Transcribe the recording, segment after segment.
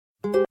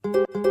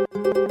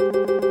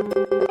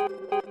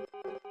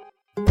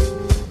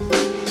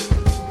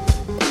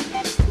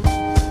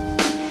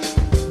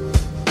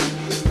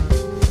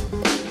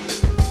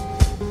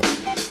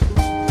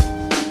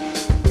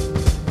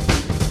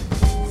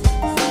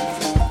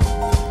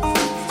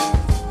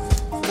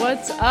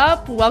What's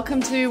up?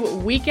 Welcome to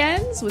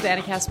Weekends with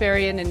Anna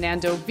Kasparian and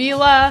Nando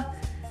Vila.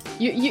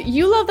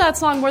 You love that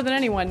song more than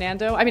anyone,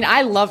 Nando. I mean,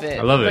 I love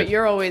it. But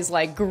you're always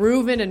like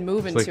grooving and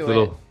moving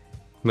to it.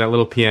 That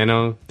little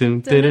piano. Yeah,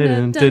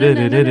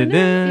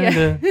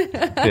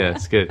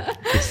 it's good.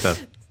 Good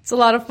stuff. It's a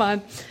lot of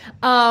fun.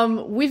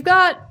 We've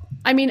got,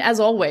 as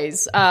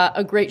always,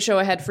 a great show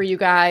ahead for you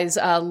guys.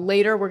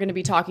 Later, we're going to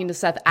be talking to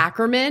Seth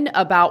Ackerman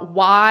about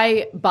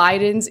why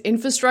Biden's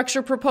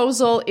infrastructure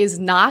proposal is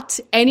not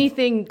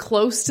anything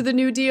close to the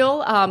New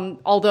Deal,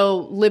 although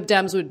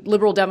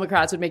liberal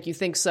Democrats would make you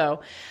think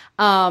so.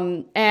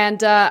 I'm going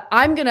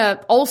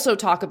to also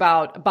talk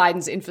about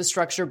Biden's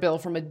infrastructure bill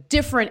from a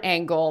different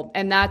angle,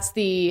 and that's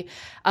the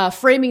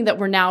framing that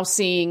we're now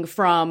seeing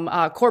from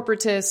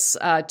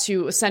corporatists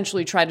to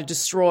essentially try to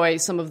destroy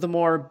some of the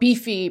more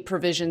beefy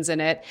provisions in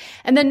it.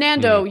 And then,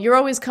 Nando, you're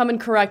always coming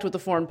correct with the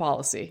foreign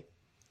policy.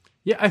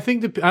 Yeah, I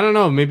think I don't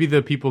know, maybe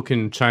the people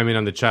can chime in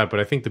on the chat, but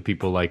I think the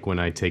people like when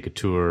I take a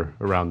tour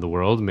around the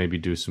world, maybe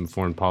do some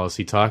foreign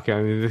policy talk.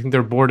 I mean, I think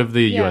they're bored of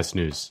the U.S.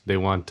 news. They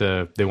want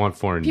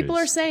foreign People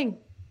news. are saying.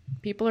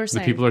 The people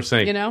are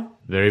saying. You know?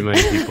 Very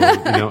many people,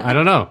 I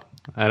don't know.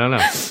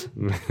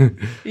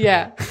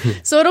 Yeah.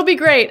 So it'll be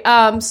great.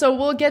 So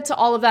we'll get to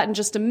all of that in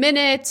just a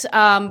minute.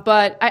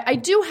 But I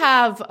do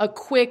have a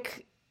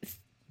quick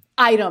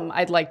item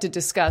I'd like to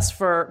discuss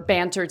for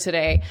banter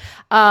today.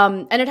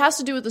 And it has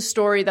to do with the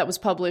story that was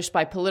published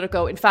by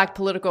Politico. In fact,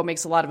 Politico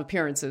makes a lot of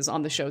appearances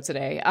on the show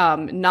today,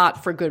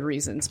 not for good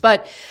reasons.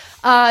 But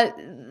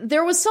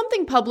there was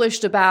something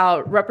published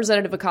about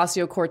Representative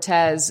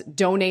Ocasio-Cortez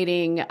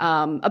donating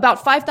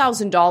about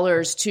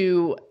 $5,000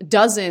 to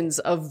dozens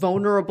of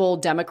vulnerable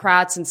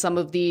Democrats in some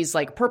of these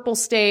like purple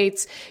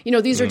states.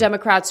 These are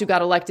Democrats who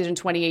got elected in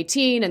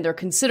 2018, and they're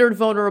considered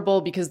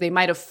vulnerable because they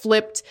might have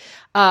flipped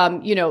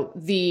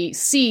the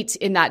seat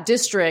in that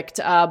district,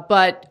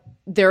 but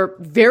they're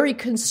very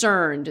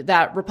concerned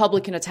that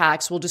Republican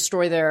attacks will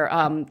destroy their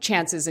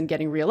chances in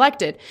getting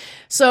reelected.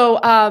 So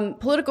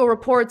Politico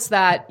reports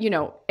that,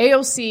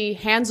 AOC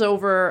hands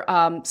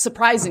over,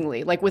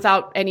 surprisingly, like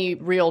without any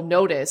real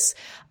notice,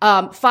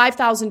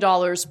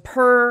 $5,000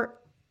 per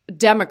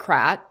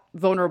Democrat,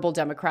 vulnerable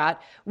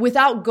Democrat,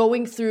 without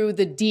going through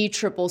the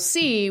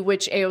DCCC,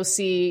 which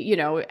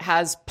AOC,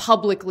 has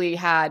publicly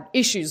had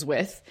issues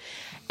with.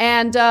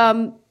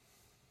 And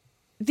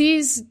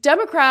these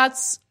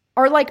Democrats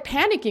are like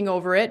panicking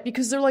over it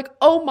because they're like,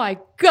 oh my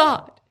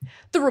God,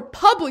 the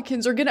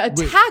Republicans are going to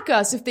attack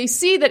us if they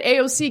see that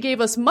AOC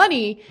gave us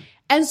money.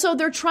 And so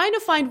they're trying to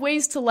find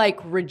ways to like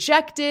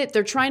reject it.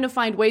 They're trying to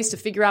find ways to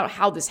figure out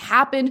how this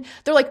happened.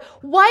 They're like,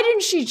 why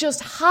didn't she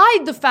just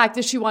hide the fact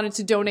that she wanted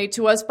to donate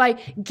to us by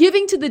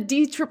giving to the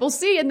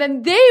DCCC and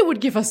then they would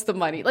give us the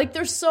money? Like,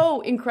 they're so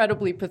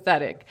incredibly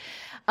pathetic.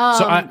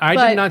 So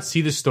I did not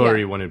see the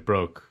story when it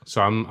broke.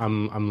 So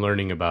I'm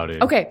learning about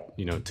it. Okay.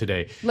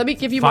 Today. Let me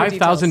give you more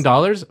details.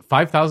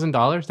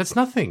 $5,000? That's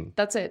nothing.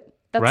 That's it.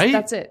 Right?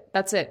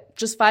 That's it.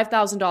 Just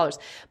 $5,000.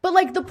 But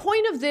like the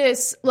point of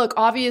this, look,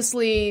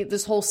 obviously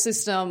this whole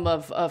system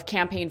of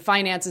campaign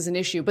finance is an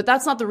issue, but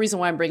that's not the reason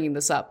why I'm bringing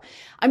this up.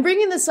 I'm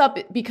bringing this up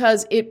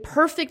because it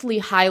perfectly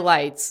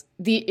highlights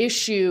the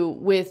issue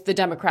with the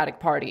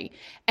Democratic Party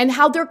and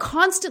how they're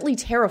constantly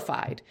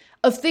terrified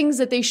of things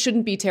that they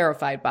shouldn't be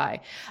terrified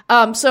by.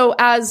 So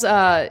as,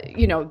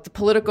 the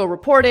Politico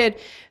reported,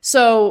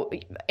 so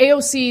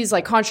AOC's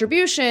like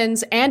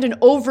contributions and an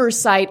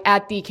oversight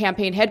at the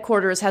campaign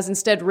headquarters has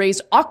instead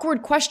raised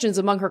awkward questions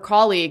among her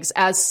colleagues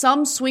as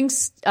some swing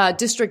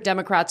district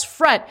Democrats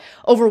fret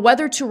over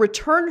whether to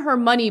return her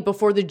money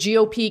before the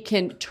GOP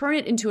can turn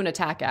it into an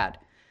attack ad.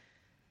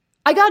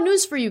 I got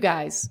news for you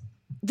guys.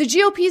 The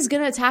GOP is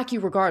going to attack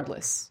you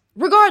regardless.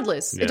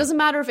 It doesn't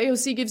matter if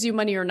AOC gives you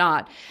money or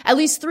not. At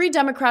least 3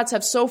 Democrats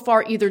have so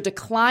far either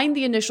declined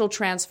the initial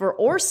transfer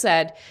or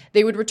said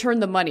they would return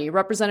the money.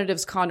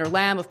 Representatives Connor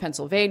Lamb of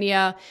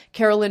Pennsylvania,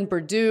 Carolyn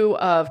Perdue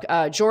of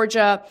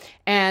Georgia,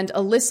 and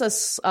Alyssa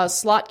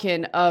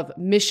Slotkin of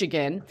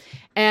Michigan.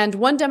 And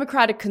one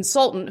Democratic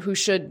consultant who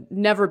should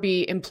never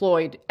be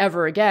employed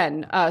ever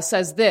again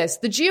says this: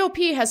 the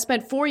GOP has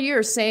spent 4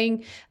 years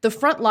saying the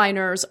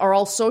frontliners are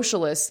all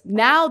socialists.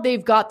 Now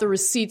they've got the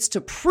receipts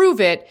to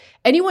prove it.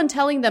 Anyone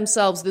telling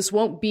themselves this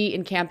won't be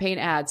in campaign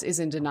ads is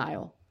in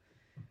denial.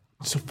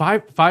 So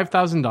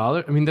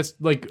 $5,000. I mean, that's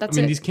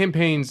it. These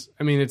campaigns.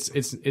 I mean,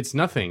 it's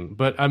nothing.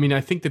 But I mean,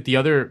 I think that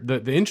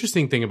the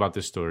interesting thing about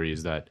this story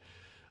is that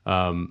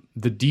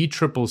the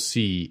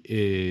DCCC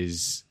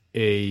is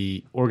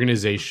a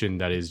organization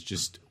that is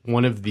just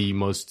one of the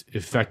most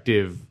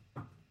effective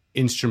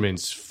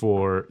instruments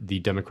for the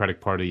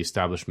Democratic Party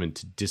establishment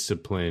to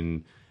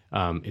discipline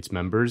its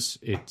members.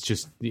 It's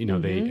just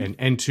they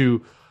and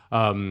to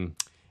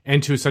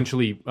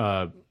essentially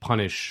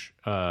punish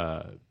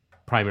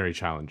primary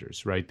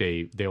challengers, right?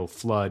 They'll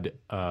flood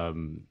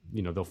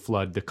they'll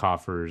flood the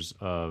coffers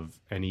of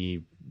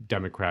any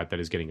Democrat that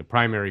is getting a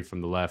primary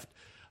from the left.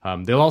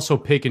 They'll also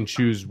pick and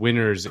choose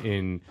winners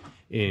in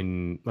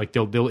like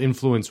they'll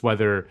influence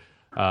whether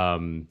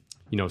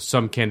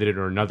some candidate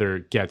or another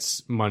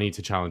gets money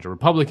to challenge a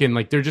Republican.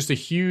 Like they're just a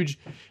huge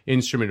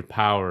instrument of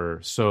power.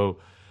 So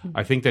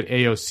I think that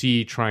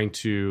AOC trying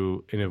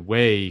to, in a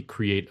way,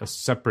 create a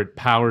separate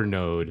power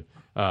node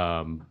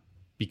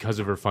because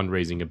of her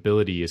fundraising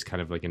ability is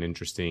kind of like an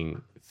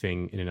interesting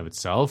thing in and of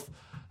itself.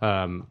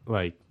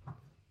 Like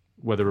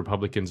whether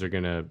Republicans are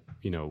going to,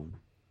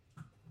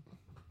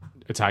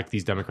 attack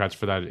these Democrats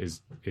for that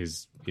is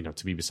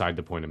to be beside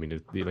the point. I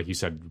mean, like you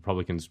said,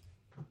 Republicans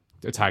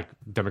attack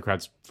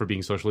Democrats for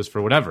being socialists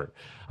for whatever.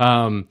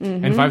 And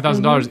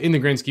 $5,000 in the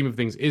grand scheme of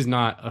things is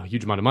not a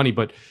huge amount of money,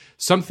 but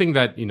something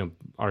that,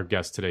 our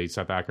guest today,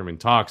 Seth Ackerman,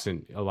 talks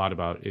a lot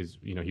about is,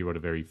 he wrote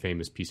a very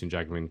famous piece in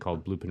Jacobin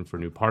called Blueprint for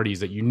New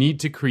Parties, that you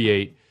need to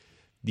create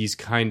these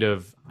kind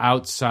of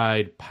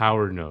outside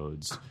power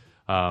nodes.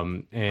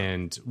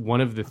 And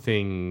one of the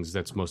things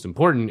that's most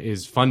important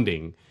is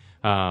funding.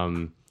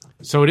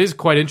 So it is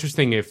quite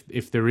interesting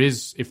if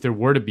there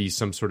were to be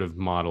some sort of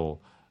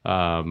model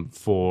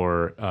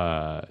for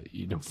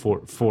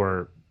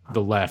the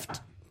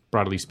left,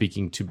 broadly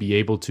speaking, to be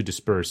able to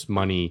disperse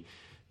money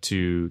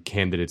to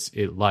candidates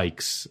it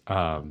likes,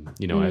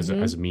 as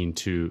a mean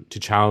to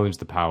challenge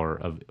the power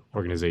of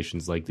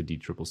organizations like the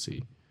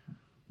DCCC.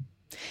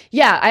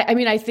 Yeah,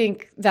 I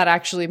think that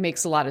actually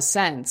makes a lot of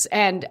sense.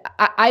 And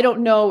I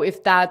don't know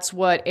if that's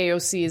what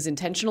AOC is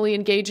intentionally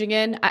engaging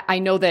in. I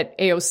know that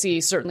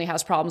AOC certainly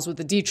has problems with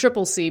the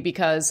DCCC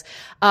because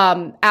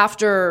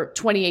after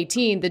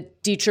 2018, the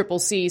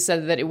DCCC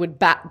said that it would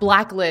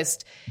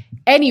blacklist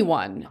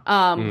anyone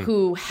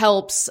who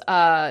helps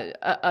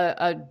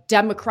a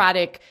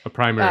Democratic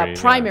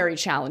primary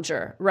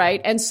challenger,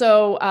 right? And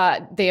so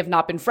they have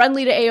not been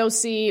friendly to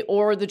AOC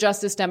or the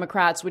Justice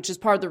Democrats, which is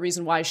part of the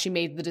reason why she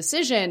made the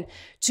decision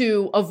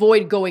to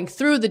avoid going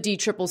through the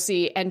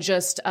DCCC and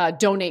just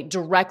donate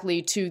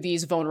directly to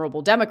these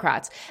vulnerable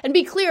Democrats. And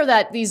be clear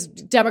that these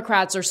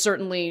Democrats are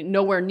certainly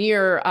nowhere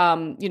near,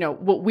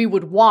 what we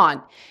would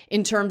want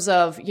in terms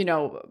of,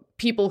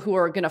 people who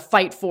are going to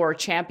fight for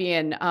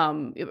champion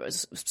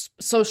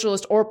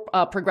socialist or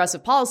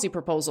progressive policy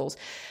proposals.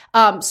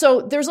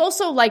 So there's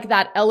also like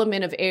that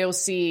element of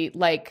AOC,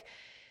 like,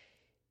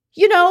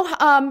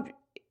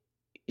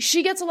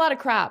 she gets a lot of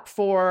crap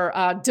for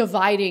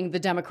dividing the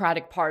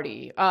Democratic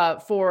Party,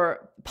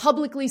 for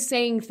publicly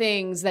saying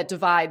things that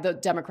divide the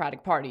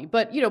Democratic Party.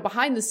 But,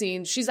 behind the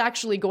scenes, she's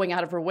actually going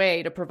out of her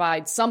way to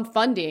provide some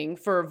funding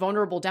for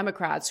vulnerable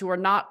Democrats who are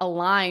not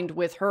aligned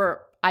with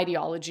her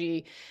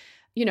ideology,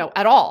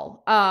 at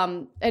all.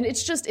 And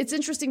it's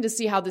interesting to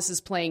see how this is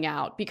playing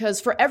out,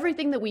 because for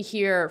everything that we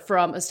hear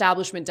from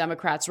establishment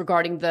Democrats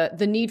regarding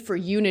the need for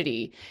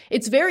unity,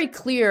 it's very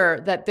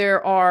clear that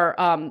there are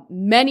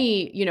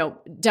many,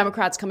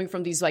 Democrats coming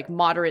from these like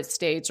moderate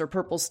states or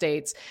purple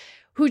states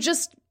who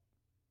just,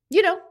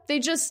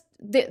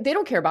 they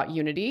don't care about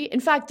unity. In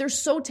fact, they're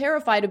so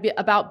terrified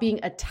about being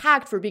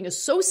attacked for being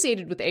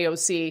associated with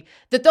AOC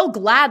that they'll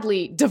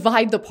gladly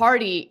divide the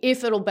party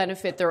if it'll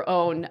benefit their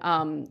own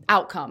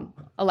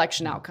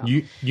election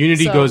outcome.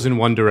 Unity goes in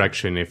one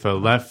direction. If a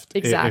left,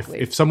 exactly.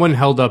 if someone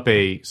held up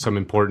some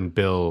important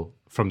bill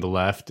from the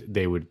left,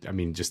 they would. I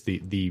mean, just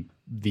the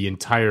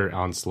entire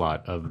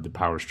onslaught of the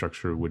power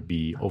structure would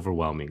be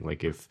overwhelming.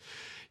 Like if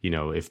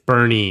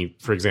Bernie,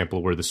 for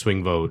example, were the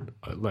swing vote,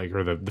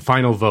 or the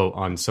final vote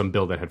on some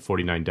bill that had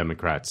 49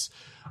 Democrats,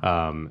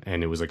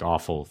 and it was like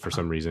awful for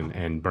some reason,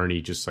 and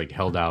Bernie just like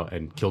held out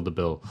and killed the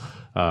bill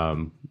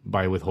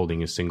by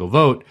withholding a single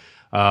vote,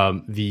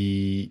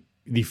 the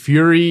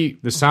fury,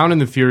 the sound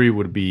and the fury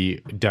would be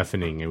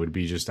deafening. It would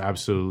be just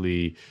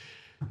absolutely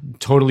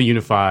totally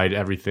unified.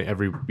 Every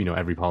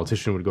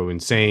politician would go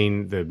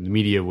insane. The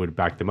media would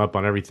back them up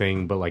on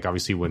everything. But like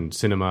obviously when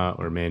Sinema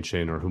or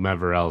Manchin or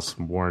whomever else,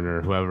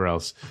 Warner, whoever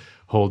else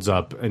holds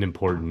up an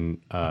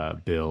important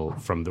bill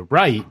from the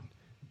right,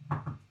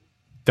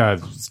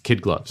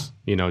 kid gloves,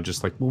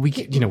 just like, well, we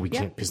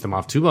can't piss them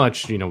off too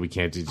much. We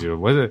can't do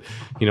what,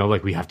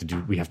 like we have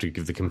to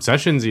give the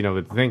concessions,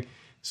 the thing.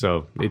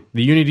 So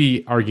the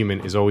unity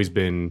argument has always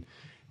been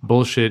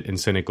bullshit and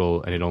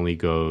cynical, and it only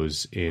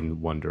goes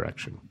in one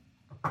direction.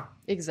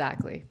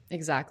 Exactly.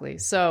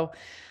 So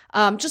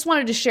just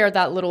wanted to share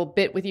that little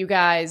bit with you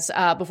guys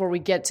before we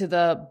get to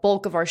the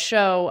bulk of our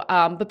show.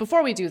 But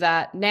before we do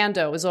that,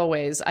 Nando, as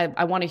always,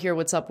 I want to hear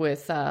what's up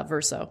with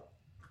Verso.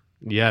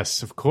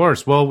 Yes, of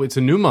course. Well, it's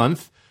a new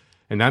month,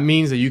 and that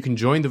means that you can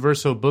join the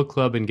Verso Book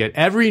Club and get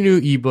every new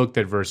ebook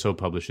that Verso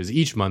publishes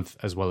each month,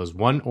 as well as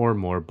one or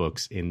more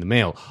books in the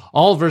mail.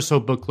 All Verso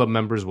Book Club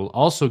members will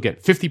also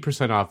get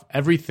 50% off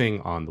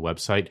everything on the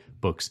website,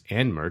 books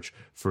and merch,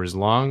 for as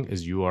long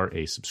as you are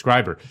a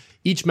subscriber.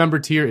 Each member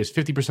tier is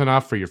 50%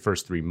 off for your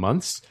first 3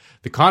 months.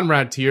 The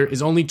Conrad tier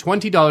is only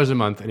 $20 a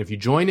month, and if you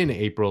join in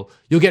April,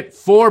 you'll get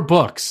 4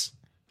 books.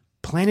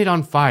 Planet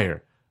on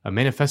Fire, a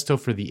manifesto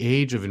for the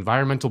age of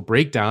environmental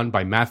breakdown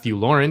by Matthew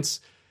Lawrence,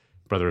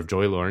 brother of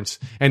Joy Lawrence,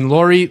 and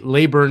Lori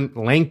Leyburn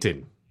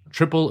Langton.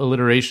 Triple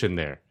alliteration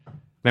there.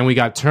 Then we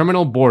got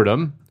Terminal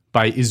Boredom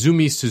by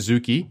Izumi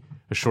Suzuki,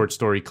 a short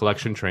story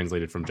collection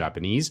translated from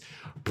Japanese.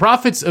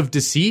 Prophets of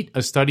Deceit,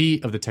 a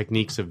study of the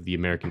techniques of the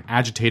American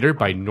agitator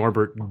by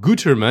Norbert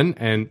Guterman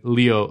and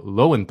Leo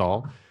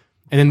Lowenthal.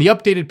 And then the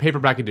updated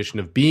paperback edition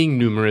of Being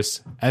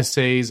Numerous,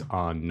 Essays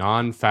on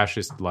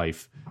Non-Fascist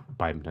Life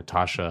by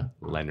Natasha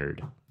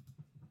Leonard.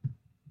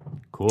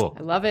 Cool.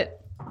 I love it.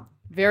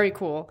 Very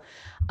cool.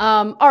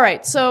 All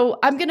right, so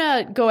I'm going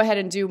to go ahead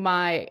and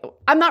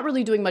I'm not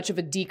really doing much of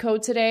a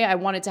decode today. I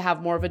wanted to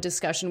have more of a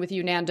discussion with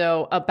you,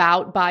 Nando,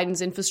 about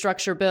Biden's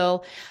infrastructure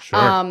bill.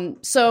 Sure.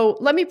 So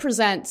let me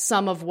present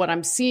some of what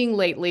I'm seeing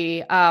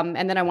lately,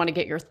 and then I want to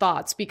get your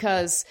thoughts,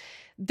 because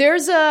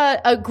there's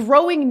a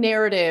growing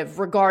narrative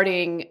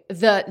regarding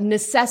the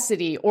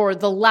necessity or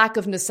the lack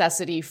of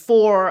necessity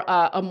for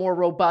a more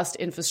robust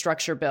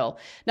infrastructure bill.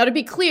 Now, to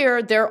be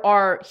clear, there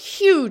are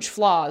huge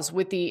flaws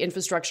with the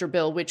infrastructure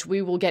bill, which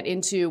we will get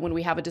into when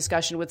we have a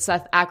discussion with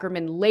Seth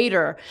Ackerman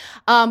later.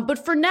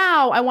 But for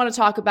now, I want to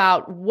talk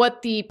about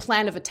what the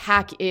plan of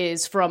attack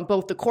is from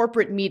both the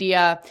corporate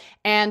media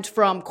and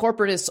from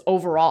corporatists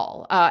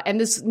overall. And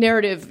this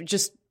narrative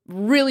just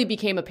really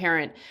became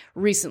apparent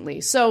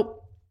recently. So,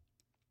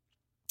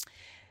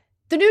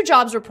 the new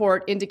jobs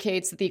report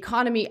indicates that the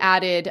economy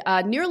added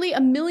nearly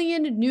 1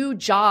 million new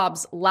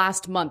jobs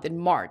last month in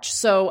March.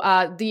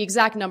 So the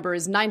exact number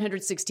is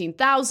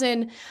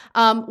 916,000,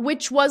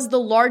 which was the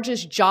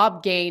largest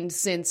job gain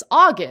since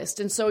August.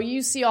 And so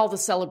you see all the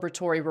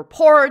celebratory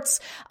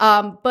reports.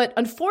 But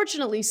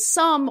unfortunately,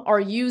 some are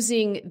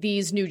using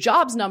these new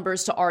jobs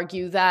numbers to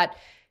argue that,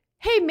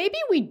 hey, maybe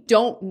we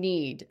don't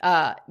need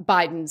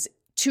Biden's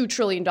 $2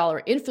 trillion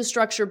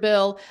infrastructure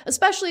bill,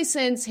 especially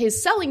since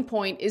his selling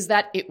point is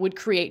that it would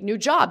create new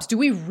jobs. Do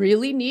we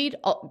really need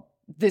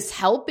this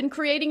help in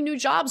creating new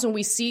jobs when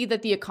we see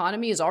that the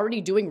economy is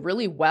already doing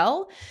really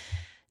well?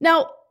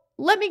 Now,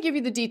 let me give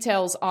you the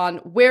details on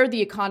where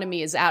the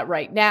economy is at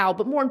right now,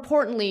 but more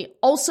importantly,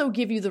 also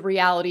give you the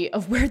reality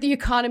of where the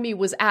economy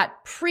was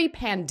at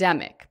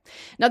pre-pandemic.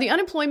 Now, the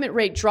unemployment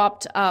rate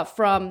dropped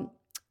from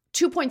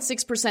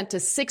 2.6% to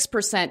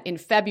 6% in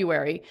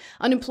February.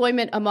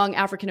 Unemployment among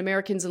African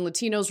Americans and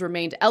Latinos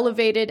remained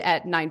elevated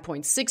at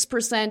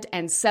 9.6%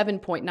 and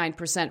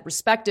 7.9%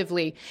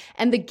 respectively.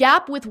 And the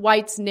gap with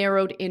whites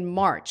narrowed in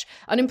March.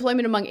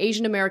 Unemployment among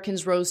Asian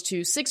Americans rose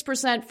to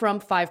 6% from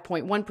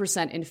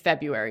 5.1% in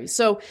February.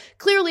 So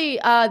clearly,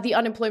 the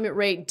unemployment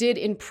rate did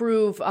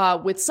improve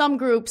with some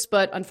groups,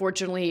 but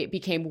unfortunately it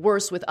became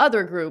worse with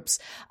other groups.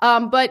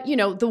 But, you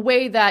know, the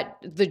way that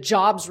the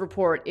jobs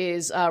report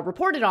is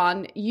reported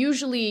on,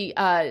 usually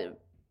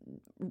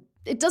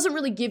it doesn't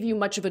really give you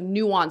much of a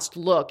nuanced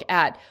look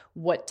at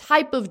what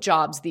type of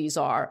jobs these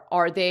are.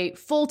 Are they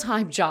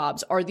full-time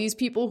jobs? Are these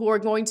people who are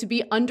going to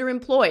be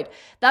underemployed?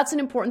 That's an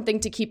important thing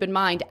to keep in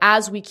mind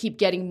as we keep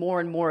getting more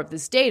and more of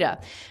this data.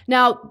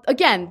 Now,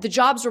 again, the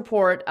jobs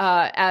report,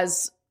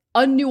 as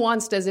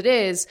unnuanced as it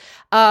is,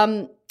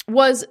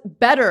 was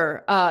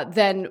better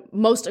than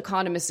most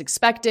economists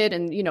expected.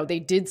 And, you know, they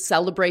did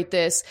celebrate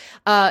this.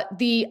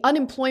 The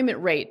unemployment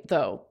rate,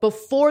 though,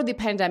 before the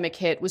pandemic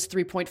hit was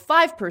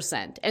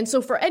 3.5%. And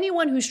so for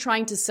anyone who's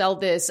trying to sell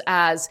this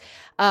as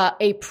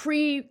a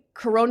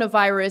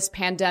coronavirus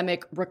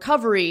pandemic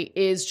recovery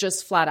is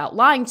just flat out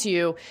lying to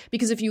you,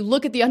 because if you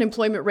look at the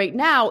unemployment rate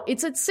now,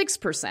 it's at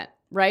 6%.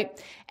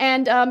 Right?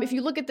 And if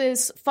you look at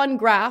this fun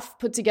graph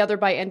put together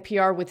by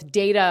NPR with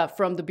data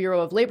from the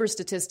Bureau of Labor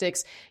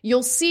Statistics,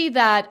 you'll see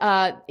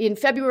that in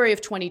February of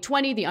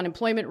 2020, the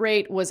unemployment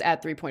rate was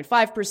at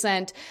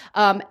 3.5%.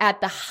 At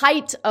the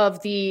height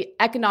of the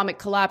economic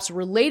collapse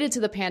related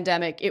to the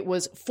pandemic, it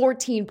was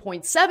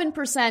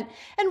 14.7%.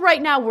 And right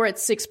now we're at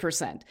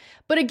 6%.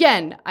 But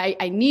again,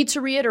 I need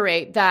to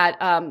reiterate that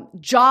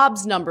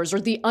jobs numbers or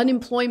the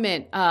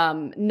unemployment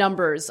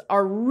numbers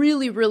are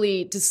really,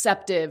 really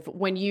deceptive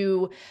when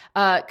you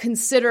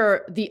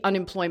consider the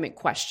unemployment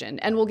question.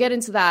 And we'll get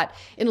into that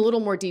in a little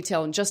more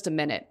detail in just a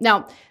minute.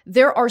 Now,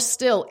 there are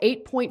still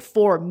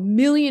 8.4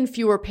 million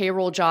fewer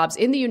payroll jobs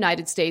in the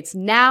United States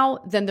now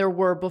than there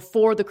were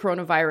before the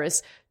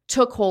coronavirus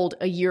took hold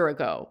a year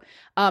ago.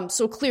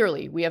 So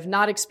clearly, we have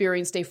not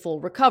experienced a full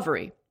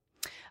recovery.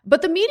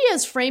 But the media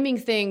is framing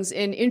things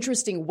in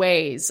interesting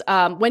ways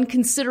when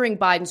considering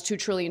Biden's $2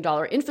 trillion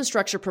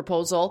infrastructure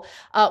proposal,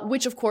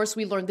 which, of course,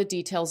 we learned the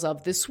details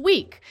of this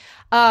week.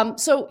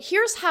 So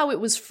here's how it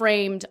was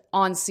framed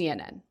on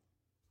CNN.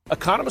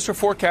 Economists are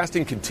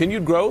forecasting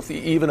continued growth,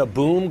 even a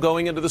boom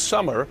going into the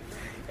summer.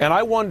 And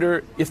I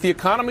wonder, if the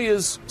economy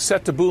is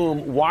set to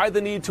boom, why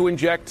the need to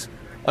inject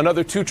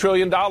another $2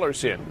 trillion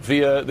in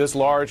via this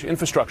large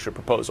infrastructure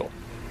proposal?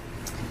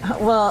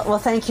 Well,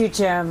 thank you,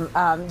 Jim.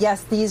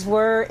 Yes, these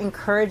were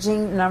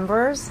encouraging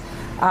numbers.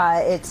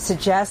 It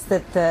suggests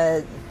that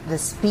the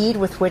speed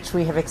with which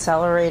we have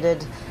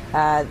accelerated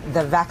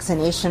the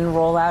vaccination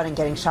rollout and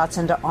getting shots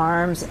into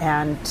arms,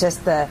 and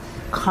just the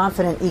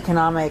confident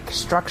economic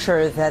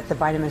structure that the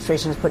Biden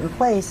administration has put in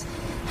place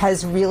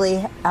has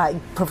really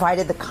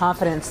provided the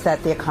confidence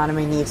that the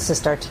economy needs to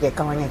start to get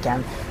going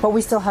again. But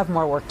we still have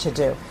more work to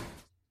do.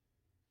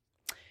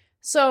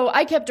 So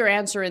I kept her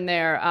answer in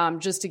there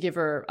just to give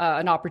her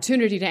an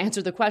opportunity to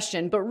answer the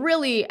question. But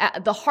really,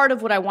 at the heart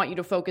of what I want you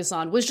to focus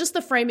on was just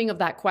the framing of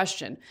that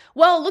question.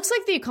 Well, it looks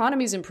like the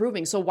economy is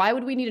improving, so why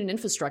would we need an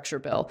infrastructure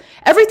bill?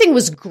 Everything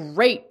was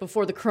great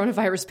before the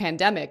coronavirus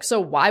pandemic,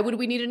 so why would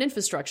we need an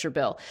infrastructure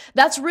bill?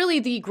 That's really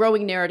the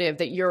growing narrative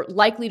that you're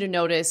likely to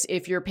notice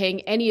if you're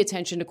paying any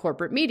attention to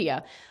corporate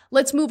media.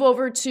 Let's move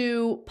over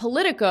to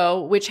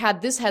Politico, which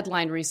had this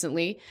headline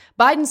recently: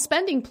 Biden's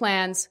spending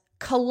plans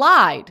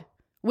collide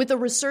with a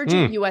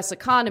resurgent U.S.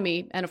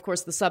 economy. And of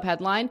course, the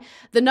subheadline: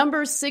 the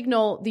numbers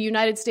signal the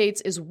United States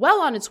is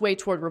well on its way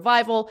toward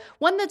revival,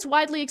 one that's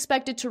widely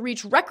expected to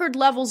reach record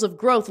levels of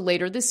growth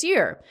later this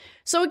year.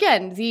 So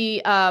again,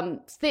 the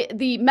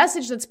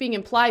message that's being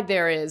implied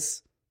there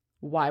is,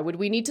 why would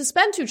we need to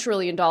spend $2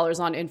 trillion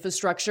on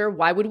infrastructure?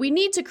 Why would we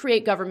need to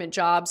create government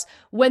jobs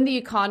when the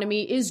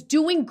economy is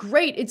doing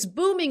great? It's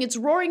booming. It's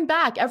roaring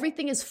back.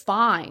 Everything is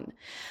fine.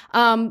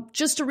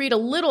 Just to read a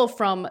little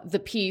from the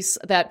piece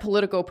that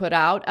Politico put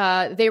out,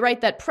 they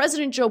write that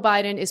President Joe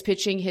Biden is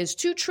pitching his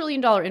 $2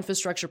 trillion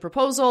infrastructure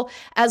proposal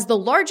as the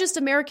largest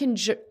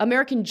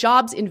American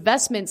jobs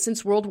investment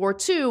since World War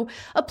II,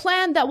 a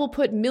plan that will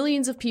put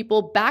millions of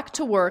people back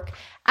to work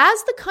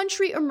as the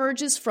country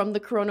emerges from the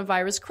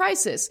coronavirus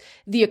crisis.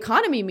 The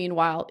economy,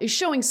 meanwhile, is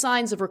showing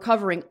signs of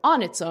recovering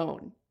on its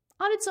own.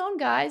 On its own,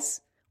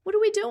 guys. What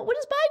are we doing? What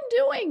is Biden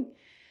doing?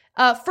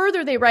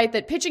 Further, they write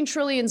that pitching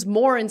trillions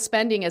more in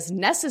spending as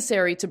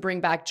necessary to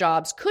bring back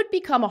jobs could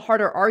become a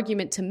harder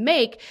argument to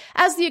make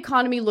as the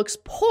economy looks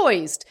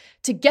poised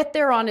to get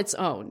there on its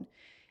own.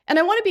 And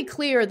I want to be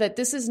clear that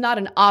this is not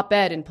an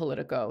op-ed in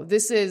Politico.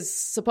 This is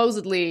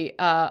supposedly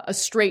a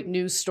straight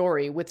news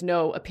story with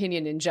no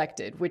opinion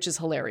injected, which is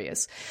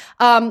hilarious.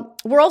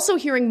 We're also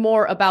hearing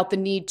more about the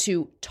need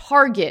to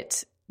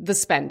target the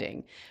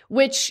spending,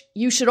 which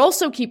you should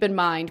also keep in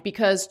mind,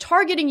 because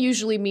targeting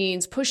usually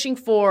means pushing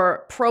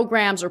for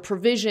programs or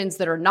provisions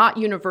that are not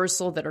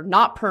universal, that are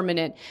not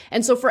permanent.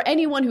 And so for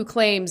anyone who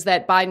claims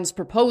that Biden's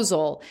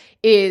proposal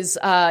is,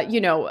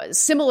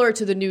 similar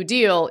to the New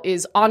Deal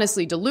is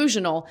honestly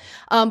delusional.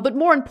 But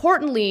more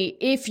importantly,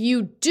 if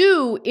you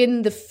do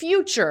in the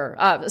future,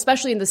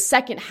 especially in the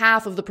second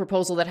half of the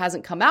proposal that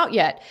hasn't come out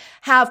yet,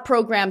 have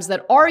programs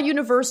that are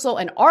universal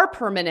and are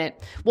permanent,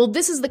 well,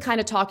 this is the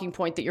kind of talking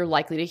point that you're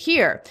likely to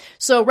hear.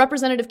 So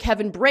Representative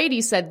Kevin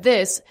Brady said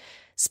this: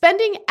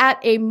 spending at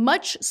a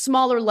much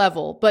smaller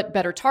level, but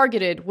better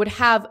targeted, would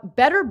have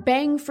better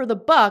bang for the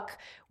buck.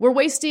 We're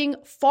wasting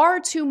far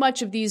too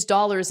much of these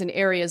dollars in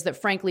areas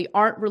that frankly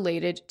aren't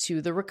related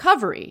to the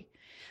recovery.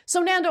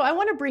 So Nando, I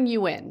want to bring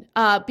you in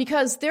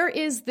because there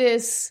is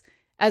this,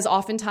 as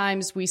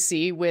oftentimes we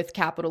see with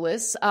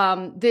capitalists,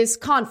 this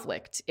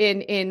conflict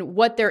in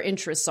what their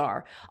interests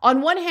are.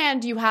 On one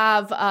hand, you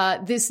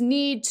have this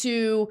need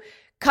to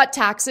cut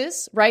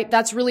taxes, right?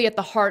 That's really at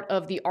the heart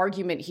of the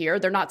argument here.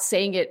 They're not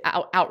saying it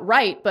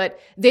outright, but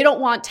they don't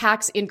want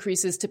tax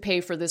increases to pay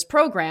for this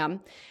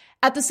program.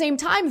 At the same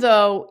time,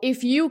 though,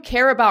 if you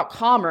care about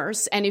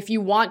commerce and if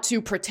you want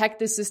to protect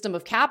this system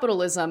of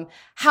capitalism,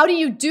 how do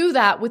you do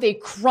that with a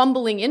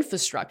crumbling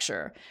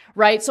infrastructure,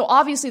 right? So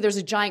obviously there's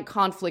a giant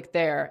conflict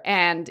there.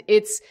 And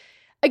it's,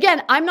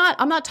 again, I'm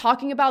not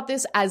talking about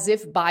this as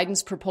if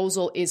Biden's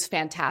proposal is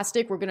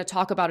fantastic. We're going to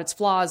talk about its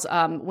flaws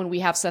when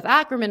we have Seth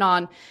Ackerman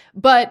on.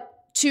 But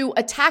to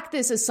attack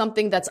this as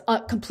something that's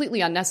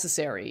completely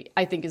unnecessary,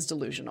 I think is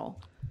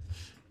delusional.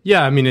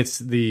 Yeah, I mean, it's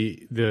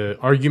the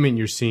argument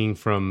you're seeing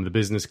from the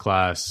business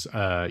class.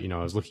 I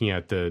was looking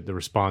at the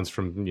response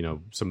from,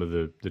 some of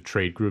the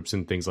trade groups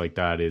and things like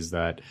that, is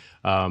that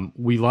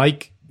we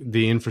like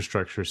the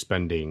infrastructure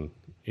spending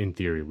in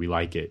theory. We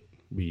like it.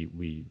 We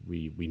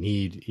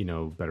need,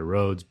 better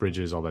roads,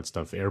 bridges, all that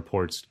stuff.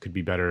 Airports could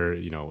be better.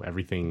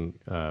 Everything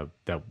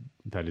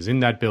that is in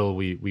that bill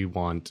we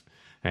want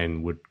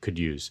and could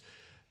use.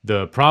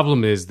 The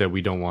problem is that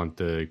we don't want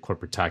the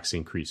corporate tax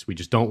increase. We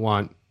just don't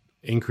want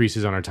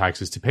increases on our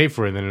taxes to pay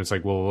for it. And then it's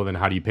like, well, then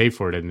how do you pay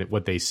for it? And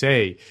what they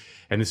say,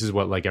 and this is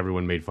what like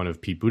everyone made fun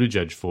of Pete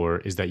Buttigieg for,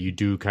 is that you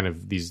do kind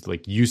of these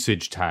like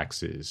usage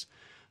taxes.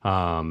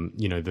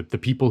 The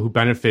people who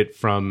benefit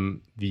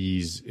from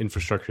these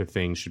infrastructure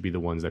things should be the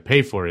ones that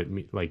pay for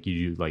it. Like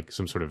you do like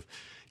some sort of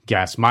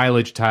gas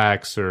mileage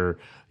tax or,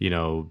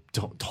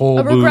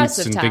 toll booths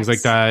and tax. Things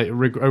like that. A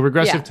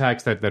regressive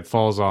tax that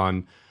falls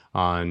on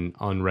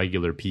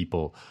regular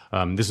people.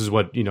 This is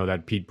what,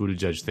 that Pete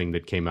Buttigieg thing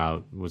that came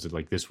out, was it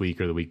like this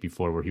week or the week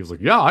before, where he was like,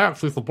 yeah, I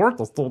actually support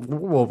this. Blah,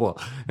 blah, blah.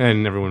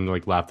 And everyone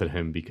like laughed at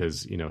him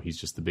because, he's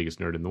just the biggest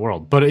nerd in the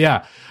world. But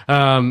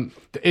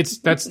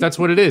that's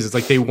what it is. It's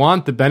like they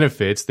want the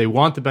benefits. They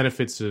want the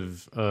benefits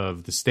of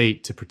the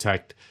state to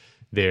protect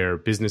their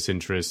business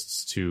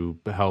interests, to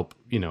help,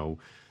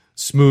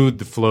 smooth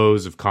the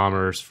flows of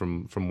commerce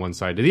from one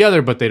side to the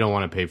other, but they don't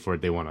want to pay for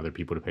it. They want other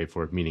people to pay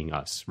for it, meaning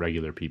us,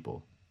 regular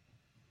people.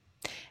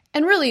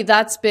 And really,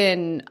 that's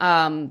been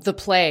the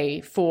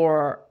play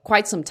for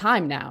quite some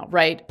time now,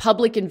 right?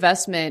 Public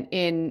investment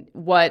in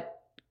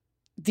what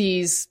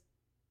these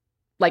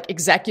like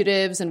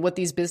executives and what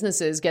these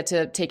businesses get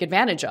to take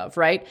advantage of,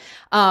 right?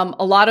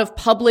 A lot of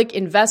public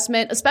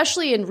investment,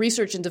 especially in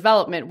research and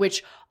development,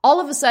 which all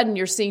of a sudden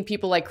you're seeing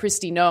people like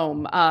Kristi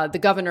Noem, the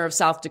governor of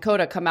South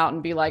Dakota, come out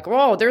and be like,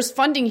 oh, there's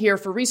funding here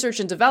for research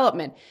and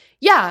development.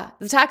 Yeah,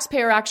 the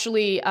taxpayer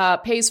actually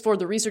pays for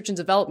the research and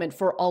development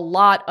for a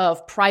lot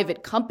of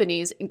private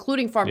companies,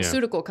 including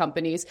pharmaceutical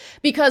companies,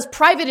 because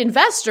private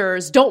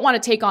investors don't want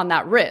to take on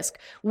that risk.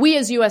 We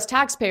as U.S.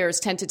 taxpayers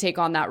tend to take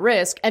on that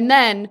risk. And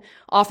then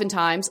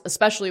oftentimes,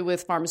 especially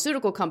with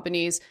pharmaceutical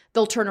companies,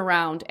 they'll turn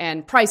around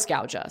and price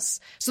gouge us.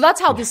 So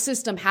that's how this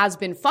system has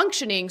been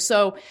functioning.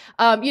 So,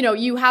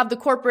 you have the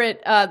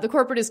corporate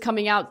is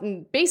coming out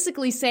and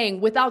basically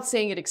saying, without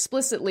saying it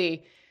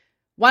explicitly,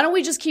 why don't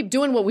we just keep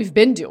doing what we've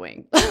been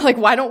doing? Like,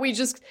 why don't we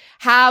just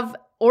have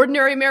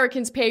ordinary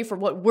Americans pay for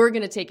what we're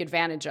going to take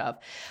advantage of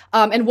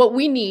and what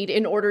we need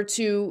in order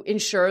to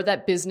ensure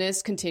that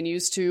business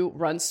continues to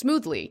run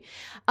smoothly?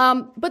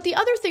 But the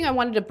other thing I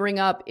wanted to bring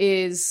up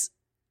is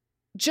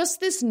just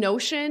this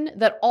notion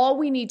that all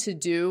we need to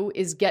do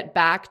is get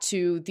back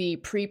to the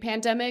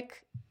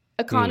pre-pandemic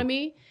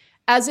economy,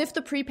 as if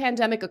the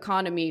pre-pandemic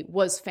economy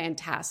was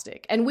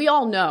fantastic. And we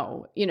all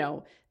know,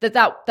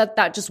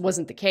 that just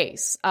wasn't the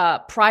case.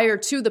 Prior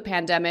to the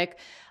pandemic,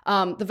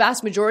 the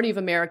vast majority of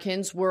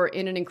Americans were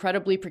in an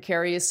incredibly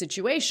precarious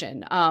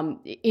situation.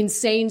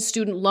 Insane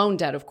student loan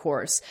debt, of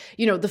course.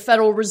 The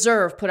Federal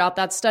Reserve put out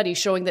that study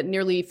showing that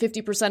nearly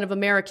 50% of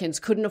Americans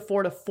couldn't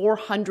afford a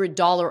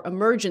 $400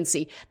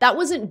 emergency. That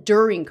wasn't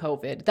during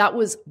COVID. That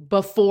was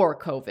before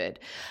COVID.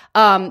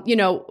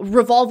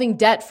 Revolving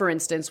debt, for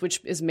instance, which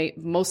is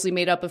mostly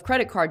made up of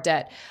credit card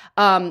debt,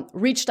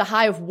 reached a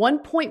high of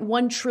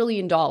 $1.1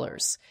 trillion.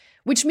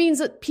 Which means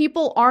that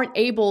people aren't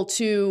able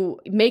to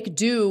make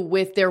do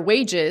with their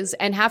wages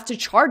and have to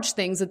charge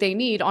things that they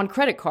need on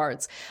credit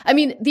cards. I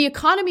mean, the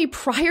economy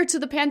prior to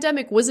the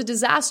pandemic was a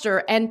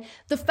disaster. And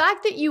the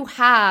fact that you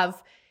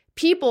have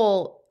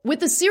people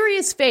with a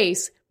serious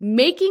face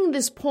making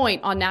this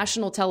point on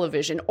national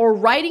television or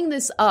writing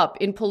this up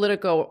in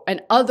Politico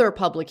and other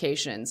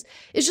publications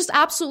is just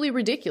absolutely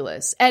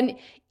ridiculous. And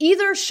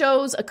either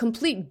shows a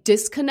complete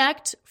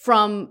disconnect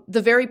from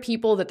the very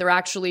people that they're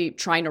actually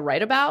trying to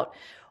write about,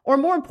 or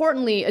more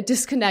importantly, a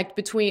disconnect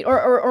between,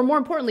 or more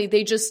importantly,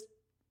 they just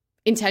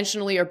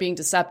intentionally are being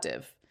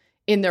deceptive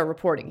in their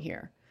reporting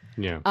here.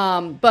 Yeah.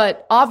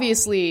 But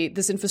obviously,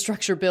 this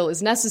infrastructure bill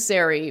is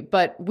necessary,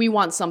 but we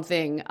want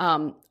something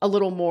a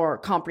little more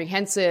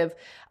comprehensive,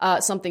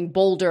 something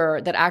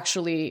bolder that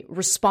actually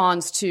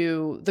responds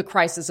to the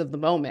crisis of the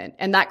moment.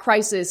 And that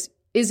crisis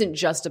isn't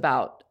just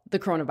about the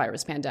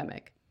coronavirus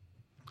pandemic.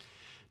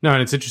 No,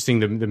 and it's interesting,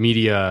 the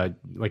media,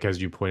 like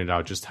as you pointed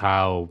out, just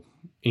how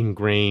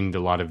ingrained a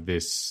lot of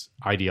this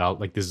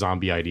like the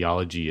zombie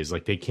ideology is.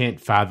 Like, they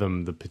can't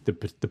fathom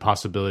the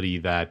possibility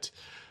that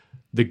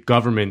the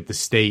government, the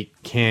state,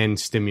 can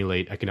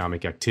stimulate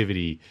economic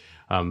activity.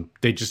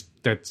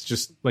 That's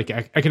just like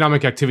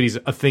economic activity is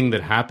a thing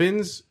that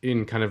happens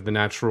in kind of the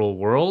natural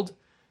world,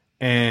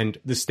 and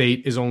the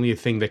state is only a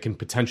thing that can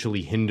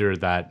potentially hinder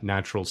that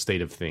natural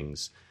state of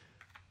things.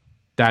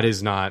 That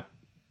is not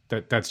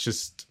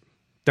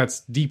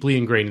that's deeply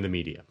ingrained in the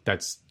media.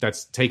 That's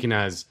taken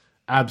as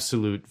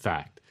absolute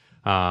fact.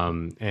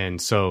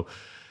 And so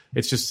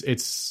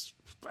it's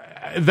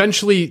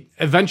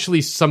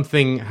eventually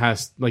something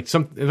has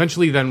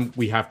eventually then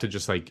we have to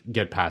just like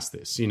get past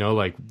this,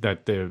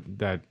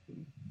 that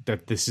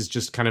this is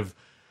just kind of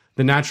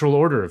the natural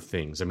order of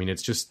things. I mean,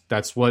 it's just,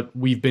 that's what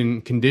we've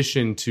been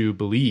conditioned to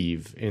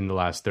believe in the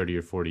last 30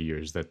 or 40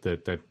 years, that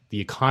the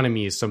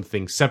economy is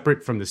something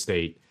separate from the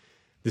state.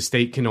 The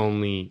state can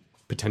only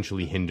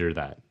potentially hinder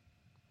that.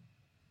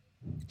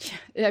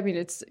 I mean,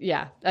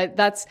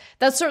 that's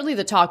certainly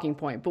the talking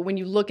point. But when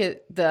you look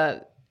at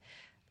the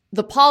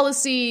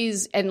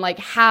policies and like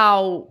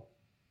how,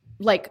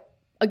 like,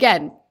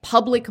 again,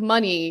 public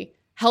money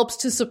helps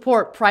to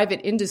support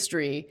private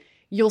industry,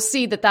 you'll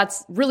see that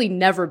that's really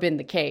never been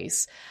the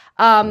case.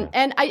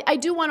 And I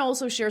do want to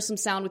also share some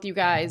sound with you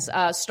guys,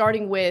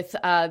 starting with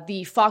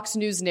the Fox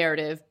News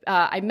narrative.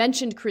 I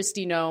mentioned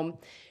Kristi Noem.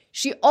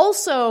 She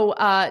also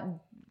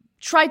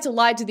tried to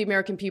lie to the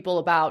American people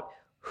about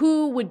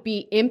who would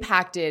be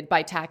impacted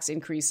by tax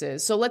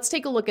increases. So let's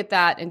take a look at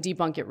that and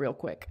debunk it real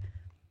quick.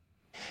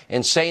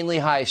 Insanely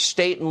high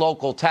state and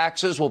local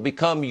taxes will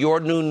become your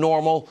new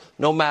normal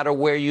no matter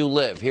where you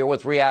live. Here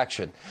with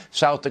reaction,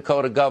 South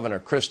Dakota Governor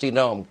Kristi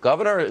Noem.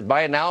 Governor, my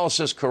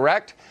analysis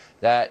correct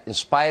that in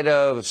spite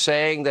of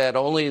saying that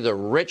only the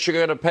rich are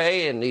going to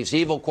pay and these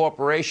evil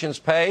corporations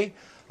pay,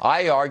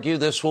 I argue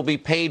this will be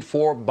paid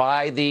for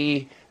by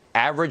the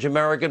average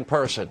American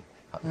person.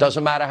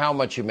 Doesn't matter how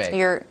much you make.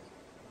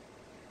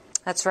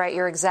 That's right.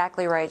 You're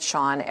exactly right,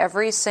 Sean.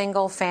 Every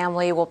single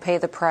family will pay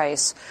the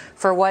price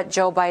for what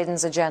Joe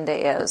Biden's agenda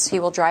is. He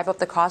will drive up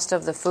the cost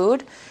of the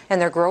food in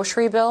their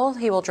grocery bill.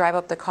 He will drive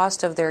up the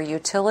cost of their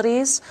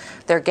utilities,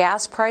 their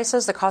gas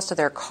prices, the cost of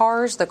their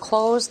cars, the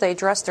clothes they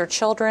dress their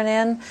children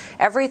in.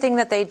 Everything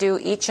that they do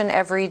each and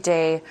every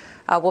day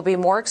will be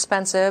more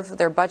expensive.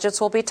 Their budgets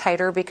will be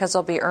tighter because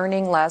they'll be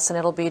earning less, and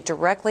it'll be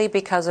directly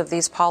because of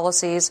these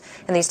policies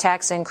and these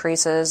tax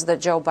increases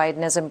that Joe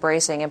Biden is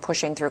embracing and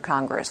pushing through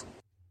Congress.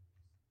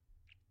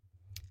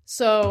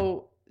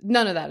 So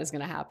none of that is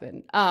going to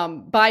happen.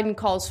 Biden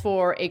calls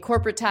for a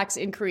corporate tax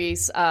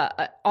increase.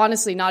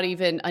 Honestly, not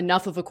even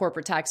enough of a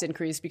corporate tax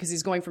increase because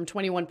he's going from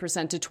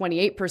 21% to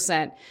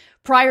 28%.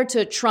 Prior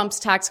to Trump's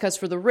tax cuts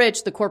for the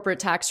rich, the corporate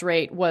tax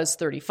rate was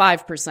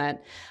 35%.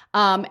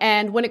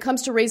 And when it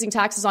comes to raising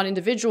taxes on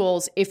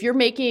individuals, if you're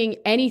making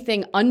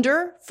anything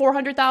under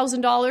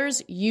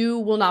 $400,000, you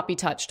will not be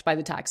touched by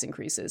the tax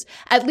increases.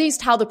 At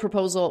least how the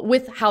proposal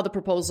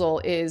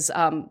is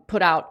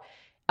put out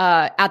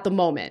at the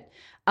moment.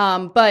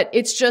 But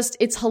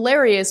it's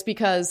hilarious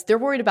because they're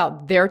worried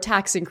about their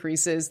tax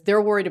increases.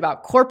 They're worried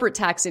about corporate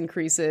tax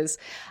increases.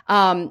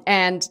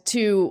 And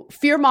to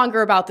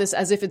fearmonger about this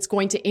as if it's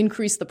going to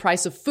increase the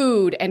price of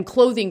food and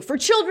clothing for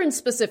children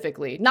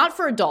specifically, not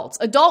for adults.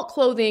 Adult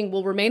clothing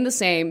will remain the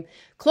same.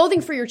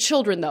 Clothing for your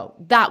children, though,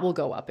 that will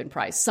go up in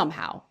price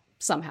somehow.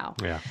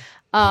 Yeah.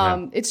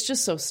 It's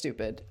just so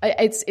stupid.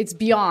 It's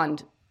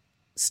beyond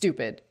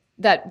stupid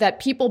that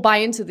people buy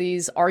into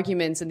these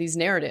arguments and these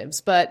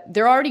narratives, but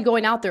they're already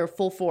going out there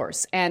full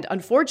force. And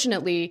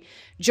unfortunately,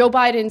 Joe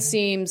Biden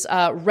seems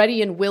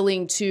ready and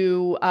willing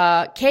to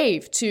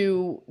cave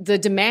to the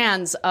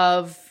demands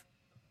of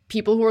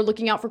people who are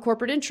looking out for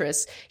corporate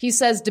interests. He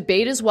says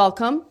debate is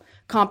welcome,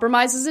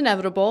 compromise is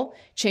inevitable,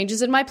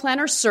 changes in my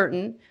plan are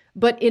certain,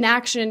 but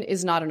inaction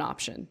is not an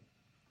option.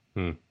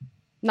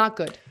 Not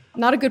good.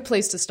 Not a good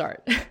place to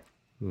start.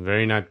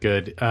 Very not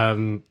good.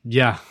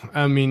 Yeah,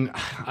 I mean,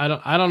 I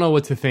don't know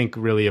what to think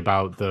really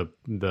about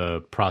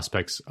the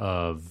prospects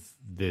of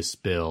this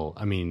bill.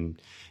 I mean,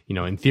 you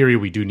know, in theory,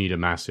 we do need a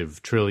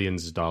massive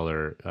trillions of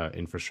dollar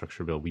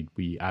infrastructure bill.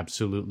 We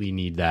absolutely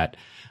need that.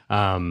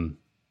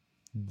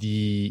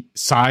 The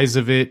size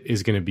of it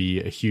is going to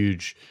be a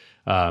huge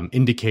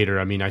indicator.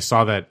 I mean, I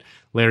saw that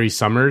Larry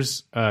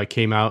Summers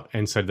came out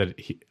and said that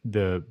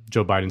the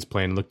Joe Biden's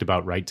plan looked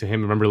about right to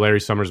him. Remember, Larry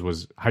Summers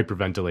was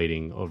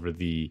hyperventilating over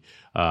the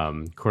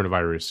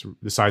coronavirus,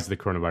 the size of the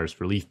coronavirus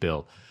relief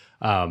bill.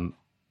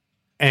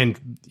 And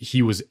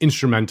he was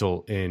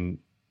instrumental in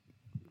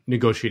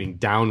negotiating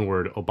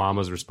downward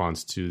Obama's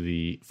response to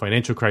the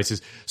financial crisis.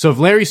 So if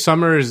Larry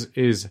Summers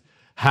is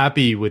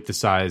happy with the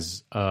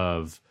size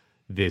of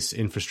this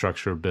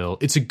infrastructure bill,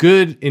 it's a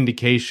good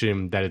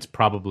indication that it's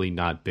probably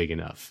not big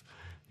enough.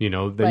 You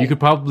know, that right. You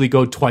could probably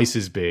go twice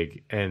as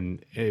big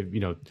and, you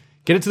know,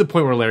 get it to the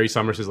point where Larry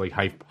Summers is like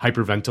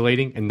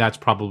hyperventilating, and that's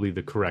probably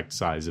the correct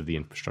size of the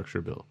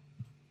infrastructure bill.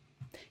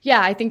 Yeah,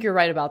 I think you're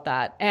right about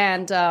that.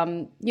 And,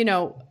 you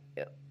know,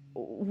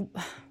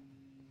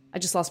 I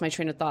just lost my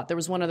train of thought. There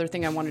was one other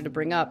thing I wanted to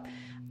bring up.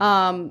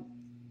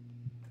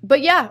 But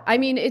yeah, I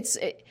mean,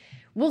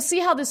 we'll see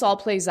how this all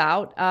plays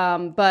out.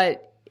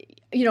 But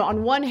you know,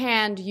 on one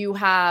hand, you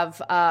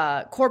have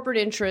corporate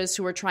interests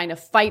who are trying to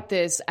fight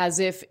this as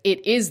if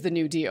it is the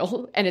New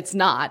Deal, and it's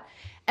not.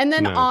 And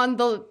then on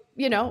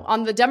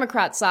the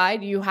Democrat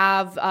side, you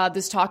have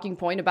this talking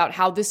point about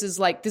how this is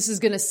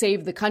going to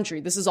save the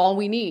country. This is all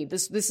we need.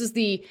 This is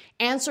the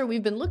answer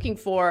we've been looking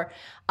for.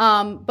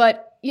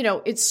 But you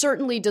know, it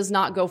certainly does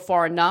not go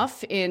far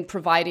enough in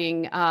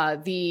providing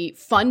the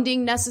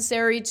funding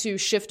necessary to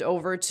shift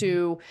over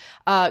to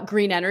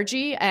green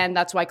energy. And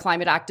that's why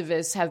climate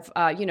activists have,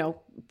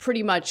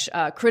 pretty much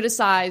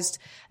criticized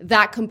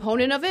that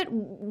component of it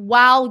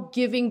while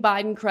giving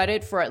Biden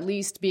credit for at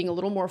least being a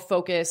little more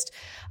focused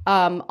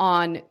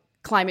on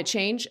climate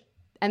change.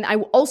 And I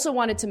also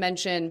wanted to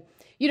mention,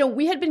 you know,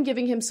 we had been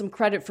giving him some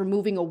credit for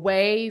moving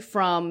away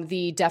from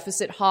the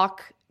deficit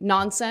hawk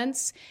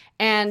nonsense.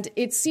 And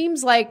it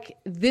seems like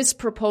this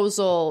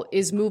proposal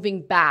is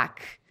moving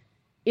back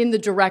in the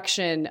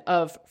direction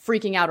of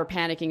freaking out or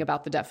panicking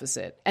about the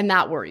deficit. And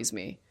that worries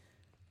me.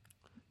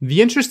 The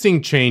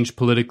interesting change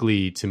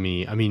politically to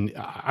me, I mean,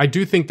 I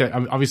do think that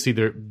obviously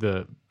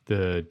the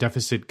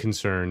deficit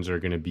concerns are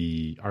going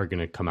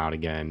to come out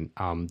again.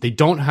 They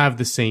don't have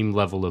the same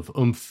level of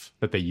oomph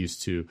that they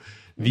used to.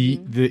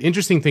 The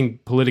interesting thing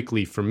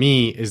politically for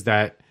me is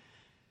that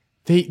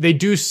They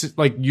do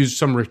like use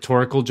some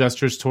rhetorical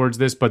gestures towards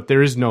this, but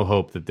there is no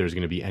hope that there's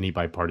going to be any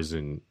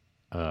bipartisan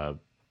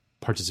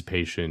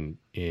participation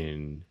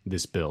in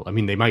this bill. I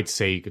mean, they might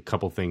say a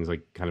couple things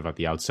like kind of at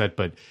the outset,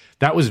 but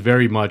that was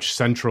very much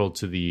central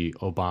to the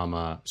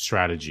Obama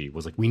strategy.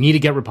 Was like, we need to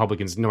get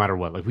Republicans no matter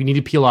what. Like, we need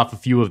to peel off a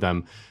few of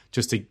them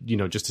just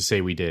to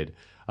say we did.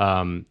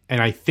 And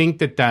I think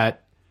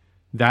that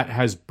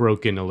has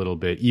broken a little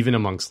bit, even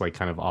amongst like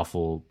kind of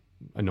awful,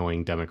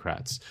 annoying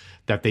Democrats,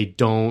 that they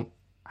don't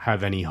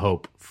have any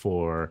hope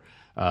for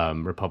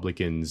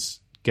Republicans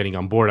getting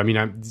on board. I mean,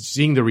 I'm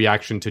seeing the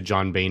reaction to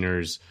John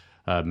Boehner's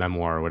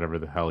memoir or whatever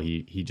the hell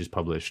he just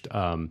published.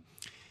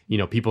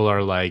 People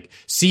are like,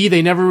 see,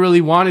 they never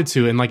really wanted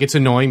to. And like, it's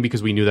annoying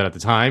because we knew that at the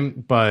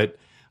time, but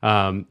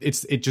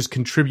it just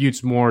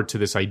contributes more to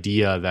this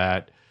idea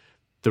that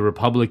the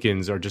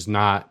Republicans are just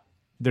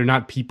they're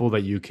not people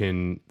that you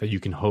can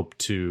hope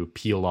to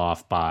peel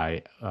off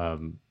by,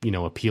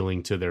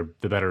 appealing to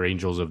the better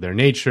angels of their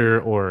nature,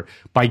 or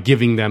by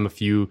giving them a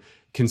few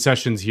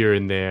concessions here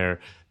and there,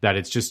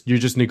 that you're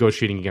just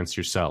negotiating against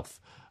yourself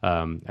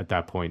at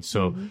that point.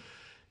 So,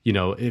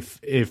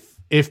 if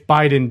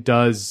Biden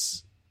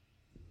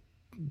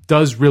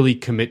does really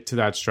commit to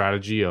that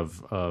strategy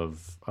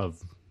of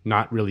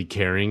not really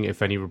caring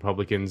if any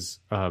Republicans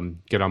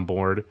get on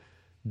board,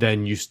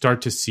 then you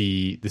start to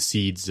see the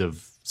seeds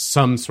of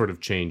some sort of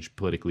change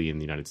politically in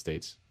the United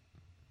States.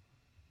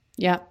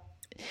 Yeah.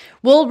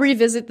 We'll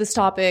revisit this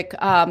topic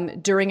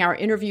during our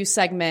interview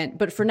segment.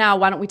 But for now,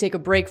 why don't we take a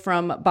break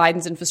from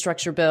Biden's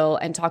infrastructure bill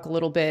and talk a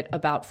little bit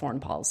about foreign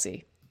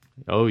policy?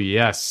 Oh,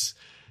 yes.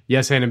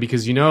 Yes, Hannah,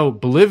 because,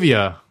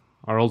 Bolivia,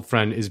 our old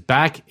friend, is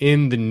back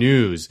in the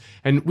news.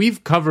 And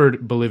we've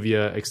covered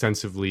Bolivia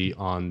extensively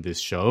on this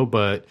show.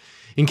 But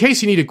in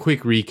case you need a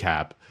quick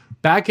recap,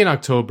 back in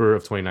October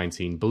of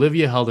 2019,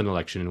 Bolivia held an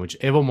election in which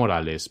Evo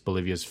Morales,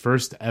 Bolivia's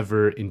first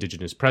ever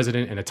indigenous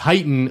president and a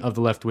titan of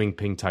the left-wing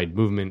Pink Tide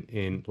movement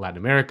in Latin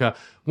America,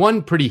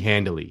 won pretty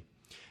handily.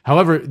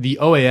 However, the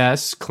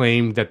OAS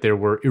claimed that there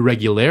were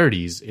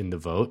irregularities in the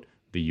vote.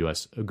 The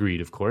U.S. agreed,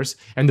 of course,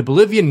 and the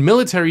Bolivian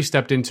military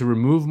stepped in to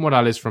remove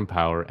Morales from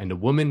power, and a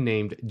woman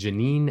named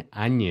Janine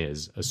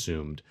Áñez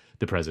assumed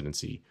the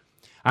presidency.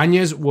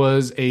 Áñez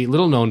was a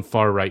little-known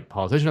far-right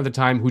politician at the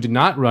time who did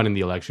not run in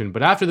the election,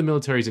 but after the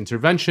military's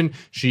intervention,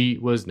 she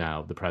was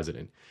now the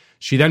president.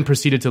 She then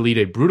proceeded to lead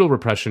a brutal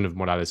repression of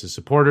Morales'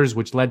 supporters,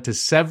 which led to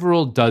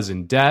several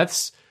dozen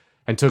deaths,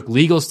 and took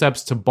legal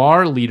steps to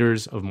bar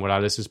leaders of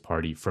Morales'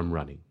 party from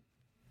running.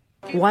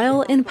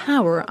 While in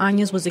power,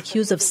 Áñez was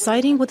accused of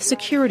siding with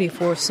security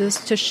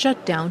forces to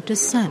shut down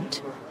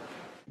dissent.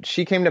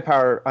 She came to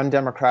power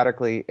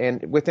undemocratically,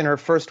 and within her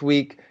first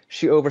week,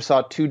 she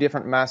oversaw 2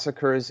 different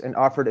massacres and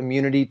offered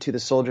immunity to the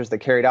soldiers that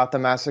carried out the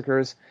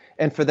massacres,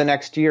 and for the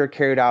next year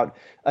carried out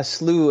a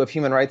slew of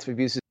human rights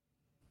abuses.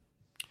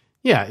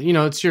 Yeah,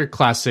 it's your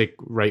classic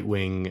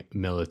right-wing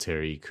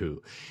military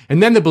coup.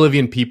 And then the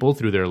Bolivian people,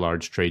 through their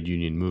large trade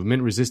union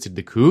movement, resisted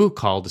the coup,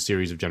 called a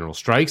series of general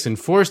strikes, and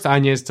forced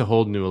Áñez to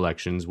hold new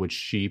elections, which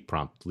she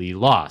promptly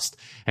lost.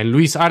 And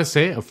Luis Arce,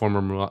 a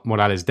former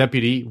Morales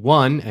deputy,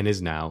 won and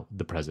is now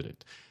the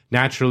president.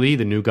 Naturally,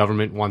 the new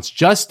government wants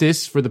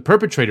justice for the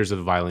perpetrators of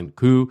the violent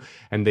coup,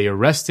 and they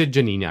arrested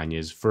Janine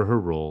Áñez for her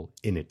role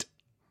in it.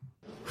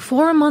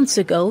 4 months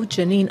ago,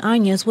 Janine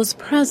Áñez was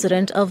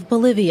president of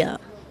Bolivia.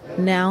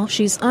 Now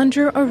she's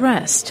under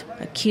arrest,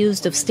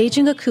 accused of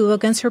staging a coup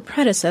against her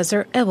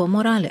predecessor, Evo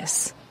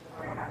Morales.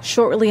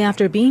 Shortly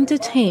after being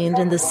detained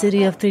in the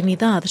city of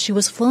Trinidad, she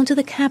was flown to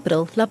the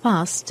capital, La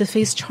Paz, to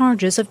face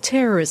charges of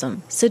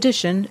terrorism,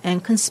 sedition,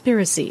 and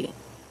conspiracy.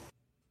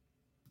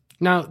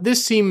 Now,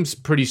 this seems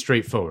pretty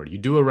straightforward. You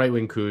do a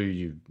right-wing coup,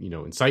 you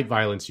incite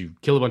violence, you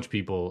kill a bunch of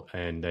people,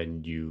 and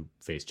then you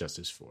face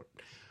justice for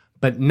it.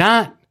 But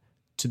not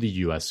to the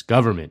U.S.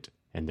 government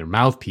and their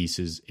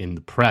mouthpieces in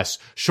the press.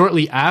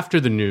 Shortly after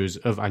the news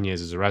of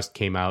Áñez's arrest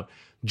came out,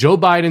 Joe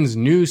Biden's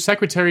new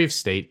Secretary of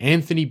State,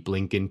 Anthony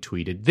Blinken,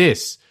 tweeted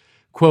this,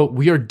 quote,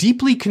 "We are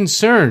deeply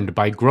concerned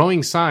by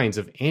growing signs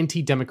of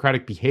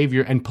anti-democratic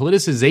behavior and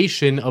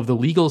politicization of the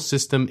legal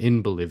system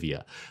in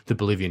Bolivia. The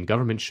Bolivian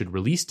government should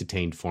release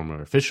detained former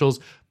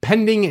officials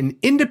pending an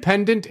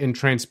independent and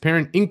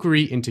transparent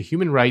inquiry into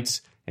human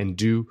rights and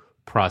due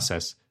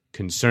process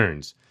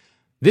concerns."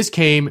 This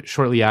came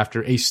shortly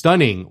after a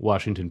stunning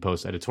Washington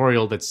Post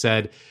editorial that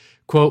said,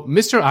 quote,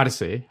 "Mr.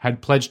 Arce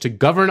had pledged to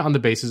govern on the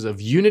basis of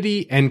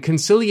unity and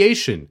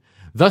conciliation.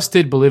 Thus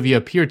did Bolivia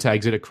appear to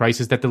exit a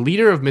crisis that the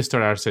leader of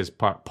Mr. Arce's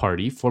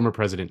party, former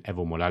President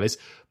Evo Morales,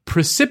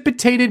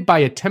 precipitated by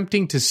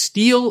attempting to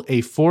steal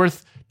a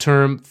 4th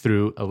term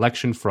through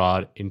election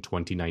fraud in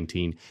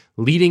 2019,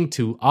 leading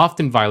to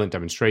often violent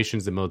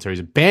demonstrations, the military's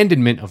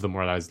abandonment of the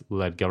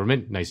Morales-led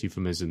government, nice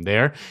euphemism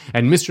there,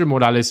 and Mr.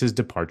 Morales'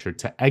 departure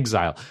to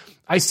exile."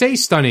 I say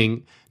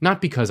stunning,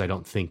 not because I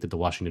don't think that the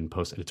Washington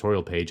Post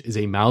editorial page is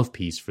a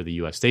mouthpiece for the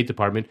U.S. State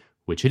Department,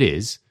 which it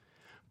is,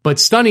 but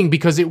stunning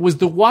because it was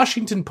the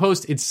Washington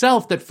Post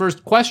itself that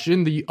first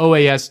questioned the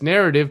OAS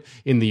narrative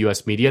in the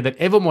U.S. media that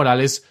Evo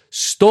Morales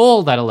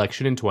stole that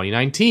election in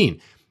 2019.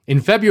 In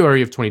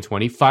February of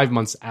 2020, 5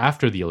 months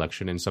after the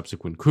election and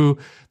subsequent coup,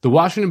 the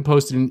Washington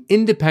Post did an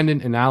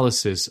independent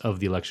analysis of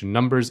the election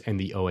numbers and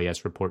the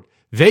OAS report.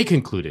 They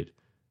concluded,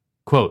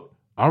 quote,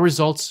 "Our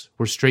results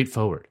were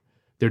straightforward.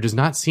 There does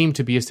not seem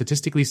to be a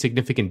statistically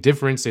significant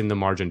difference in the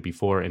margin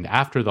before and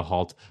after the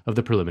halt of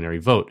the preliminary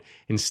vote.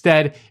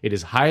 Instead, it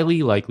is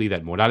highly likely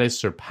that Morales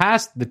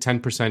surpassed the 10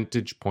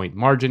 percentage point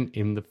margin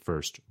in the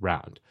first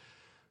round."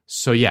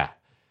 So yeah,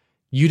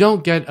 you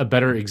don't get a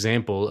better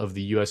example of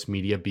the U.S.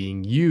 media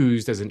being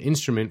used as an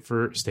instrument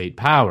for state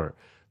power.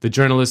 The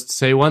journalists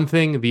say one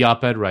thing, the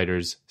op-ed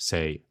writers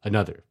say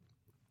another.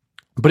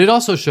 But it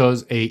also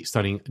shows a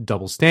stunning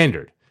double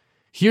standard.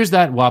 Here's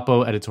that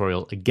WAPO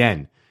editorial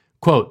again.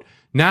 Quote,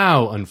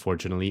 now,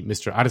 unfortunately,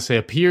 Mr. Arce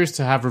appears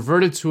to have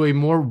reverted to a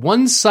more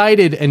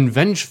one-sided and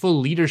vengeful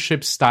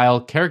leadership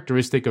style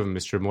characteristic of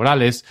Mr.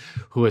 Morales,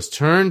 who's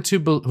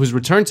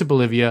returned to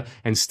Bolivia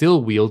and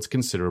still wields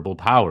considerable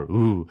power.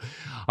 Ooh.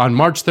 On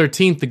March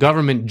 13th, the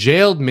government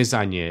jailed Ms.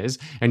 Añez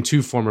and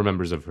 2 former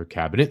members of her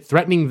cabinet,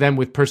 threatening them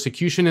with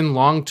persecution and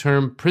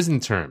long-term prison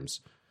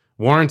terms.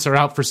 Warrants are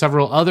out for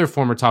several other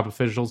former top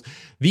officials.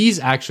 These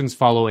actions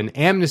follow an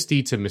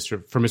amnesty for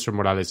Mr.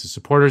 Morales'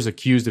 supporters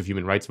accused of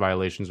human rights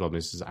violations while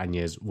Mrs.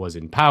 Añez was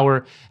in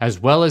power, as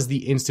well as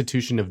the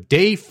institution of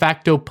de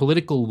facto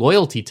political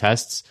loyalty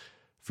tests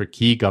for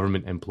key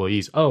government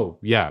employees. Oh,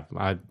 yeah,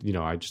 I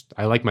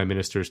like my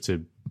ministers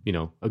to,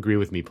 agree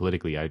with me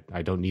politically.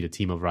 I don't need a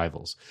team of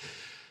rivals.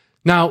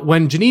 Now,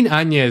 when Jeanine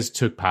Añez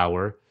took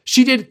power,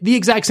 she did the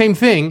exact same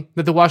thing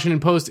that the Washington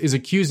Post is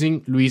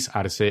accusing Luis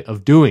Arce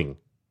of doing.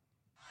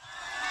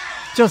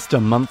 Just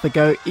a month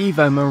ago,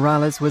 Evo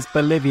Morales was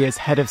Bolivia's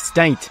head of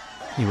state.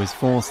 He was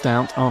forced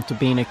out after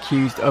being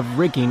accused of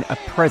rigging a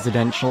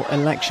presidential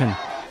election.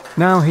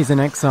 Now he's in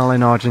exile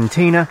in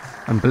Argentina,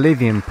 and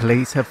Bolivian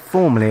police have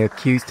formally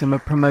accused him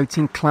of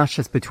promoting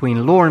clashes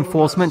between law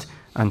enforcement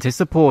and his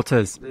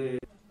supporters.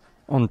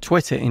 On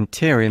Twitter,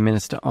 Interior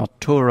Minister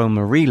Arturo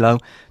Murillo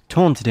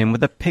taunted him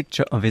with a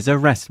picture of his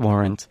arrest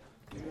warrant.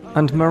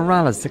 And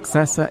Morales'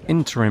 successor,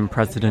 interim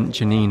President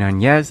Jeanine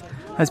Añez,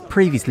 has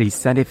previously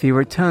said if he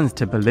returns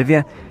to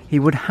Bolivia, he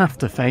would have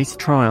to face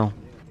trial.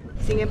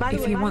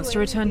 If he wants to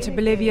return to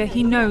Bolivia,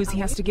 he knows he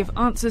has to give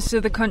answers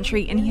to the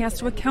country and he has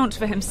to account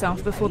for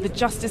himself before the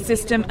justice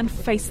system and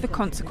face the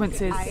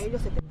consequences.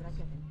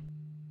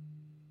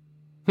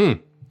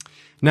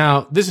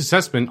 Now, this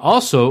assessment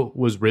also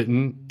was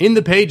written in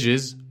the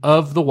pages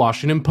of the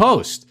Washington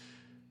Post.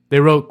 They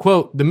wrote,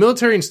 quote, the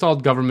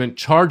military-installed government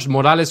charged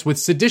Morales with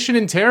sedition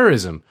and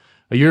terrorism.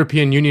 A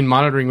European Union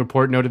monitoring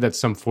report noted that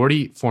some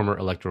 40 former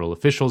electoral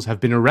officials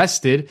have been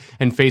arrested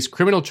and face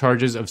criminal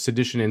charges of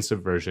sedition and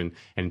subversion,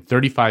 and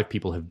 35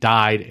 people have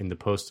died in the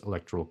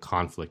post-electoral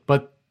conflict.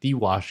 But the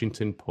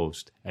Washington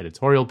Post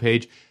editorial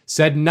page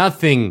said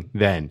nothing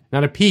then,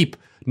 not a peep,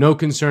 no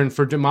concern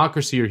for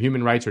democracy or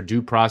human rights or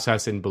due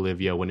process in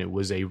Bolivia when it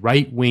was a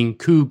right-wing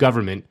coup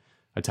government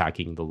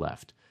attacking the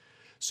left.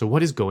 So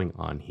what is going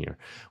on here?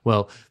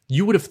 Well,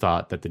 you would have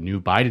thought that the new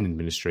Biden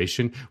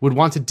administration would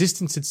want to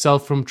distance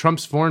itself from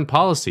Trump's foreign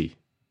policy.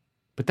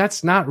 But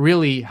that's not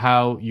really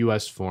how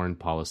U.S. foreign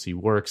policy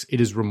works. It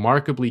is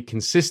remarkably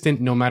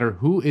consistent no matter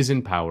who is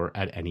in power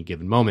at any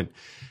given moment.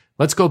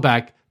 Let's go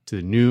back to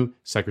the new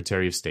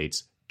Secretary of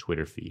State's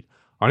Twitter feed.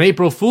 On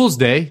April Fool's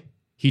Day,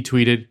 he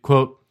tweeted,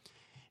 quote,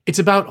 it's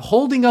about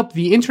holding up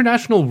the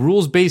international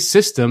rules-based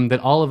system that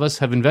all of us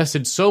have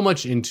invested so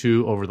much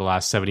into over the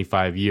last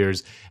 75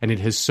 years, and it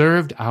has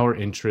served our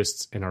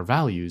interests and our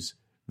values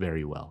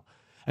very well.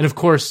 And of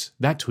course,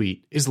 that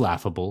tweet is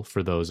laughable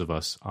for those of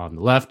us on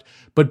the left,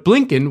 but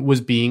Blinken was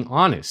being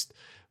honest.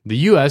 The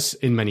U.S.,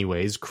 in many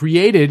ways,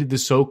 created the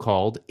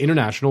so-called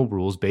international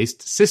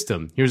rules-based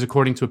system. Here's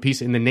according to a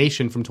piece in The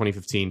Nation from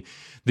 2015.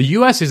 The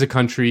U.S. is a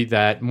country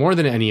that, more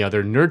than any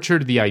other,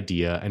 nurtured the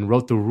idea and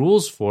wrote the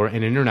rules for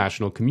an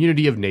international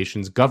community of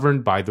nations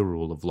governed by the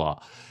rule of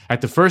law. At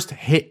the first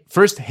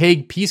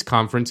Hague Peace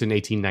Conference in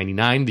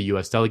 1899, the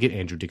U.S. delegate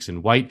Andrew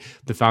Dickson White,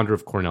 the founder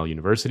of Cornell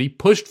University,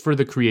 pushed for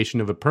the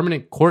creation of a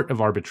permanent court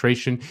of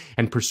arbitration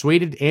and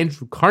persuaded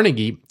Andrew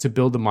Carnegie to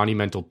build the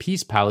monumental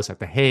Peace Palace at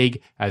The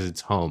Hague as its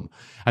home.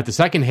 At the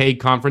Second Hague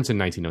Conference in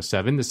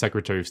 1907, the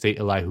Secretary of State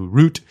Elihu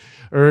Root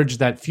urged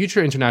that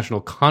future international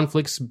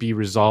conflicts be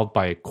resolved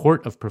by a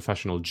court of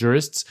professional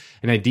jurists,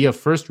 an idea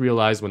first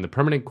realized when the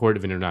Permanent Court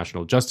of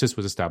International Justice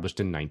was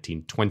established in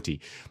 1920.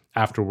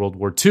 After World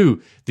War II,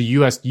 the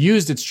U.S.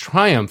 used its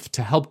triumph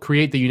to help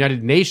create the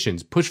United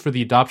Nations, push for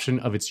the adoption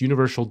of its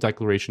Universal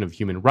Declaration of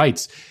Human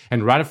Rights,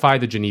 and ratify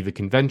the Geneva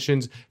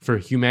Conventions for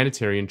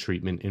humanitarian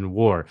treatment in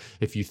war.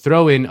 If you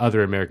throw in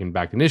other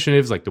American-backed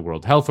initiatives like the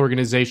World Health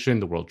Organization,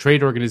 the World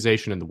Trade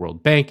Organization, and the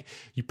World Bank,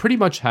 you pretty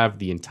much have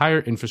the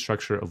entire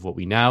infrastructure of what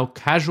we now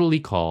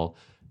casually call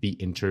the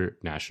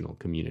international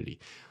community.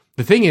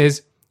 The thing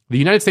is, the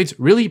United States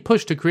really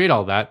pushed to create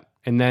all that,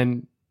 and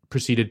then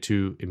proceeded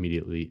to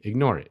immediately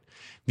ignore it.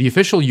 The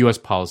official U.S.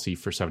 policy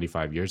for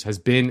 75 years has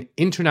been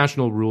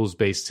international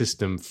rules-based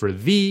system for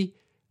thee,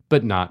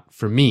 but not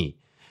for me.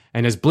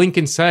 And as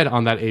Blinken said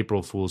on that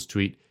April Fool's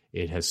tweet,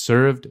 it has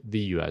served the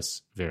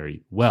U.S.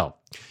 very well.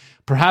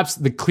 Perhaps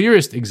the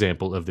clearest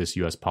example of this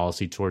U.S.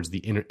 policy towards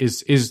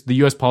is the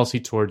U.S. policy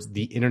towards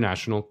the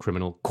International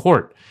Criminal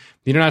Court.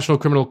 The International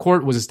Criminal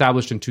Court was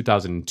established in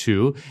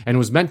 2002 and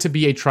was meant to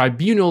be a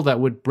tribunal that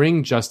would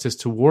bring justice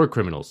to war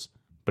criminals.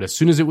 But as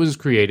soon as it was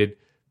created,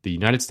 the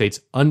United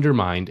States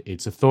undermined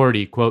its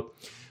authority. Quote,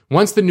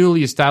 once the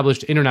newly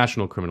established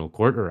International Criminal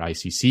Court, or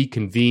ICC,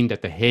 convened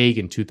at The Hague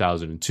in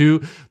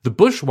 2002, the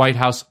Bush White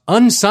House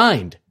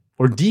unsigned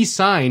or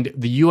de-signed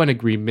the UN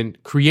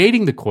agreement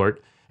creating the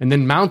court and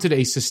then mounted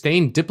a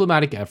sustained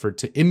diplomatic effort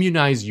to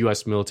immunize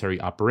U.S. military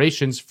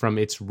operations from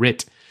its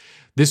writ.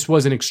 This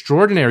was an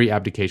extraordinary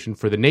abdication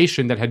for the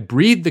nation that had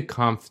breathed the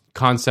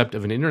concept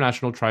of an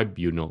international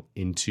tribunal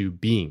into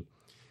being.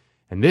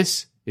 And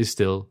this is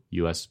still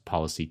U.S.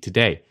 policy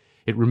today.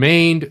 It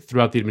remained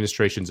throughout the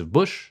administrations of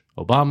Bush,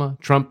 Obama,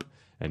 Trump,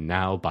 and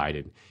now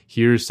Biden.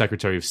 Here's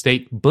Secretary of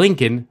State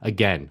Blinken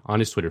again on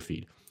his Twitter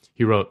feed.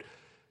 He wrote,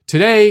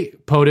 "Today,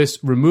 POTUS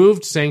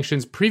removed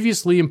sanctions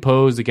previously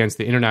imposed against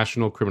the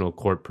International Criminal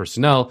Court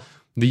personnel.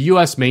 The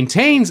U.S.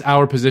 maintains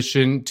our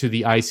position to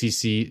the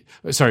ICC.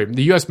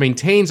 The U.S.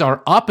 maintains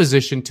our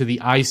opposition to the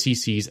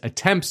ICC's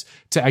attempts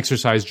to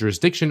exercise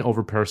jurisdiction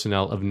over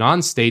personnel of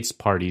non-states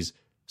parties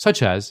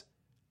such as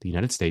the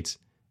United States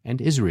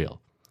and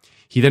Israel."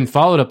 He then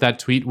followed up that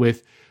tweet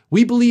with,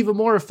 "We believe a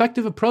more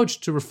effective approach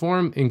to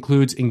reform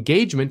includes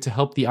engagement to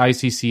help the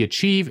ICC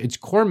achieve its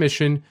core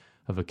mission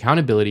of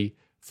accountability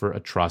for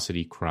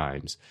atrocity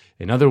crimes."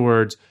 In other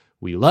words,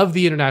 we love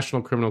the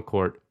International Criminal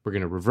Court. We're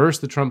going to reverse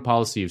the Trump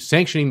policy of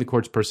sanctioning the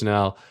court's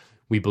personnel.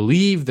 We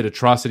believe that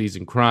atrocities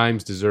and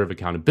crimes deserve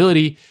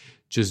accountability.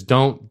 Just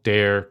don't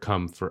dare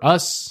come for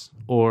us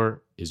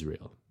or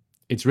Israel.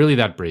 It's really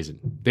that brazen.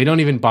 They don't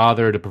even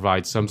bother to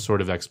provide some sort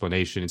of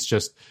explanation. It's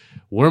just,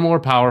 we're more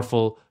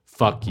powerful,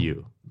 fuck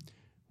you.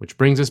 Which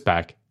brings us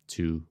back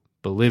to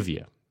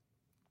Bolivia.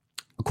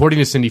 According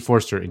to Cindy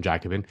Forster in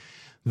Jacobin,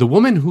 the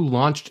woman who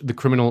launched the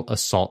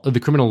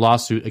criminal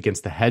lawsuit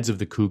against the heads of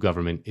the coup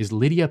government is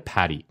Lydia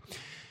Patti.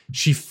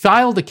 She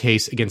filed a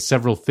case against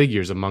several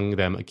figures, among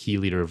them a key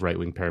leader of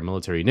right-wing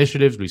paramilitary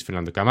initiatives, Luis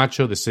Fernando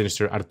Camacho, the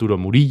sinister Arturo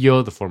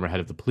Murillo, the former head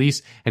of the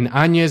police, and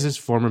Áñez's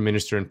former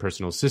minister and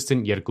personal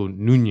assistant, Yerko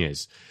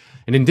Núñez.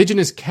 An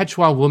indigenous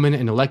Quechua woman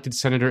and elected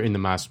senator in the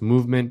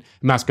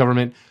mass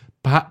government,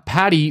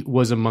 Patti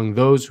was among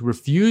those who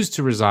refused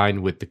to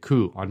resign with the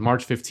coup. On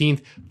March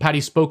 15th, Patti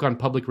spoke on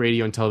public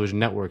radio and television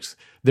networks.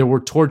 There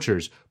were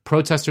tortures.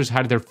 Protesters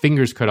had their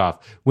fingers cut off.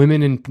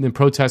 Women in the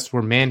protests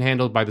were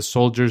manhandled by the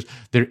soldiers,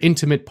 their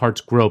intimate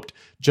parts groped,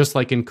 just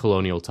like in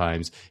colonial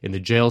times. In the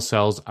jail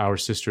cells, our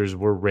sisters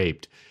were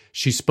raped.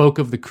 She spoke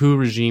of the coup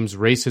regime's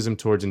racism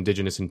towards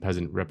indigenous and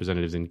peasant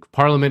representatives in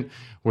parliament,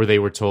 where they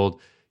were told,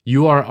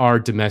 "You are our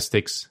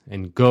domestics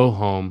and go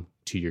home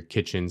to your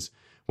kitchens."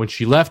 When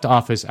she left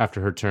office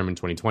after her term in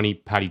 2020,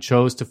 Patti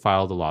chose to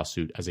file the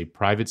lawsuit as a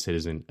private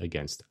citizen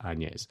against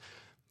Áñez.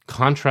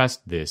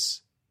 Contrast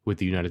this with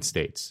the United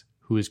States,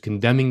 who is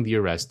condemning the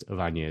arrest of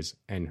Áñez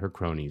and her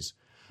cronies.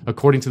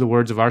 According to the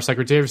words of our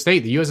Secretary of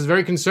State, the U.S. is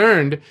very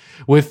concerned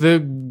with the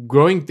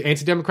growing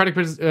anti-democratic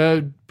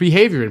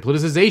behavior and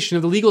politicization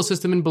of the legal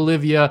system in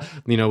Bolivia.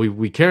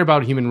 We care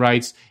about human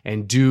rights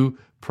and due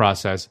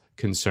process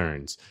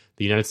concerns.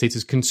 The United States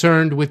is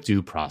concerned with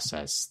due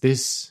process.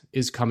 This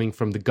is coming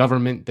from the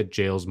government that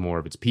jails more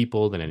of its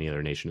people than any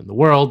other nation in the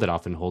world, that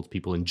often holds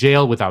people in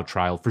jail without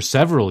trial for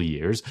several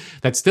years,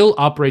 that still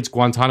operates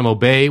Guantanamo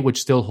Bay,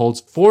 which still holds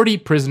 40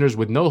 prisoners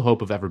with no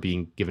hope of ever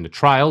being given a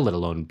trial, let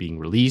alone being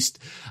released,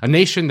 a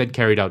nation that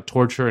carried out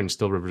torture and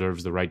still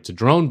reserves the right to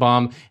drone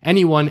bomb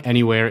anyone,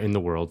 anywhere in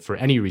the world for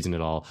any reason at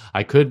all.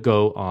 I could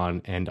go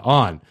on and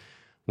on.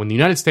 When the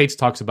United States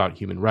talks about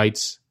human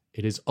rights,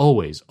 it is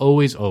always,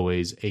 always,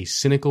 always a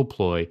cynical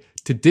ploy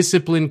to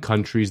discipline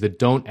countries that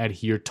don't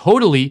adhere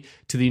totally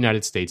to the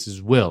United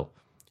States' will.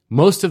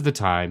 Most of the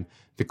time,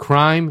 the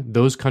crime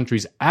those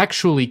countries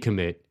actually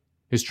commit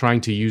is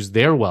trying to use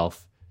their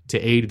wealth to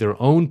aid their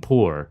own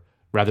poor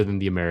rather than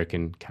the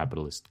American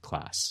capitalist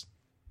class.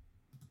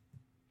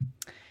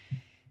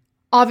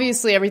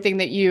 Obviously, everything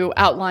that you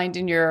outlined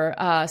in your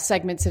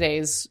segment today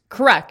is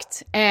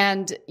correct.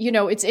 And,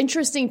 it's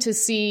interesting to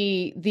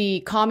see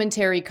the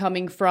commentary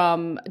coming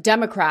from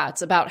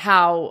Democrats about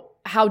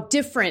how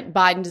different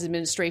Biden's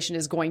administration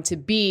is going to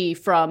be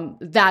from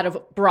that of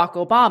Barack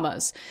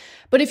Obama's.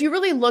 But if you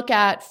really look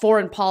at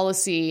foreign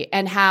policy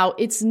and how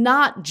it's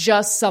not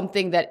just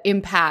something that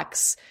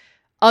impacts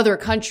other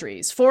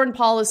countries. Foreign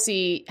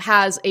policy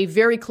has a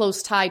very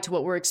close tie to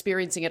what we're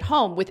experiencing at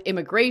home with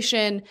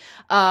immigration,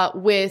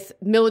 with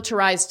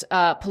militarized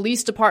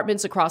police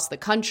departments across the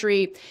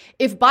country.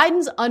 If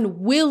Biden's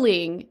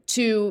unwilling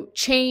to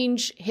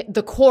change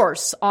the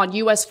course on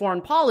U.S.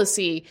 foreign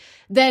policy,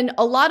 then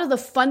a lot of the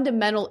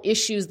fundamental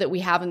issues that we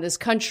have in this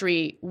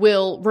country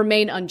will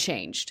remain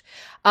unchanged.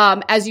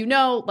 As you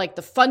know, like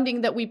the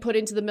funding that we put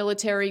into the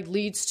military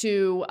leads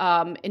to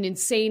an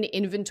insane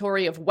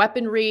inventory of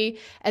weaponry.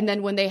 And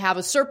then when they have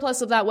a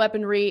surplus of that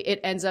weaponry, it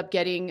ends up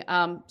getting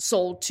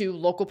sold to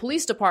local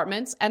police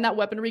departments, and that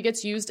weaponry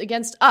gets used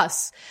against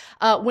us.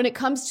 When it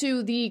comes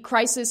to the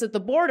crisis at the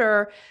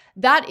border,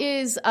 that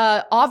is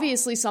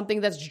obviously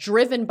something that's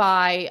driven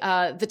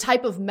by the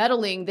type of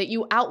meddling that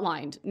you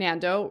outlined,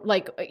 Nando,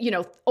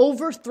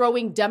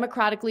 overthrowing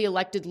democratically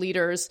elected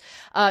leaders,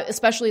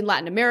 especially in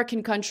Latin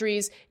American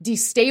countries,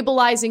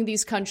 destabilizing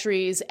these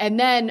countries, and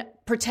then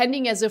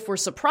pretending as if we're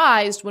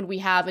surprised when we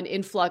have an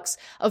influx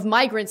of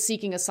migrants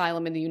seeking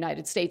asylum in the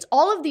United States.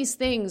 All of these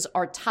things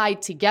are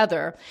tied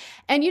together.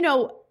 And,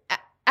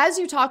 as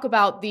you talk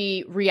about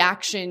the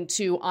reaction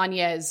to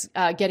Áñez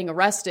getting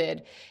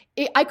arrested,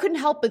 I couldn't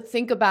help but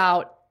think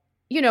about,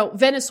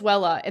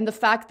 Venezuela and the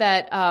fact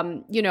that,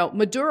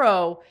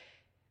 Maduro,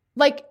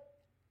 like,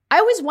 I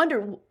always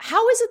wonder,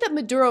 how is it that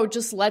Maduro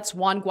just lets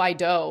Juan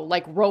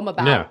Guaido roam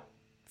about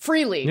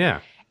freely? Yeah.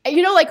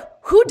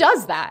 Who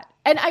does that?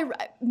 And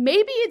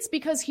maybe it's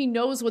because he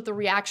knows what the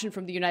reaction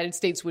from the United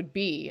States would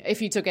be if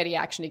he took any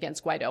action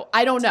against Guaido.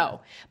 I don't know.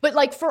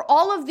 But for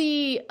all of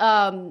the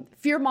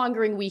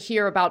fear-mongering we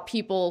hear about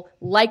people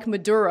like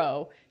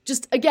Maduro,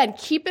 just, again,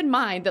 keep in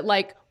mind that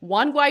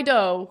Juan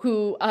Guaido,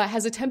 who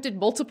has attempted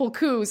multiple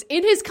coups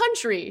in his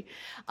country,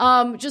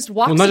 just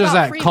walks about freely. Not just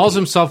that, calls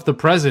himself the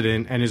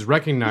president and is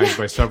recognized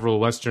by several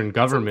Western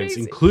governments,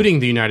 including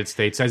the United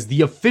States, as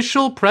the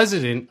official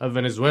president of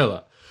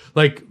Venezuela.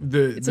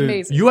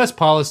 The U.S.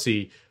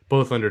 policy,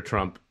 both under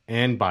Trump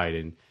and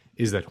Biden,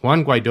 is that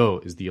Juan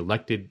Guaido is the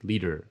elected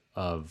leader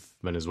of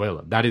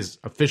Venezuela. That is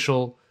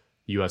official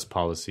U.S.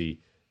 policy.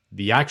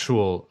 The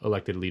actual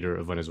elected leader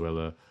of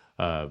Venezuela,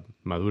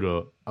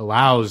 Maduro,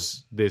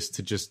 allows this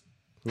to just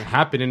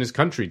happen in his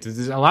country.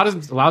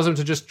 Allows him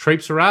to just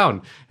traipse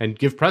around and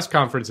give press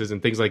conferences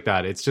and things like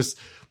that. It's just,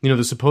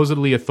 the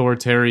supposedly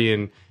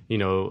authoritarian,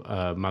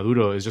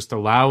 Maduro is just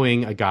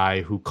allowing a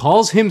guy who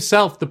calls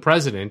himself the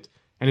president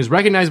and is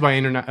recognized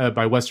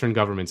by Western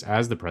governments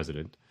as the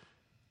president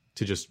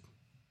to just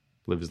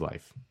live his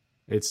life.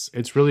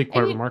 It's really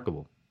quite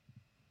remarkable.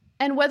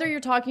 And whether you're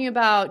talking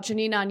about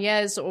Jeanine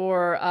Áñez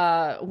or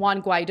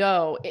Juan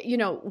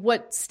Guaido,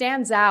 what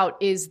stands out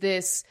is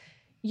this,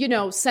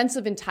 sense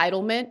of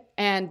entitlement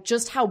and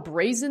just how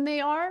brazen they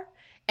are.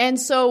 And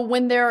so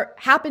when there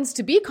happens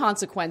to be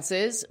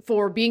consequences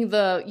for being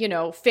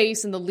the,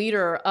 face and the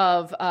leader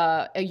of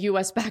a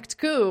U.S.-backed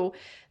coup,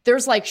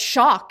 there's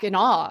shock and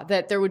awe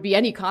that there would be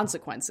any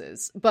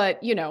consequences. But,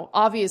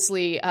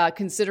 obviously,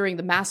 considering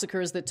the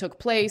massacres that took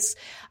place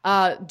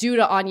due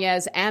to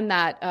Áñez and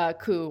that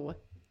coup,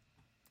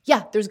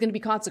 there's going to be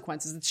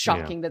consequences. It's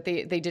shocking that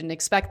they didn't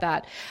expect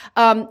that.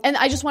 And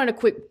I just wanted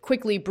to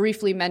quickly,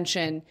 briefly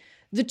mention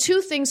the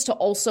two things to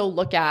also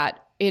look at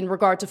in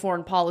regard to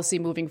foreign policy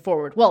moving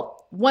forward.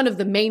 Well, one of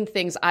the main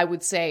things I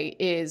would say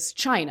is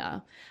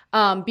China,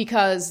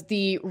 because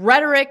the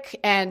rhetoric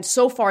and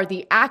so far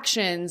the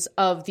actions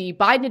of the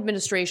Biden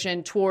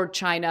administration toward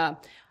China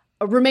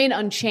remain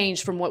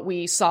unchanged from what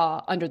we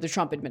saw under the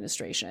Trump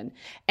administration.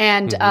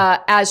 And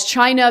as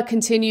China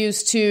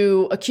continues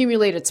to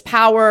accumulate its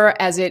power,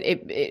 as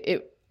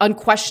it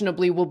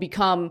unquestionably will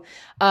become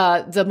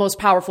the most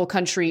powerful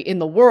country in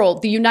the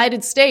world, the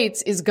United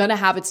States is going to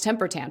have its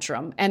temper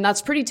tantrum. And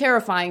that's pretty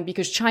terrifying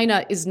because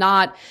China is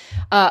not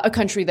a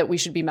country that we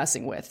should be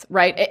messing with,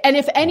 right? And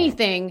if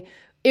anything,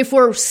 if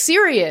we're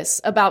serious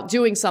about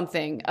doing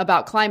something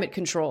about climate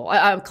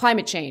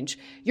change,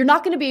 you're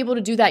not going to be able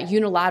to do that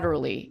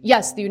unilaterally.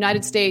 Yes, the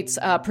United States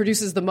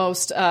produces the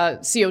most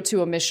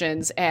CO2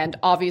 emissions, and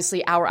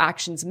obviously our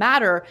actions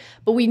matter,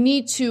 but we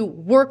need to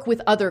work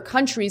with other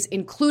countries,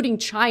 including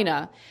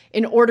China,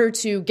 in order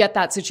to get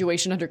that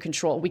situation under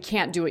control. We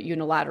can't do it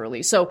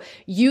unilaterally. So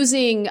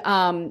using,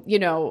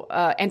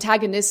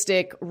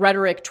 antagonistic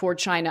rhetoric toward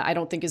China, I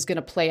don't think is going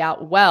to play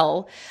out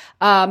well.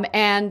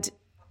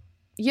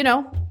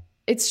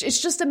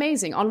 It's just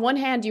amazing. On one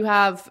hand, you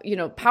have,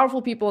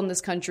 powerful people in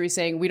this country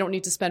saying we don't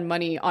need to spend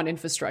money on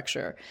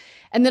infrastructure.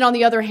 And then on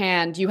the other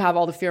hand, you have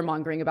all the fear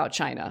mongering about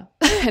China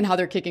and how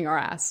they're kicking our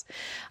ass.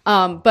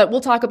 But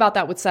we'll talk about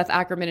that with Seth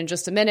Ackerman in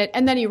just a minute.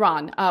 And then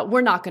Iran.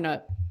 We're not going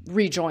to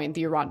rejoin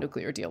the Iran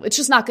nuclear deal. It's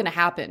just not going to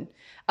happen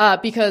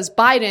because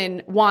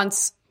Biden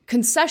wants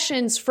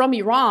concessions from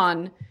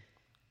Iran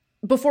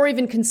before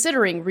even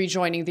considering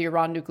rejoining the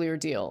Iran nuclear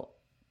deal.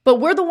 But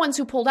we're the ones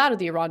who pulled out of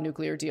the Iran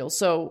nuclear deal.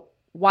 So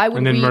why would we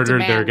and then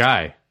murdered their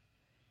guy.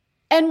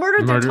 And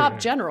murdered their top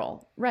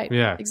general. Right.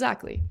 Yeah.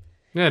 Exactly.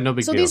 Yeah, no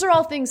big deal. So these are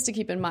all things to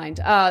keep in mind.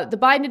 The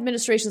Biden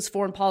administration's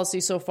foreign policy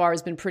so far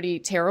has been pretty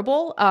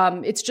terrible.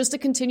 It's just a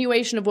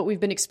continuation of what we've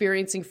been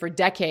experiencing for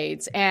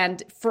decades.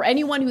 And for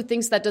anyone who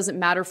thinks that doesn't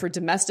matter for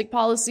domestic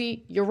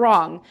policy, you're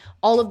wrong.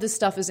 All of this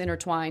stuff is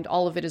intertwined.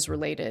 All of it is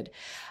related.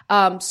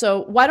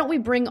 So why don't we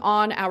bring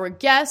on our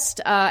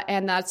guest?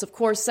 And that's, of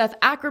course, Seth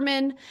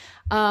Ackerman,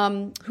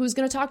 who's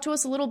going to talk to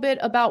us a little bit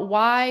about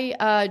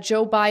why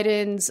Joe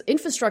Biden's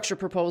infrastructure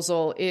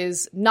proposal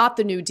is not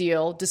the New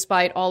Deal,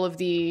 despite all of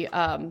the,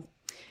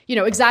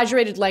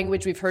 exaggerated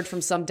language we've heard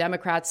from some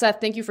Democrats.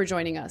 Seth, thank you for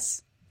joining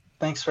us.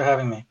 Thanks for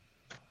having me.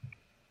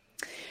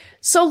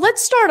 So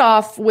let's start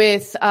off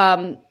with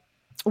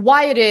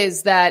why it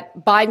is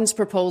that Biden's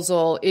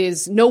proposal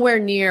is nowhere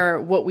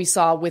near what we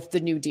saw with the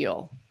New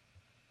Deal.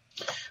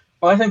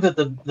 Well, I think that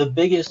the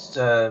biggest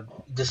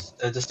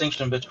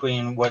distinction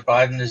between what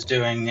Biden is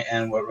doing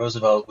and what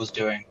Roosevelt was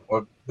doing,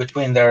 or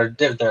between their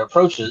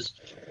approaches,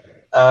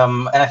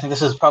 and I think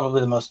this is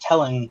probably the most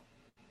telling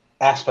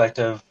aspect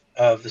of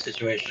the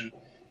situation,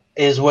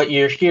 is what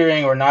you're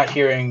hearing or not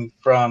hearing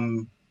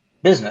from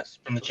business,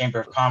 from the Chamber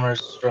of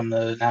Commerce, from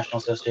the National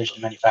Association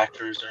of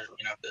Manufacturers, or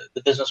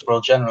the business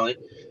world generally.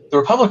 The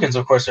Republicans,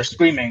 of course, are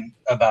screaming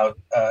about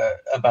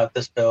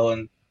this bill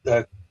and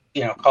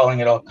calling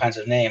it all kinds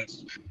of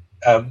names.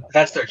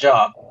 That's their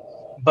job.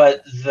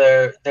 but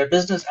their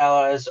business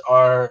allies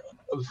are,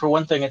 for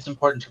one thing, it's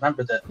important to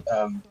remember that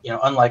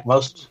unlike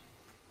most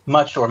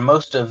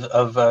of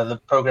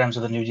the programs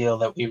of the New Deal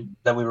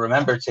that we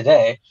remember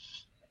today,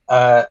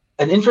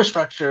 an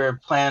infrastructure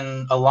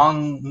plan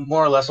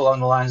more or less along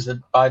the lines that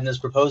Biden is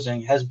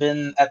proposing has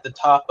been at the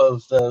top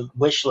of the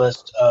wish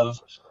list of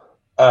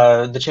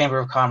the Chamber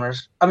of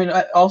Commerce. I mean,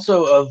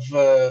 also of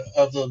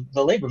the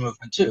labor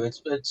movement too.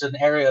 It's an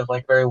area of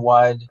like very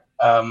wide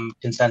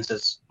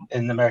consensus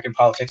in American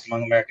politics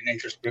among American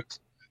interest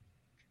groups,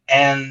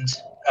 and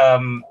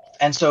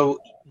so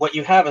what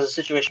you have is a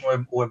situation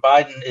where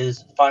Biden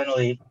is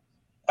finally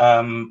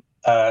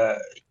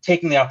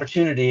taking the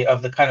opportunity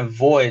of the kind of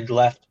void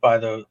left by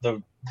the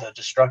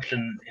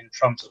destruction in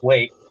Trump's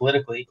wake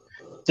politically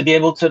to be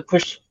able to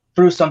push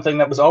through something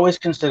that was always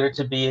considered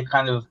to be a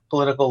kind of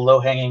political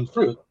low-hanging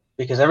fruit,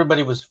 because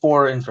everybody was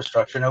for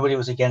infrastructure, nobody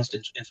was against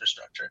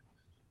infrastructure,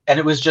 and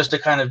it was just a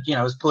kind of,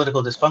 it was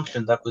political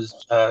dysfunction that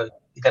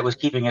was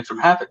keeping it from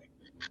happening.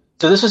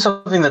 So this is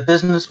something that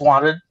business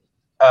wanted.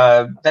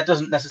 That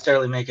doesn't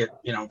necessarily make it,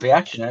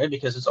 reactionary,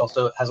 because it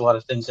also has a lot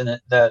of things in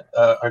it that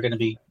are going to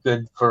be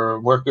good for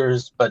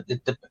workers, but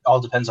it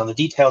all depends on the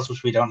details,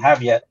 which we don't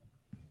have yet.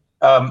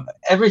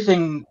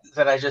 Everything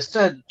that I just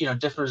said,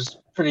 differs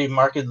pretty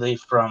markedly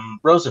from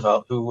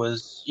Roosevelt, who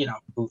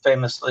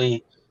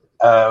famously,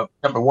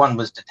 number one,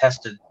 was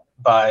detested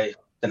by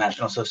the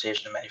National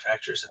Association of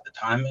Manufacturers at the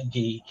time, and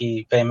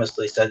he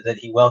famously said that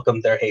he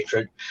welcomed their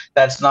hatred.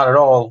 That's not at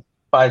all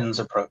Biden's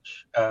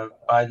approach.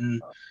 Biden,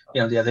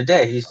 the other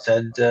day, he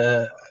said,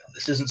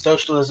 this isn't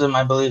socialism.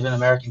 I believe in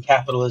American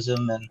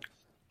capitalism. And,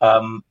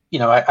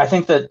 I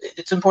think that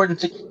it's important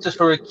to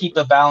sort of keep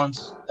a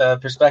balanced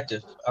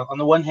perspective. On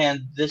the one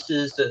hand, this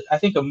is, I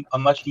think, a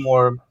much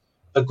more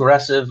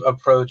aggressive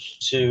approach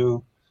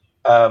to,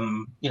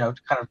 kind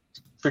of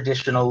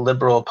traditional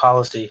liberal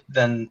policy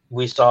than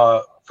we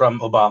saw from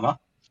Obama.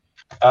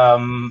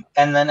 And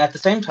then at the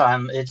same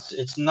time,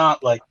 it's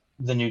not like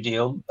the New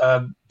Deal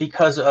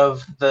because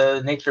of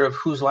the nature of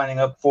who's lining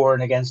up for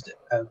and against it.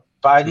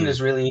 Biden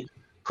is really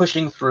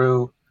pushing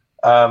through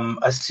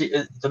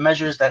the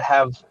measures that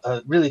have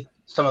really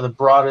some of the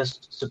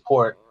broadest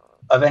support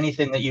of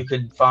anything that you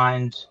could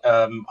find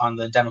on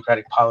the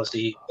Democratic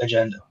policy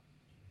agenda.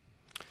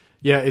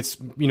 Yeah, it's,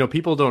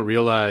 people don't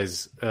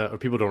realize or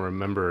people don't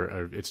remember,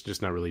 or it's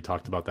just not really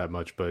talked about that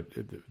much, but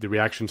the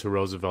reaction to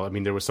Roosevelt, I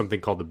mean, there was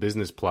something called the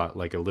business plot,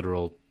 like a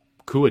literal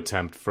coup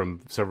attempt from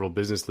several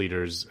business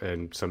leaders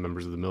and some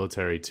members of the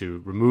military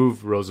to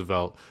remove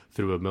Roosevelt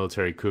through a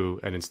military coup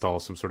and install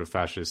some sort of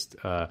fascist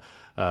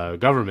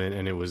government,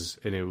 and it was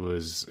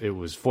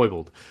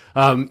foibled.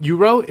 You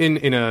wrote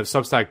in a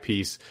Substack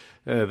piece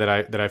that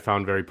I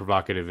found very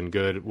provocative and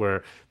good,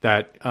 where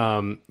that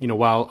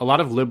while a lot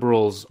of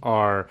liberals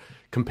are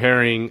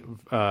comparing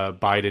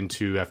Biden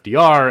to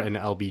FDR and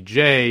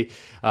LBJ,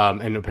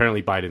 and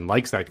apparently Biden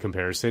likes that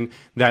comparison,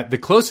 that the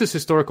closest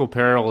historical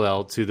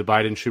parallel to the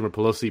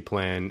Biden-Schumer-Pelosi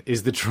plan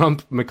is the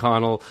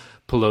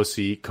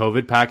Trump-McConnell-Pelosi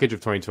COVID package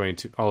of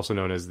 2022, also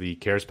known as the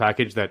CARES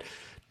package, that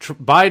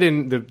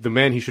Biden, the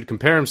man he should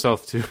compare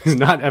himself to, is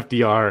not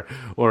FDR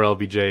or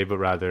LBJ, but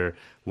rather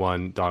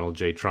one Donald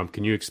J. Trump.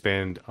 Can you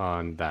expand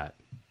on that?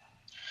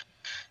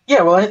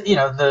 Yeah, well,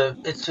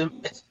 it's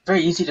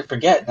very easy to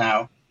forget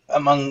now.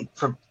 Among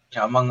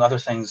other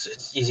things,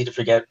 it's easy to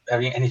forget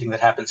anything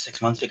that happened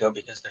 6 months ago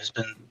because there's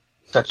been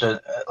such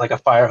a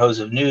fire hose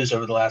of news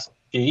over the last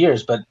few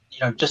years. But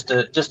just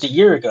a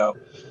year ago,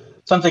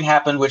 something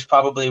happened which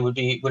probably would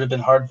have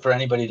been hard for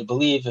anybody to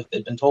believe if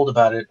they'd been told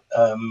about it,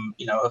 a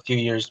few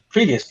years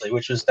previously,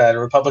 which was that a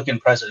Republican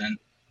president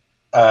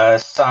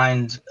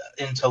signed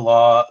into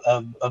law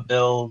a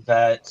bill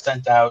that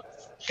sent out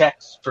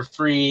checks for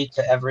free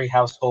to every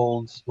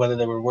household, whether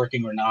they were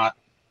working or not.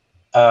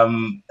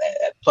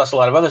 Plus a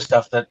lot of other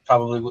stuff that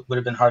probably would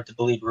have been hard to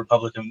believe a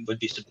Republican would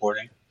be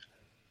supporting.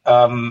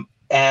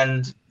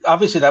 And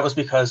obviously that was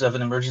because of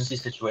an emergency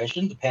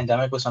situation. The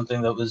pandemic was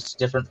something that was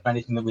different from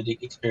anything that we'd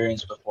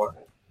experienced before.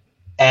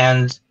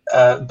 And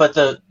but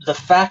the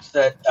fact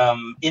that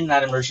in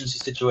that emergency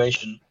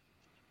situation,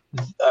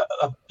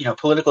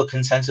 political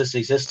consensus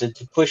existed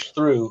to push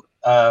through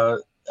a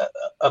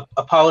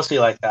policy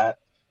like that,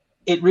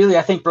 it really,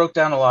 I think, broke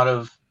down a lot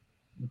of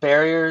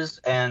barriers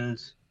and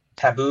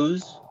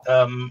taboos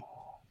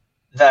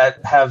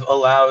that have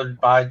allowed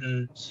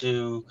Biden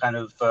to kind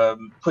of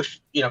push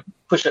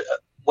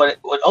what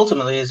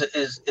ultimately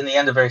is in the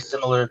end a very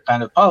similar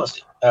kind of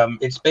policy.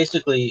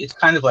 It's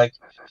kind of like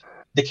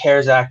the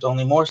CARES Act,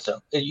 only more so.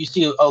 You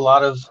see a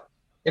lot of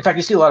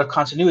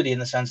continuity in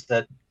the sense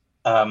that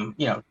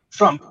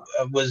Trump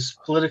was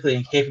politically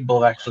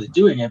incapable of actually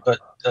doing it, but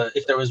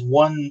if there was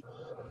one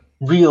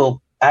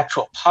real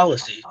actual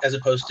policy, as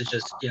opposed to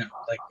just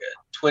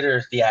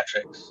Twitter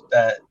theatrics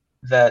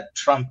that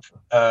Trump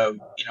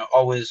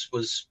always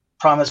was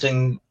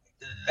promising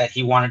that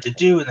he wanted to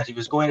do and that he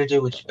was going to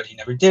do, but he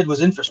never did,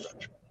 was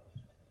infrastructure.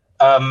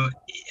 And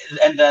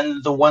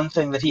then the one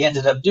thing that he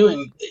ended up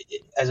doing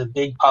as a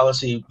big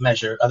policy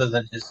measure, other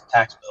than his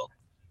tax bill,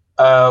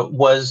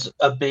 was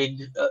a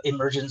big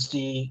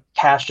emergency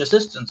cash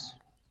assistance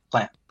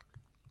plan.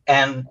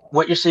 And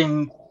what you're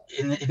seeing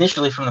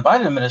initially from the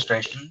Biden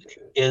administration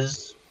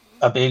is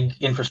a big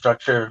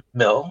infrastructure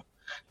bill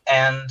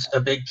and a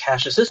big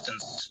cash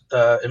assistance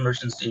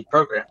emergency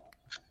program.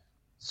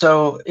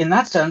 So in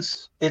that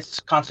sense, it's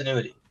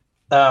continuity.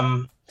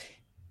 But,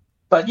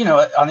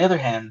 on the other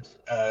hand,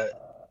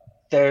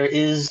 there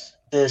is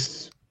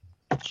this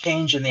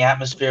change in the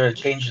atmosphere, a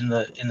change in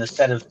the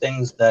set of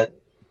things that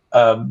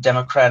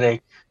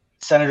Democratic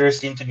senators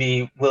seem to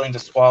be willing to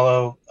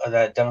swallow,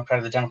 that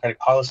the Democratic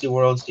policy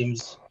world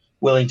seems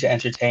willing to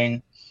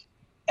entertain.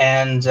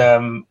 And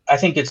I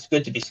think it's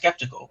good to be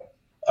skeptical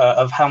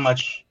of how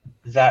much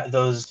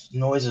those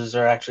noises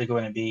are actually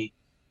going to be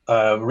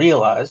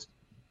realized.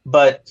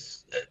 But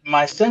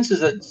my sense is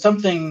that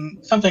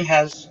something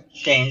has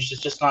changed.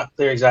 It's just not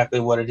clear exactly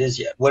what it is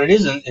yet. What it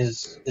isn't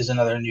is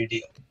another New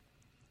Deal.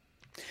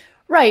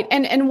 Right.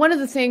 And one of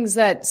the things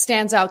that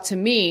stands out to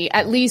me,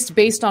 at least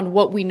based on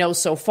what we know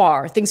so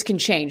far, things can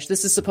change.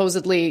 This is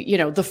supposedly,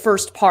 the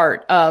first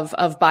part of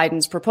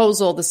Biden's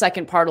proposal. The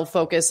second part will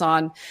focus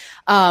on,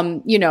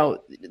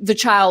 the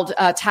child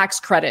tax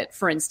credit,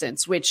 for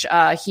instance, which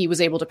he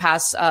was able to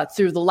pass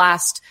through the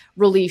last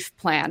relief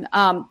plan.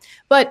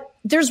 But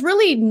there's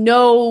really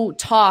no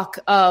talk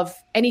of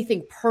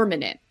anything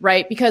permanent,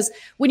 right? Because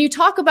when you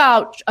talk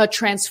about a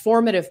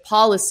transformative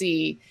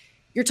policy,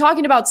 you're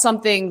talking about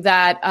something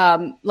that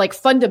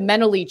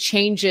fundamentally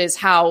changes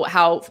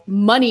how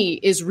money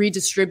is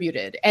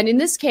redistributed. And in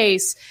this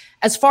case,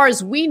 as far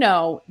as we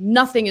know,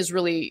 nothing is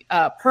really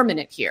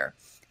permanent here.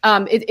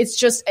 It's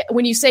just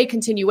when you say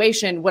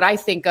continuation, what I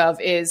think of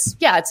is,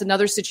 it's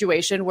another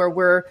situation where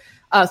we're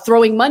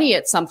throwing money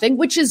at something,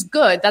 which is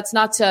good. That's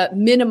not to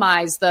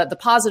minimize the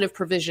positive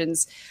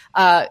provisions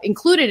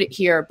included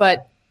here,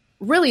 but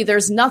really,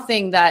 there's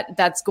nothing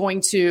that's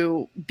going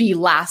to be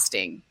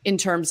lasting in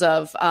terms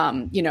of,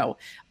 a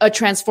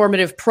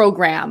transformative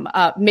program,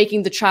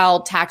 making the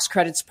child tax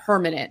credits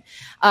permanent.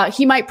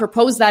 He might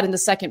propose that in the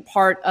second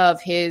part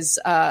of his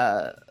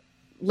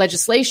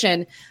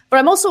legislation, but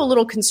I'm also a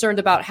little concerned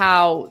about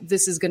how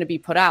this is going to be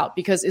put out,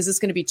 because is this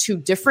going to be two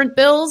different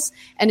bills?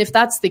 And if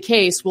that's the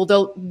case,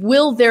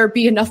 will there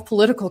be enough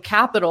political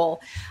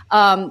capital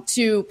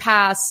to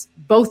pass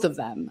both of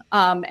them?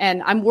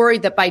 And I'm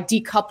worried that by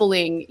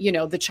decoupling,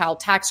 the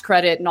child tax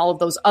credit and all of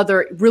those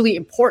other really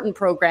important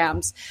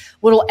programs,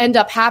 what will end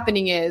up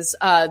happening is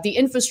the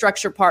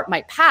infrastructure part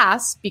might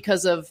pass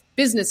because of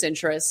business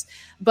interests,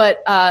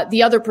 but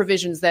the other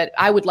provisions that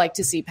I would like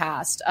to see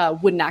passed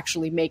wouldn't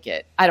actually make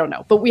it. I don't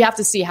know, but we have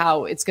to see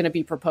how it's going to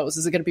be proposed.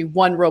 Is it going to be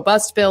one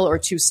robust bill or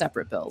two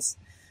separate bills?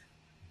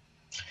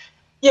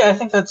 Yeah, I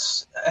think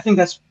that's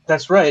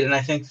right, and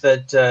I think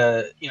that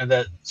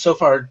that so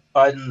far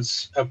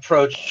Biden's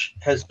approach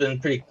has been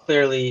pretty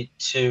clearly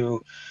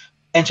to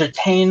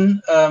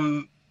entertain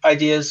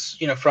ideas,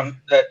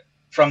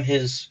 from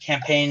his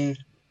campaign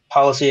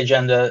policy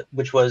agenda,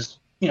 which was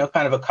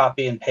kind of a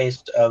copy and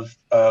paste of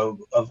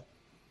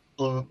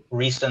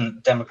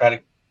recent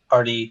Democratic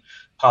Party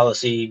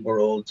policy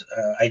world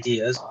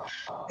ideas,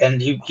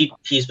 and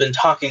he's been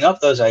talking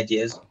up those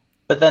ideas,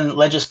 but then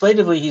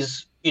legislatively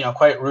he's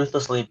quite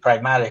ruthlessly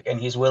pragmatic, and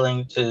he's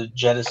willing to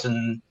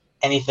jettison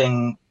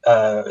anything.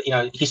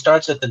 He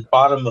starts at the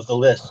bottom of the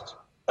list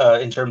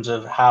in terms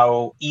of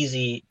how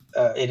easy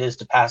it is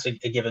to pass a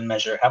given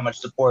measure, how much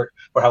support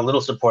or how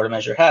little support a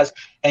measure has,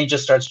 and he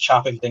just starts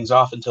chopping things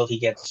off until he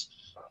gets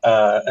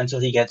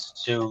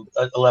to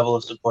a level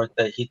of support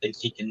that he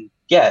thinks he can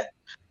get,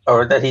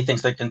 or that he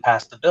thinks that can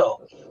pass the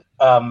bill.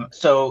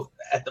 So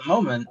at the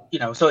moment,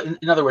 so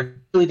in other words,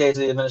 early days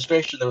of the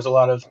administration, there was a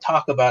lot of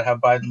talk about how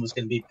Biden was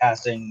going to be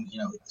passing,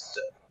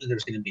 there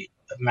was going to be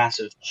a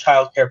massive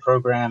child care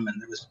program,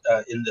 and there was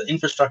in the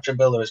infrastructure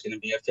bill, there was going to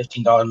be a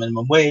 $15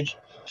 minimum wage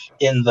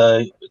in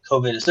the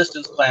COVID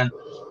assistance plan.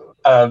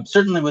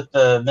 Certainly with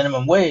the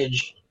minimum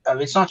wage,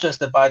 it's not just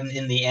that Biden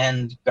in the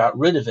end got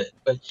rid of it,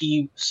 but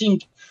he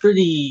seemed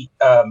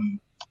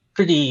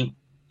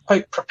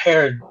quite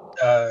prepared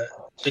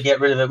to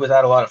get rid of it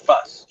without a lot of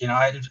fuss.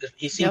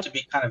 He seemed to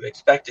be kind of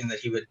expecting that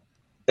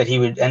he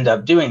would end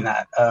up doing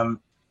that.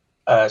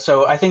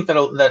 So I think that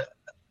a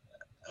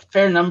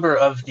fair number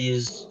of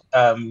these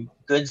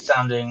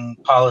good-sounding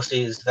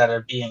policies that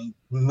are being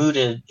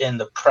mooted in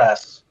the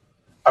press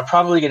are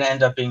probably going to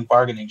end up being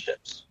bargaining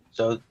chips.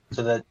 So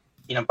that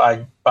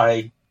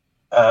by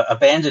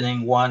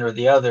abandoning one or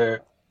the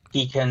other,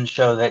 he can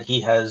show that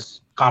he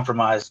has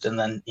compromised, and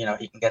then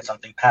he can get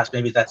something passed.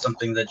 Maybe that's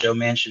something that Joe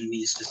Manchin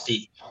needs to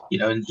see.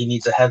 And he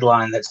needs a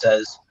headline that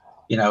says,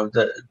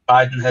 the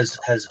Biden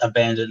has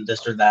abandoned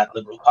this or that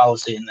liberal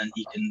policy, and then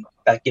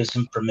that gives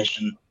him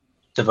permission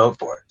to vote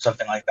for it,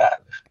 something like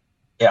that.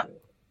 Yeah.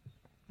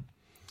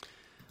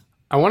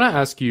 I want to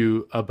ask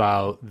you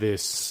about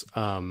this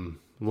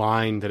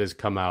line that has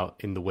come out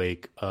in the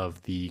wake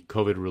of the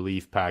COVID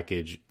relief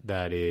package,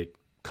 that it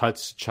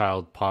cuts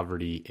child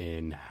poverty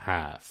in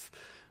half.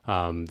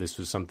 This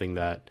was something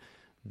that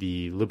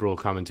the liberal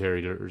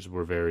commentators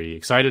were very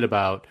excited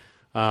about.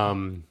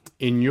 In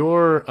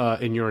your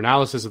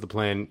analysis of the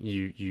plan,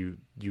 you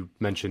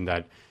mentioned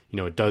that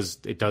it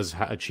does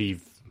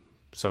achieve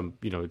some,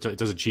 it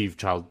does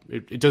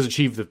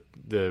achieve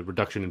the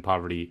reduction in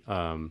poverty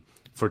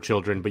for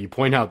children, but you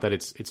point out that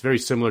it's very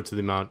similar to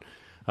the amount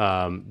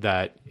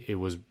that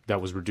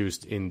was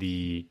reduced in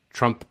the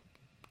Trump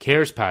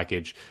CARES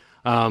package.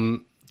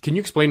 Can you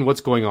explain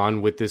what's going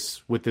on with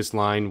this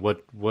line?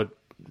 What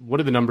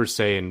do the numbers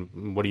say,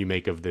 and what do you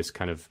make of this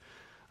kind of,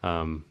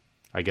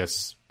 I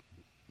guess,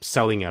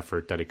 selling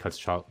effort that it cuts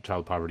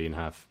child poverty in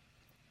half?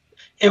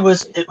 It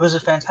was a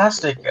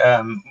fantastic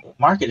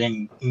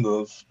marketing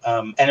move,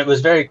 and it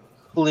was very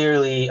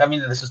clearly. I mean,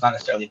 this is not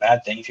necessarily a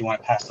bad thing if you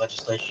want to pass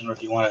legislation, or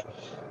if you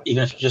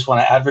just want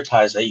to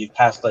advertise that you've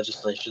passed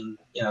legislation.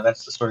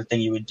 That's the sort of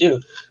thing you would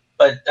do.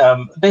 But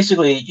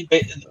basically,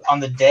 on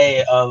the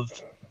day of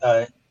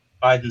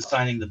Biden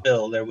signing the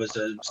bill, there was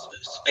a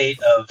spate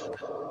of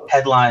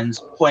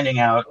headlines pointing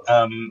out.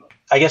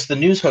 I guess the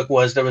news hook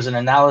was there was an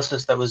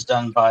analysis that was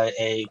done by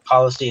a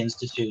policy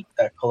institute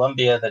at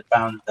Columbia that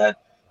found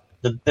that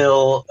the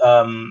bill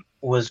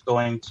was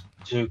going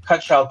to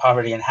cut child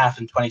poverty in half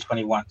in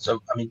 2021. So,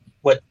 I mean,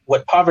 what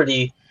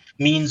poverty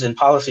means in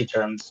policy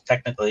terms,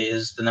 technically,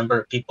 is the number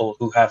of people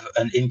who have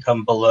an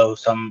income below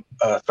some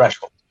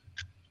threshold.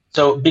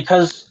 So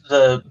because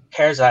the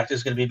CARES Act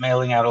is going to be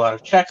mailing out a lot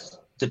of checks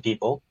to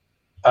people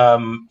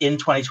in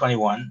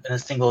 2021 in a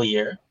single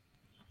year,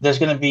 there's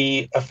going to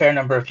be a fair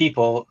number of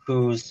people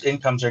whose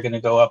incomes are going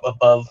to go up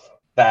above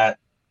that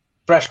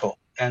threshold.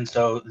 And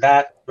so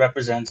that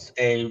represents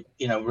a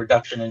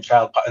reduction in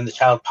the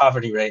child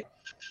poverty rate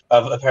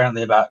of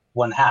apparently about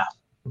 1/2.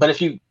 But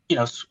if you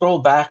scroll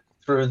back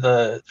through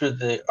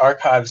the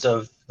archives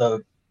of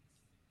the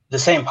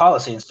same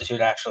policy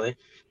institute actually,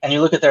 and you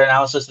look at their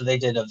analysis that they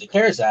did of the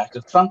CARES Act,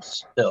 of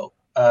Trump's bill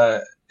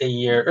a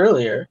year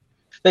earlier,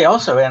 they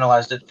also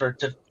analyzed it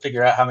to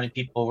figure out how many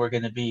people were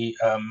going to be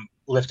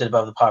lifted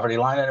above the poverty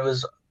line, and it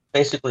was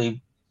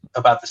basically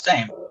about the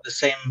same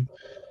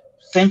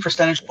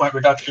percentage point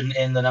reduction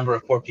in the number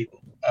of poor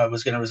people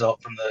was going to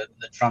result from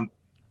the Trump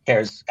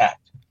CARES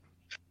Act.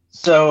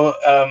 So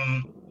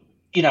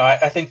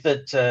I think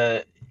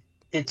that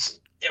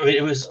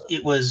it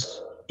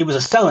was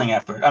a selling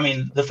effort. I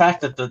mean, the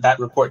fact that that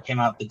report came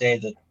out the day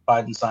that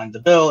Biden signed the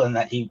bill, and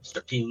that he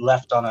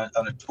left on a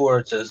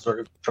tour to sort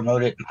of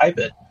promote it and hype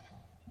it.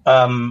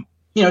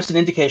 It's an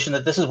indication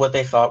that this is what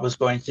they thought was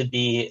going to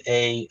be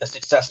a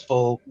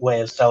successful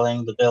way of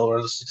selling the bill, or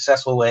a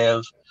successful way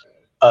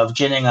of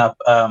ginning up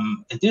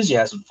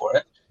enthusiasm for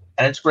it.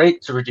 And it's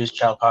great to reduce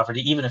child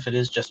poverty, even if it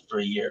is just for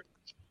a year.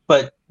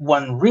 But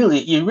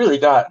you really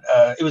got,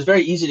 it was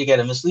very easy to get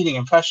a misleading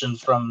impression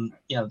from,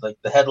 like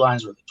the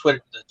headlines or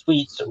the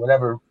tweets or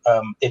whatever,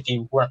 if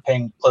you weren't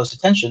paying close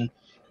attention.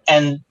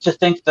 And to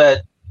think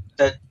that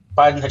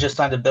Biden had just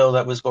signed a bill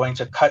that was going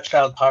to cut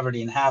child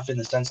poverty in half, in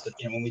the sense that,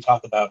 when we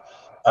talk about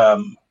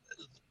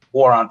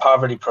war on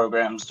poverty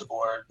programs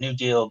or New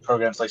Deal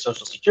programs like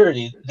Social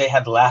Security, they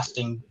had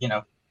lasting,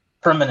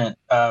 permanent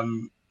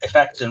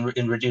effects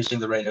in reducing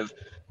the rate of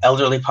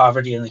elderly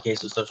poverty in the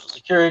case of Social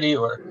Security,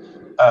 or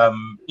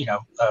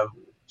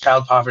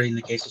child poverty in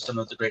the case of some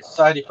of the Great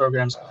Society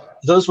programs.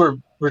 Those were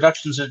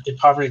reductions in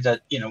poverty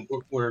that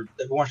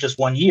weren't just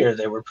 1 year;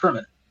 they were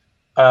permanent.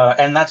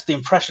 And that's the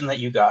impression that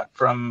you got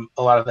from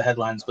a lot of the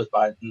headlines with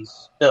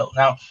Biden's bill.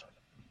 Now,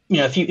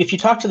 if you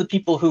talk to the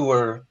people who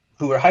were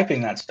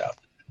hyping that stuff,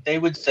 they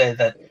would say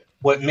that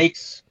what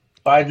makes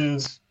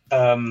Biden's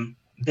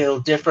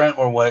bill different,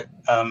 or what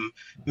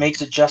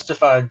makes it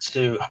justified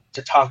to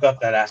talk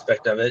up that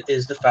aspect of it,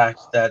 is the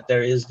fact that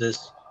there is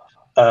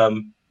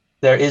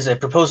a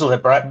proposal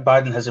that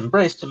Biden has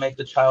embraced to make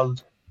the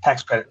child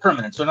tax credit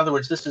permanent. So in other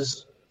words, this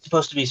is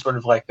supposed to be sort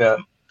of like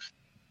an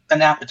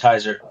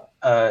appetizer.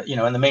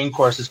 And the main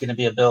course is going to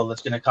be a bill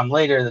that's going to come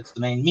later. That's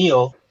the main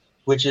meal,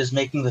 which is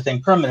making the thing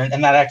permanent.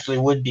 And that actually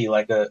would be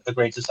like a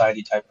Great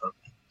Society type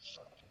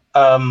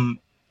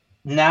program.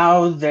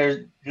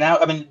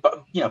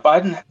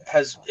 Biden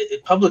has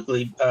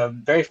publicly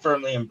very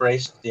firmly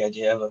embraced the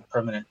idea of a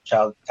permanent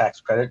child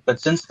tax credit. But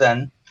since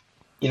then,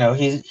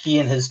 he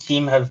and his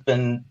team have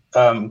been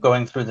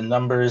going through the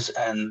numbers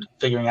and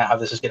figuring out how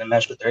this is going to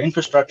mesh with their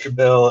infrastructure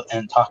bill,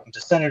 and talking to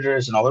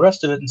senators and all the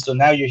rest of it. And so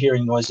now you're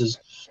hearing noises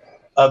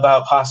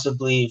about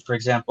possibly, for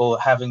example,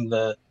 having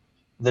the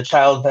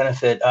child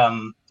benefit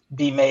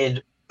be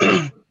made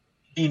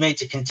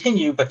to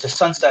continue, but to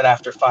sunset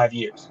after 5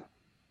 years.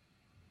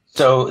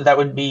 So that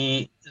would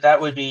be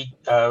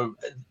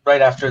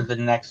right after the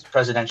next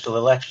presidential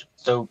election.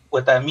 So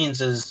what that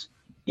means is,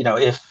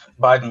 if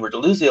Biden were to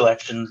lose the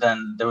election,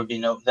 then that would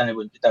be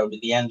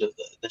the end of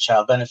the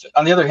child benefit.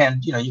 On the other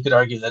hand, you could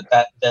argue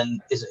that then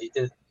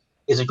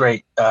is a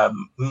great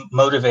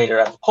motivator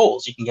at the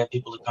polls. You can get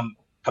people to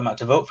come out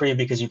to vote for you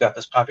because you've got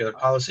this popular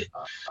policy.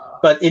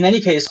 But in any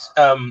case,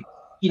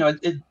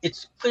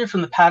 it's clear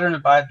from the pattern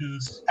of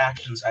Biden's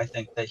actions, I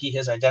think, that he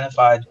has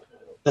identified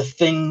the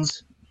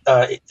things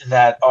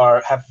that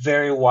have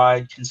very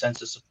wide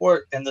consensus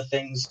support, and the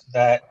things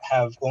that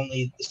have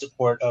only the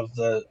support of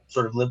the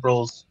sort of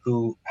liberals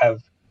who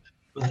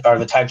are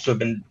the types who have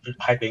been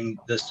hyping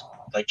this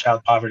like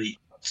child poverty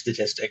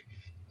statistic.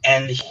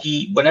 And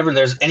whenever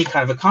there's any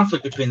kind of a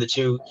conflict between the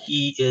two,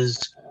 he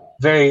is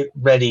very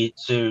ready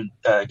to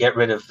get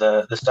rid of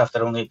the stuff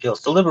that only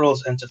appeals to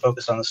liberals and to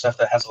focus on the stuff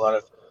that has a lot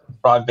of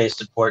broad-based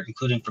support,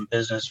 including from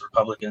business,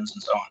 Republicans,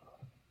 and so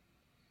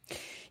on.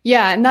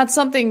 Yeah, and that's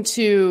something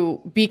to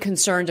be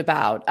concerned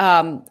about,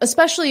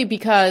 especially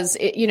because,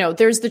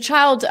 there's the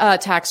child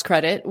tax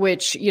credit,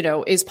 which,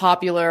 is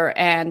popular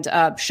and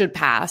should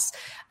pass.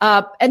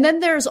 And then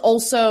there's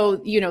also,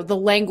 the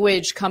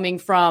language coming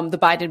from the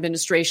Biden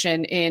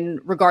administration in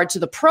regard to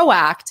the PRO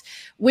Act,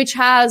 which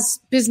has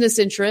business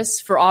interests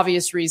for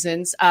obvious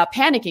reasons,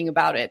 panicking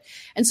about it.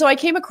 And so I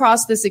came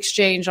across this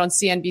exchange on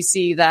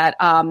CNBC that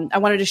I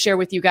wanted to share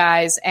with you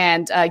guys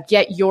and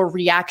get your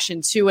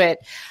reaction to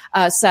it,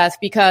 Seth,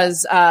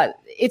 because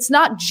it's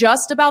not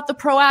just about the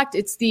PRO Act.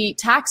 It's the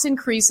tax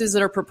increases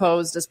that are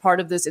proposed as part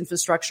of this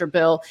infrastructure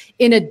bill,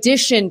 in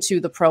addition to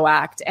the PRO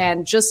Act.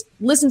 And just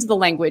listen to the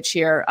language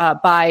here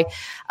by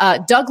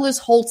Douglas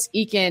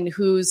Holtz-Eakin,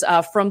 who's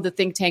from the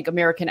think tank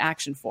American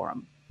Action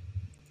Forum.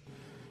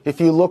 If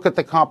you look at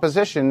the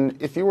composition,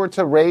 if you were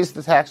to raise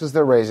the taxes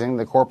they're raising,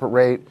 the corporate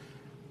rate,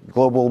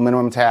 global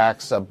minimum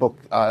tax, book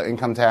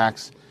income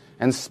tax,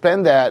 and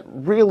spend that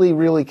really,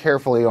 really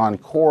carefully on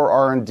core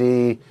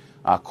R&D,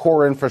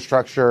 core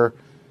infrastructure,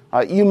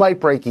 you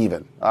might break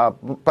even,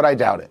 but I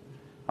doubt it.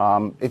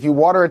 If you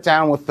water it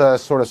down with the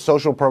sort of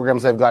social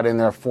programs they've got in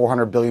there,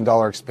 $400 billion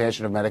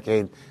expansion of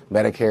Medicaid,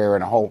 Medicare,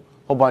 and a whole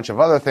bunch of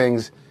other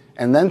things,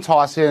 and then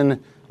toss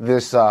in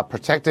this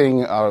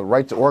protecting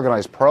right to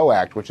organize PRO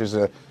Act, which is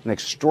an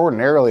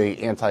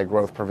extraordinarily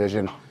anti-growth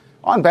provision,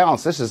 on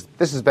balance, this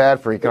is bad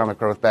for economic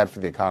growth, bad for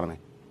the economy.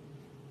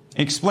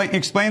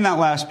 Explain that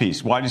last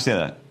piece. Why did you say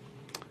that?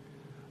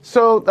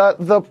 So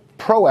the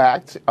PRO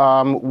Act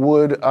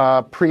would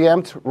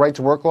preempt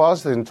right-to-work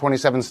laws in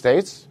 27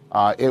 states.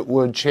 It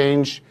would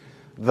change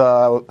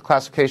the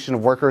classification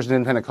of workers and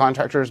independent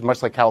contractors,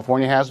 much like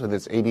California has with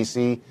its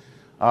ABC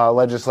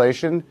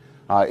legislation.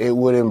 It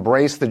would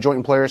embrace the joint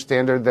employer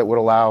standard that would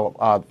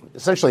allow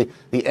essentially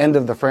the end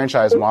of the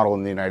franchise model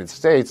in the United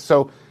States.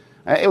 So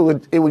it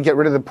would get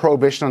rid of the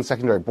prohibition on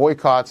secondary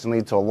boycotts and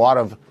lead to a lot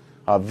of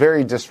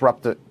very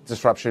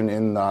disruption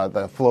in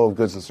the flow of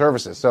goods and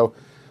services. So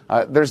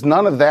there's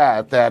none of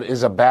that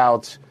is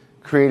about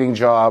creating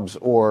jobs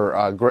or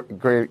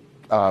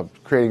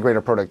creating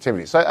greater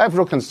productivity. So I have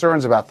real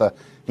concerns about the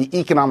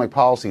economic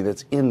policy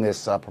that's in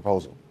this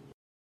proposal.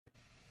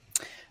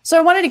 So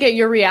I wanted to get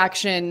your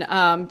reaction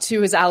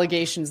to his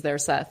allegations there,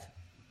 Seth.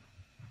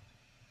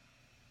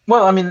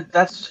 Well, I mean,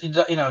 that's,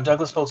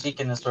 Douglas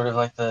Holtz-Eakin is sort of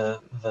like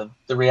the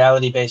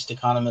reality-based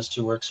economist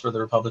who works for the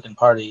Republican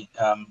Party.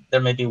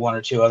 There may be one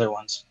or two other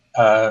ones.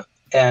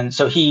 And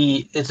so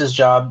it's his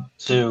job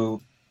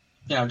to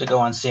go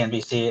on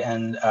CNBC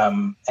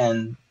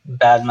and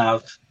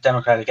badmouth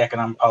Democratic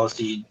economic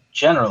policy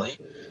generally.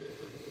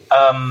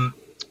 I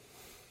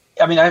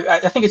mean, I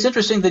think it's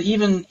interesting that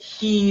even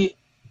he,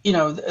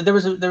 there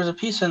was a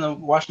piece in the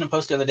Washington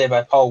Post the other day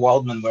by Paul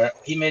Waldman where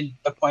he made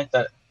a point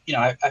that,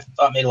 I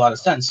thought made a lot of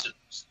sense,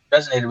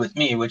 resonated with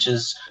me, which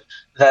is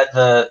that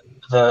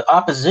the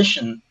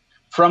opposition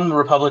from the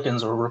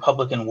Republicans or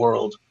Republican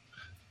world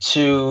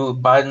to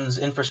Biden's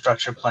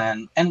infrastructure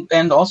plan,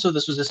 and also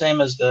this was the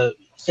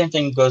same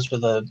thing goes for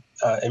the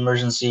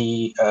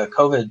emergency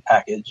COVID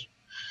package.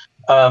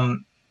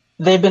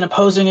 They've been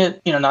opposing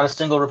it. Not a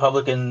single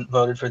Republican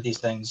voted for these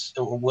things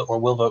or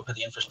will vote for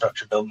the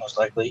infrastructure bill, most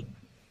likely.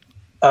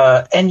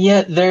 And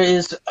yet there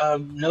is a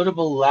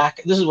notable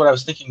lack. This is what I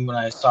was thinking when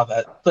I saw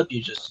that clip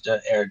you just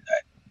aired.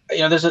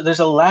 There's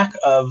a lack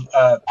of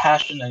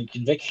passion and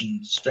conviction,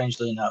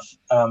 strangely enough,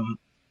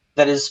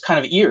 that is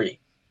kind of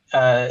eerie.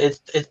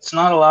 It's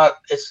not a lot.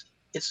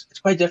 It's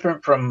quite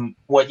different from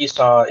what you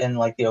saw in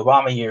like the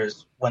Obama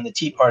years when the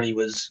Tea Party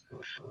was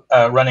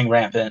running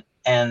rampant,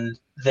 and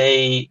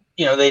they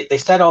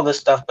said all this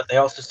stuff, but they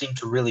also seemed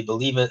to really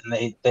believe it,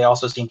 and they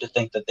also seemed to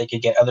think that they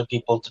could get other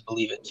people to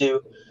believe it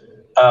too.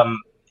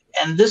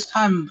 And this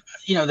time,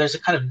 there's a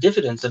kind of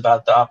diffidence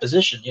about the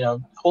opposition.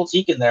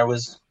 Holtz-Eakin there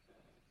was,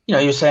 he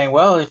was saying,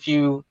 well, if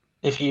you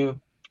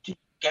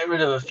get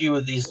rid of a few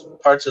of these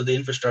parts of the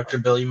infrastructure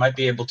bill, you might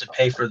be able to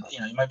pay for,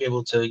 you might be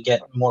able to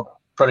get more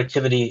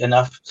productivity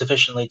enough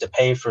sufficiently to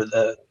pay for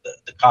the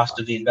cost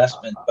of the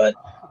investment. But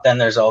then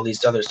there's all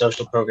these other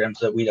social programs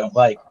that we don't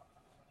like.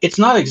 It's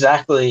not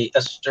exactly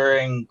a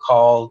stirring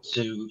call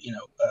to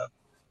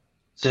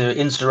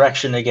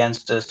insurrection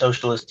against a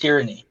socialist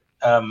tyranny.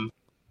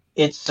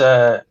 It's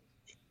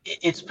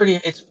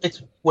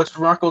what's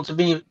remarkable to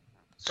me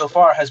so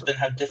far has been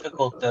how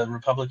difficult the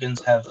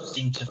Republicans have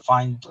seemed to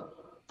find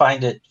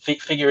it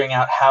figuring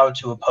out how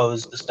to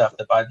oppose the stuff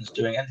that Biden's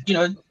doing. And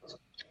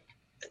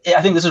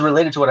I think this is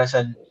related to what I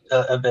said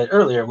a bit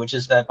earlier, which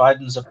is that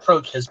Biden's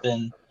approach has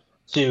been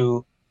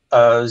to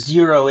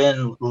zero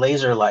in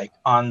laser-like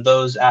on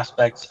those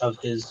aspects of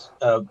his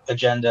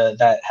agenda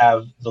that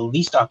have the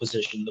least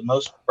opposition, the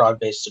most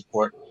broad-based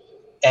support,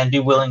 and be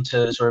willing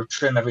to sort of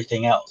trim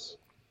everything else.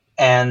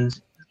 And,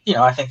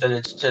 I think that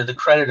it's to the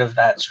credit of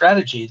that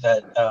strategy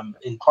that,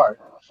 in part,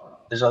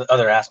 there's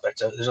other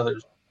aspects of it, there's other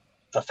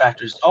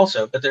factors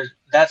also, but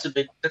that's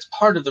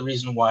part of the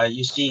reason why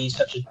you see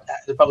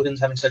Republicans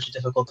having such a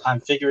difficult time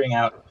figuring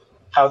out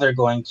how they're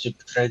going to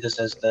portray this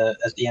as the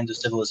end of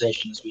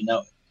civilization as we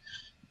know it.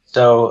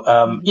 So,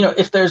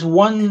 if there's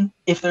one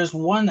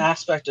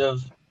aspect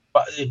of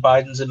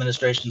Biden's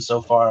administration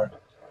so far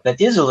that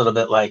is a little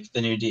bit like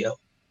the New Deal,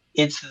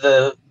 it's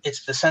the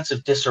sense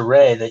of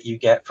disarray that you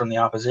get from the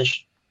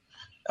opposition.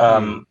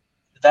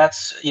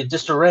 That's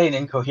disarray and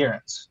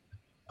incoherence,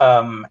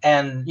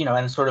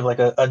 and sort of like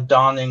a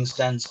dawning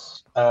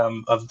sense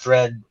of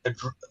dread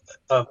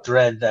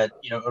that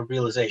a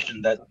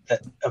realization that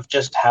of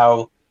just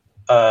how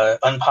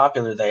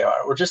unpopular they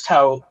are, or just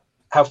how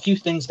few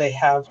things they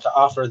have to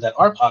offer that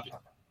are popular.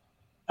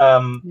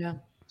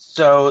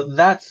 So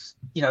that's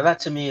that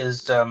to me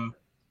is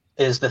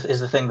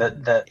the thing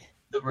that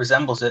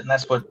resembles it, and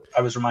that's what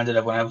I was reminded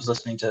of when I was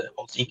listening to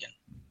Holtz-Eakin.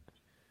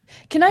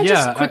 Can I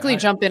just quickly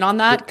jump in on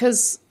that?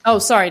 Because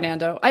sorry,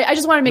 Nando. I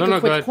just want to make a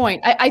quick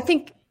point. I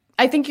think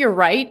you're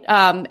right,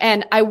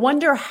 and I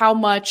wonder how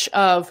much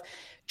of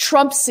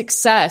Trump's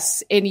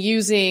success in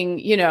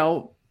using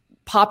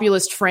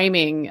populist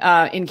framing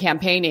in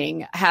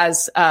campaigning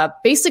has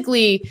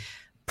basically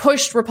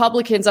pushed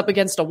Republicans up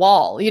against a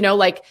wall. They know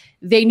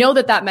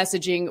that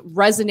messaging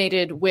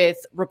resonated with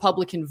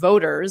Republican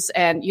voters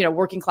and,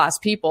 working class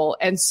people.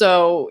 And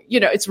so,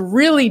 it's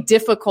really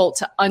difficult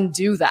to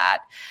undo that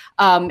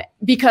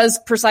because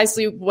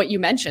precisely what you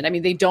mentioned. I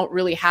mean, they don't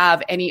really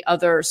have any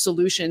other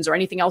solutions or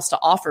anything else to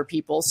offer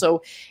people.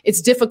 So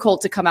it's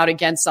difficult to come out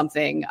against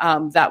something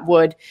that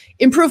would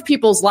improve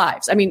people's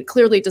lives. I mean,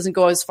 clearly it doesn't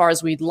go as far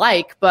as we'd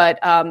like, but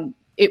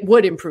it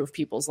would improve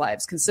people's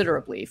lives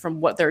considerably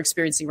from what they're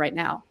experiencing right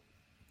now.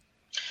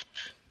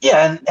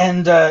 Yeah,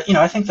 and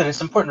I think that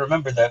it's important to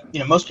remember that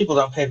most people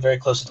don't pay very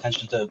close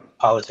attention to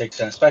politics,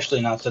 and especially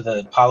not to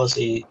the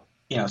policy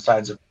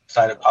side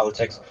of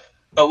politics.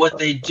 But what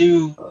they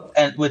do,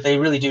 and what they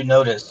really do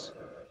notice,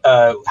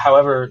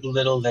 however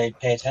little they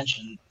pay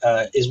attention,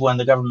 is when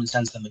the government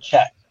sends them a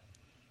check.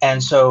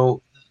 And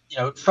so,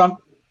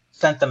 Trump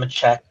sent them a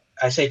check.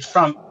 I say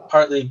Trump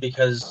partly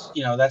because,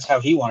 that's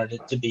how he wanted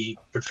it to be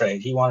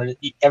portrayed. He wanted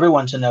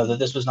everyone to know that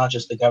this was not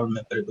just the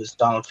government, but it was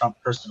Donald Trump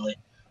personally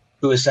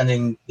who was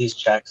sending these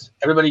checks.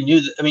 Everybody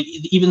knew that. I mean,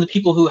 even the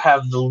people who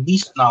have the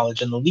least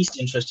knowledge and the least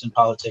interest in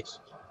politics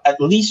at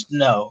least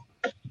know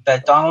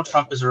that Donald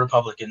Trump is a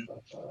Republican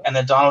and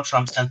that Donald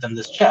Trump sent them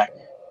this check.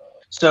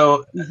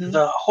 So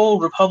the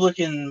whole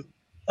Republican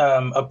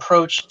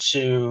approach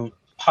to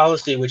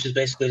policy, which is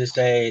basically to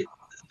say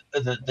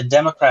the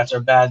Democrats are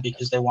bad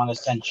because they want to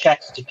send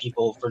checks to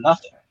people for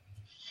nothing,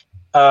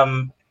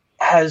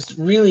 has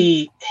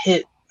really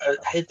hit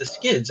the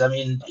skids. I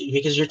mean,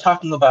 because you're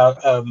talking about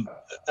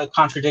a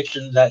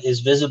contradiction that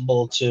is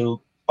visible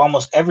to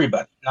almost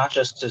everybody, not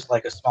just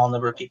like a small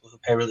number of people who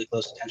pay really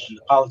close attention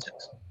to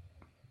politics.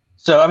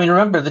 So, I mean,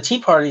 remember the Tea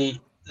Party,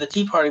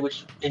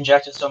 which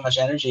injected so much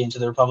energy into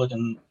the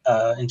Republican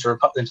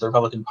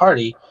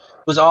Party,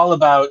 was all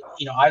about,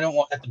 I don't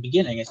want, at the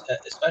beginning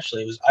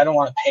especially, it was, I don't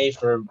want to pay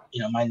for,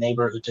 my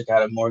neighbor who took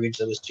out a mortgage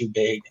that was too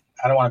big.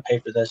 I don't want to pay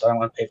for this. I don't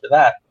want to pay for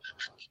that.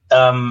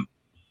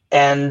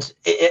 And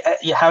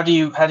how do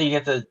you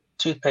get the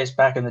toothpaste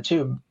back in the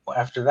tube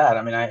after that?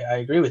 I mean, I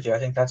agree with you. I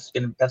think that's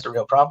a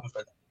real problem for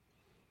them.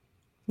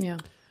 Yeah.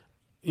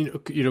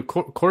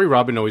 Corey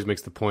Robin always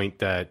makes the point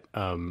that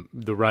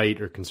the right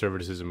or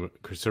conservatism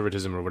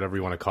or whatever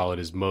you want to call it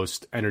is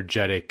most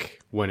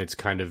energetic when it's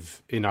kind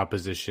of in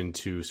opposition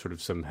to sort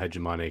of some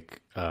hegemonic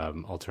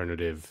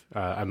alternative.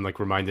 I'm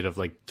reminded of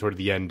toward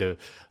the end of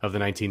the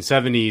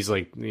 1970s,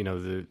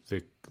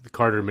 the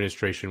Carter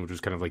administration, which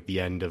was kind of the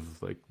end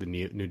of the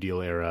New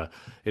Deal era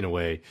in a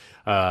way,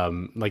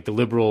 the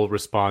liberal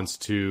response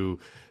to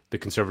the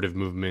conservative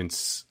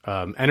movement's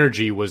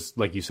energy was,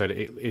 like you said,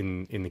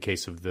 in the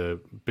case of the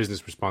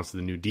business response to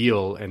the New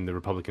Deal, and the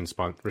Republican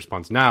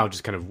response now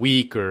just kind of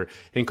weak or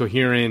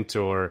incoherent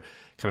or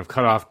kind of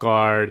cut off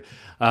guard.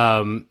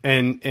 And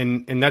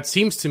that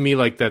seems to me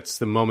like that's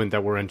the moment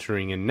that we're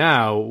entering in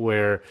now,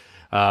 where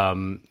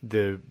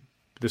the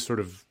sort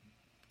of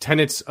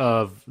tenets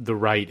of the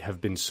right have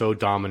been so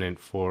dominant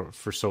for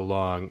so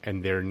long,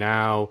 and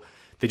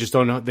they just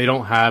don't know. They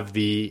don't have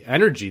the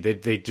energy.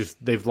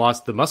 They've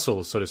lost the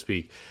muscle, so to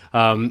speak.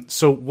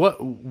 So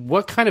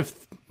what kind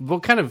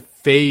of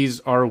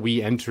phase are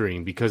we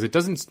entering? Because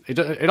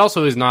it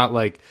also is not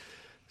like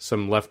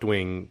some left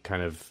wing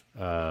kind of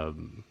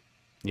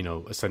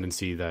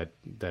ascendancy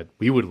that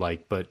we would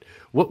like. But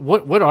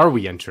what are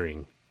we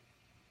entering?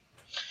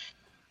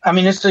 I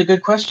mean, it's a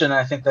good question.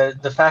 I think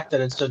that the fact that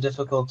it's so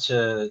difficult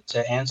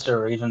to answer,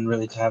 or even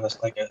really to have a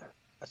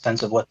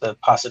sense of what the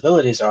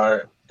possibilities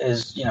are,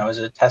 is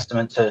a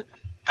testament to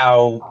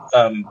how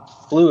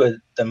fluid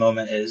the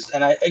moment is.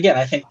 And I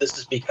think this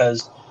is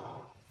because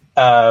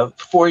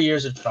 4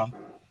 years of Trump,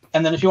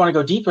 and then if you want to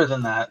go deeper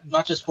than that,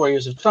 not just 4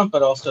 years of Trump,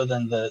 but also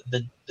then the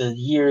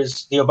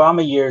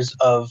Obama years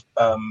of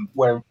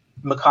where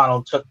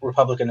McConnell took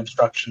Republican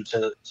obstruction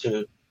to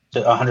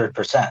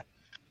 100%,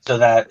 so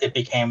that it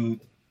became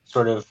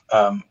sort of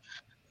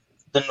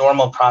the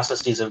normal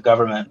processes of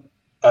government,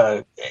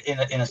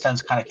 in a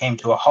sense, kind of came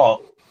to a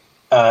halt.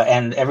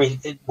 And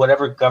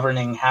whatever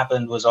governing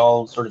happened was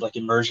all sort of like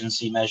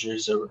emergency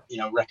measures or,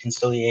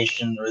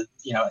 reconciliation or,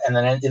 and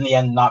then in the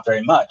end, not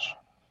very much.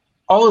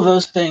 All of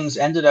those things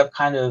ended up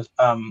kind of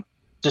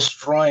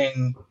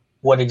destroying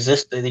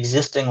the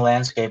existing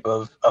landscape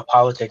of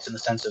politics, in the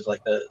sense of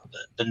like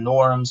the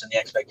norms and the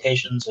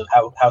expectations of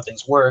how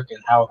things work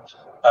and how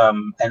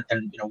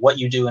and what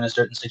you do in a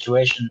certain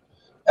situation.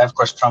 Of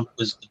course, Trump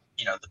was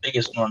the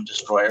biggest norm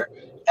destroyer.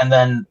 And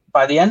then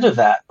by the end of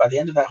that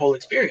whole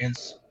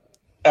experience,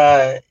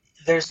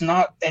 there's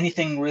not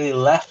anything really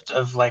left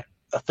of like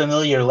a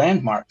familiar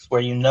landmarks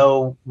where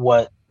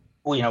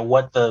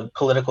what the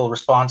political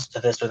response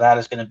to this or that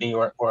is going to be,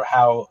 or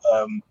how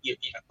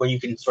where you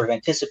can sort of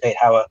anticipate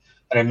how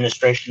an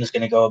administration is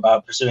going to go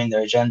about pursuing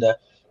their agenda.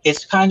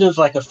 It's kind of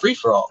like a free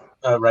for all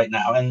right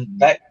now, and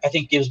that I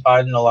think gives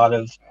Biden a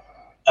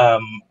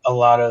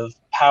lot of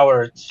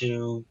power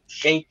to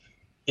shape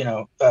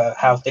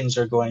how things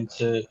are going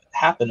to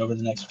happen over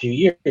the next few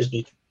years,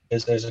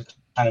 because there's a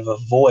kind of a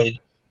void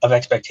of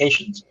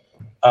expectations.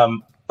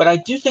 But I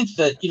do think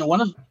that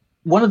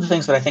one of the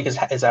things that I think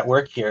is at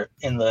work here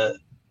in the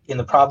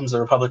problems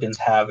the Republicans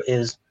have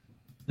is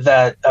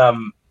that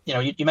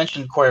you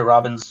mentioned Corey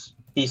Robin's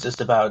thesis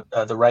about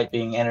the right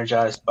being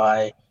energized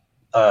by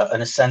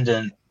an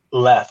ascendant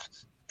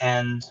left,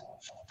 and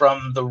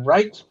from the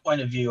right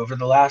point of view over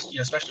the last,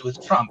 especially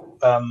with Trump,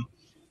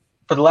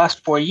 for the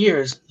last 4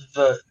 years,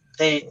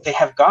 they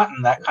have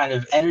gotten that kind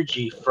of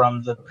energy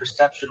from the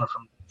perception or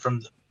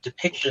from the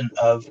depiction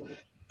of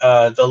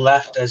the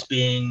left as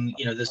being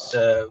this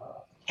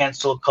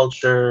cancel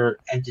culture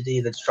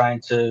entity that's trying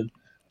to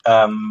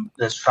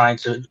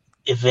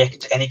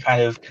evict any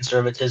kind of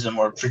conservatism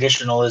or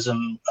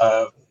traditionalism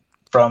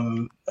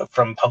from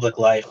public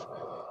life,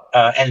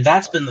 and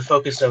that's been the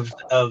focus of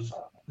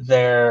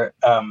their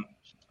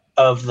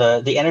of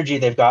the energy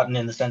they've gotten,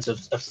 in the sense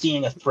of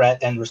seeing a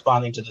threat and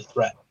responding to the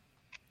threat.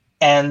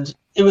 And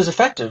it was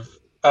effective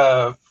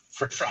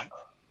for Trump.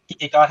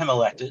 It got him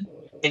elected.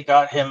 It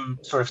got him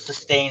sort of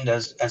sustained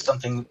as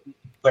something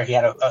where he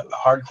had a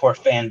hardcore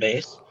fan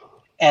base.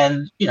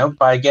 And,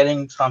 by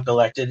getting Trump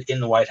elected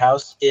in the White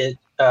House, it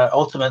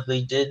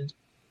ultimately did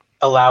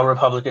allow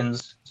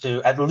Republicans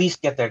to at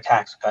least get their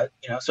tax cut.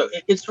 So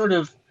it sort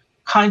of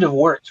kind of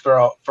worked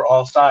for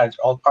all sides,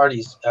 all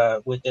parties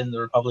within the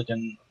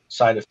Republican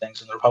side of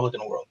things in the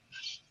Republican world.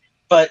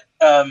 But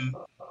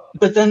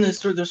then there's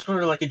sort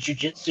of like a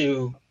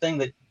jujitsu thing,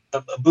 that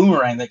a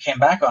boomerang that came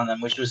back on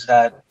them, which was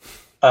that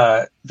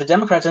the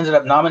Democrats ended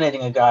up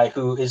nominating a guy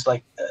who is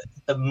like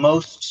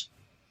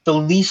the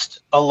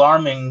least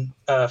alarming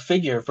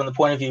figure from the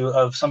point of view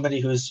of somebody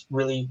who's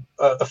really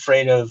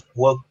afraid of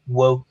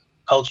woke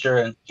culture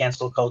and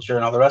cancel culture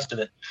and all the rest of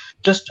it,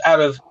 just out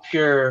of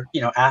pure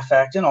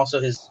affect, and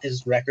also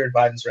his record,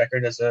 Biden's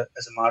record as a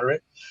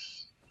moderate.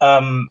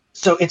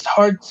 So it's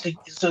hard to,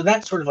 so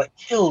that sort of like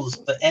kills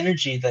the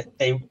energy that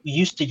they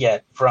used to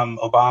get from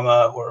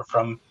Obama or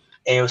from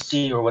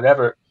AOC or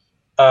whatever.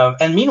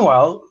 And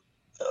meanwhile,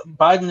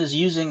 Biden is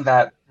using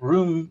that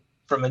room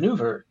for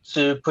maneuver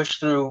to push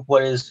through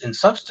what is in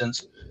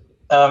substance,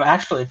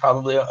 actually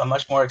probably a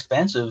much more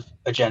expansive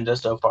agenda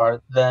so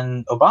far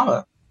than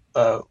Obama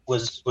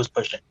was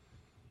pushing.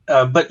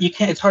 But you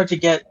can't, it's hard to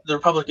get the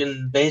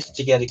Republican base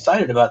to get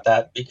excited about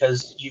that,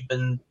 because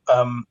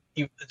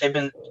they've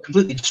been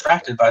completely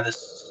distracted by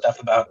this stuff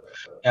about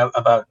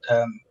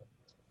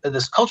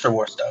this culture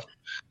war stuff,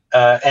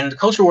 and the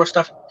culture war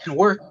stuff can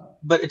work,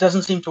 but it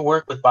doesn't seem to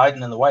work with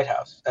Biden in the White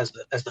House as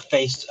the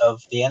face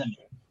of the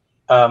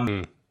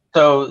enemy.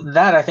 So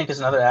that, I think, is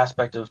another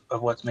aspect of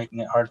what's making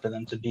it hard for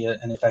them to be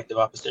an effective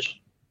opposition.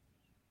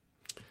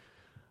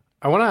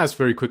 I want to ask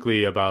very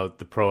quickly about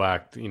the PRO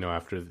Act.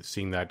 After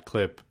seeing that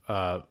clip,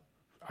 I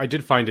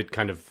did find it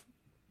kind of,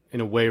 in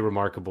a way,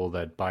 remarkable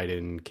that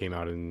Biden came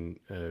out and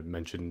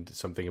mentioned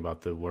something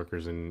about the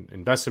workers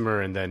in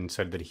Bessemer, and then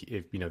said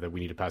that that we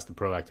need to pass the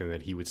PRO Act and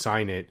that he would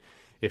sign it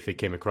if it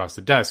came across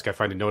the desk. I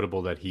find it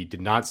notable that he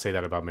did not say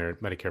that about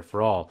Medicare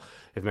for All.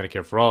 If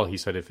Medicare for All, he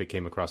said if it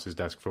came across his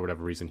desk for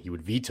whatever reason, he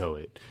would veto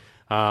it.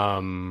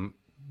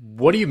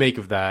 What do you make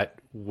of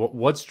that?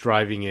 What's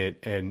driving it,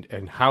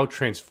 and how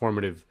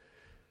transformative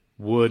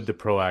would the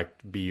PRO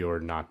Act be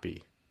or not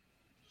be?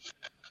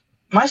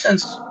 My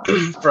sense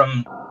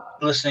from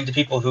listening to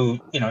people who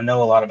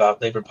know a lot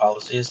about labor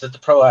policy is that the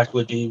PRO Act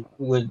would be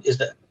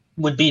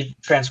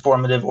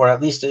transformative, or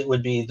at least it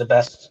would be the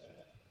best.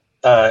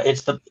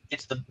 It's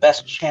the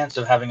best chance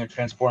of having a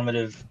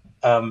transformative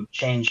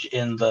change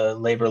in the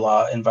labor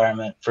law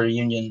environment for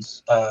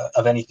unions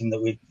of anything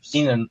that we've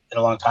seen in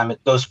a long time.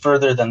 It goes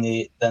further than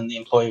the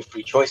Employee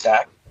Free Choice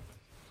Act,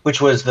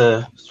 which was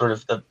the sort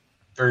of the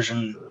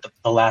version,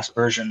 the last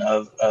version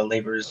of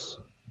Labor's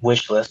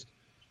wish list.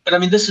 But I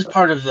mean, this is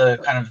part of the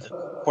kind of the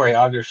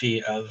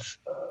choreography of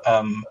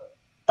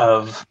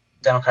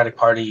Democratic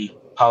Party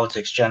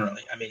politics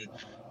generally. I mean,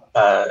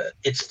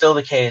 it's still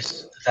the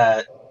case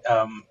that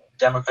a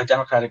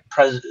Democratic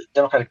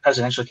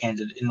presidential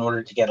candidate, in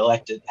order to get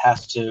elected,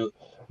 has to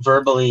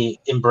verbally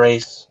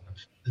embrace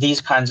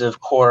these kinds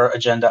of core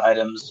agenda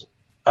items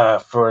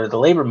for the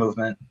labor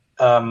movement.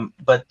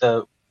 But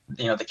the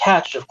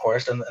catch, of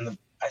course, and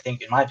I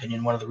think, in my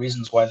opinion, one of the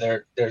reasons why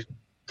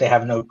they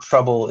have no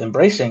trouble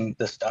embracing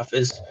this stuff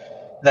is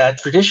that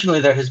traditionally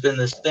there has been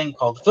this thing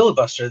called the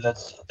filibuster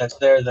that's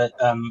there that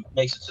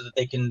makes it so that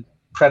they can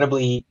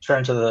credibly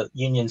turn to the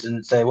unions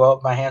and say,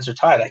 well, my hands are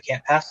tied. I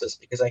can't pass this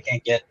because I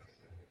can't get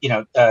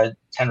 10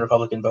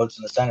 Republican votes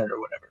in the Senate or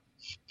whatever.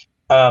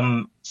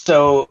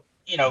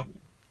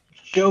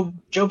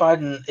 Joe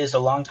Biden is a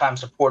longtime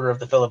supporter of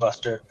the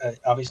filibuster.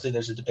 Obviously,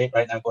 there's a debate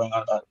right now going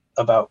on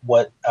about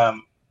what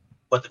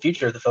the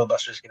future of the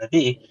filibuster is going to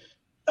be.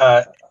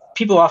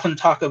 People often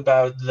talk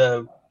about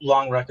the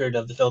long record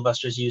of the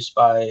filibuster's use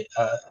by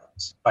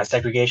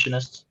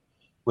segregationists,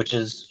 which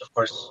is, of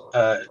course,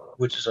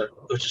 which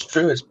is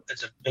true.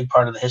 It's a big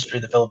part of the history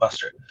of the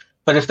filibuster.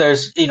 But if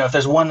there's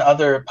one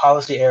other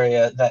policy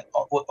area that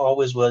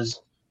always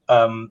was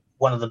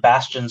one of the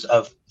bastions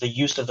of the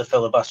use of the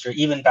filibuster,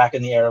 even back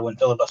in the era when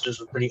filibusters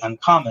were pretty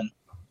uncommon,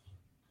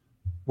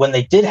 when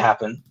they did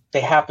happen,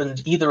 they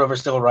happened either over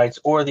civil rights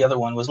or the other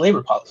one was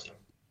labor policy.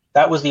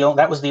 That was the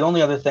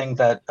only other thing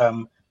that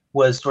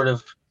was sort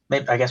of,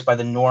 I guess, by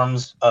the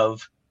norms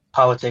of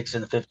politics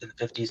in the 50s,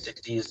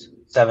 60s,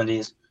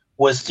 70s,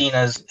 was seen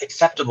as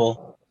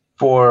acceptable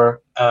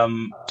for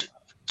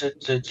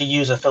to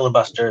use a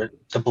filibuster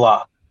to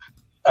block,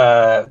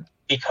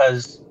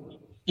 because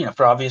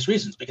for obvious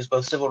reasons, because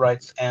both civil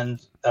rights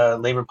and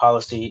labor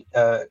policy,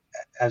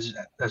 as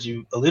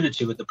you alluded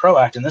to with the PRO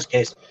Act in this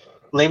case,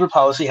 labor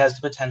policy has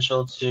the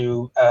potential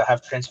to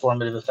have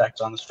transformative effects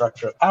on the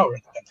structure of power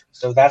in the country.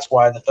 So that's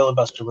why the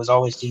filibuster was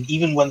always seen,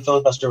 even when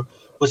filibuster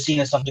was seen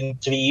as something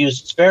to be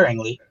used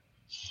sparingly.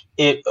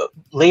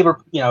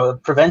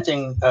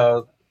 Preventing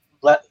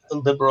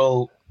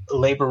liberal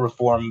labor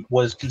reform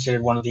was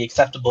considered one of the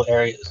acceptable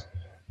areas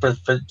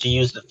to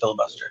use the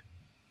filibuster.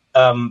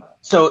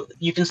 So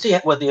you can see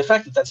what the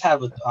effect that's had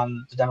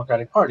on the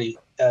Democratic Party.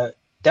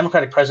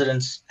 Democratic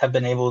presidents have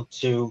been able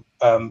to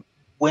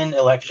win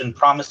election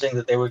promising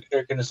that they're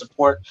going to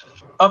support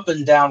up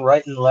and down,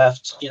 right and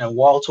left,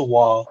 wall to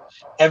wall,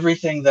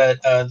 everything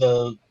that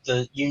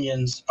the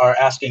unions are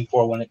asking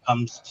for when it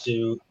comes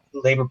to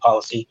labor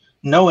policy,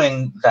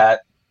 knowing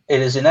that it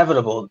is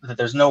inevitable, that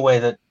there's no way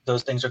that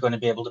those things are going to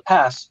be able to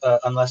pass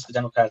unless the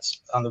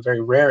Democrats, on the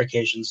very rare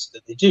occasions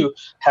that they do,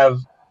 have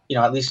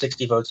at least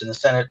 60 votes in the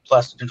Senate,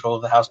 plus control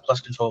of the House, plus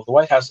control of the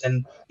White House.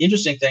 And the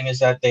interesting thing is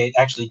that they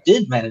actually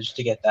did manage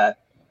to get that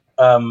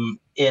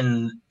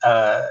in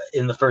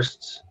the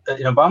first,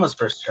 in Obama's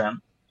first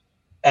term.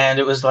 And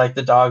it was like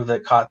the dog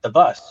that caught the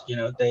bus.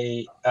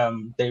 They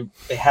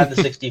had the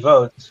 60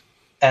 votes,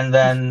 and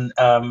then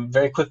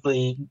very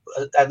quickly,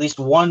 at least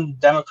one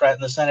Democrat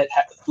in the Senate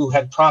who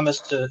had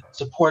promised to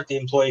support the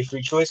Employee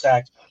Free Choice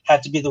Act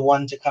had to be the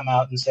one to come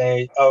out and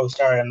say, "Oh,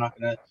 sorry, I'm not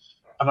going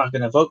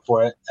to vote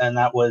for it." And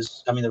that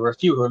was, there were a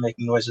few who were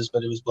making noises,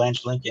 but it was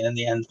Blanche Lincoln in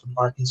the end from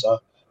Arkansas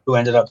who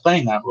ended up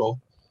playing that role.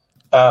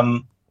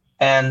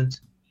 And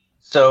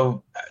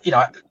so,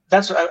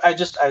 that's, I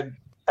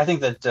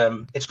think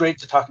that it's great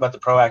to talk about the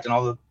PRO Act and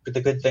all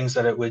the good things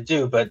that it would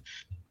do. But,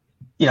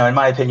 in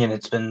my opinion,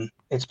 it's been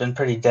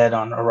pretty dead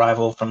on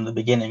arrival from the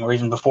beginning, or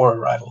even before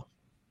arrival.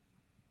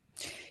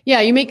 Yeah,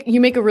 you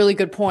make a really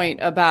good point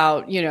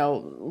about,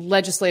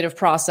 legislative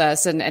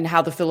process and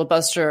how the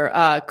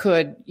filibuster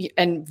could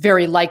and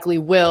very likely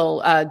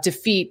will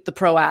defeat the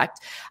PRO Act.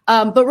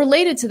 But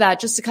related to that,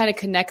 just to kind of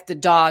connect the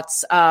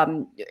dots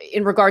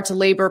in regard to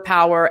labor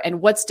power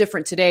and what's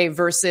different today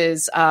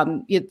versus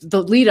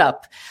the lead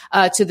up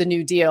to the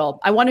New Deal,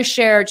 I want to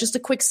share just a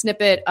quick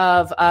snippet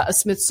of a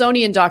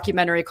Smithsonian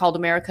documentary called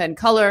America in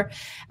Color,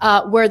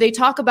 where they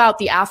talk about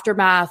the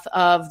aftermath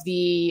of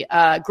the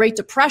Great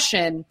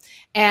Depression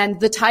and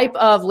the type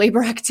of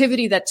labor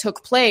activity that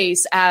took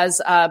place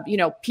as,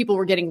 people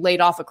were getting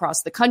laid off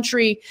across the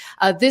country.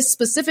 This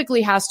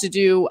specifically has to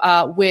do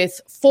with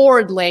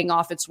Ford laying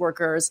off its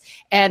workers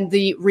and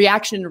the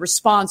reaction and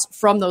response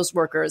from those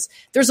workers.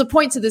 There's a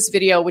point to this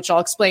video, which I'll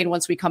explain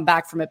once we come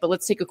back from it, but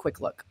let's take a quick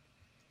look.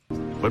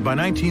 But by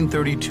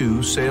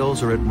 1932,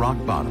 sales are at rock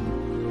bottom,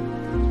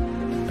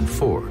 and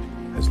Ford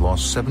has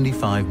lost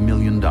 $75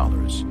 million.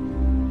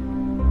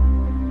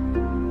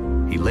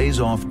 He lays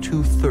off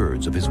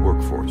 2/3 of his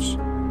workforce.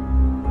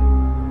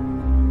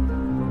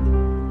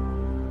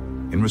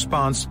 In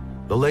response,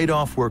 the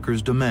laid-off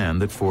workers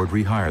demand that Ford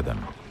rehire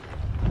them.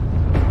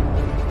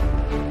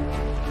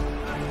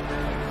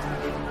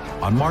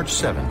 On March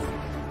 7th,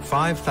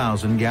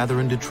 5,000 gather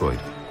in Detroit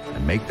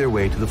and make their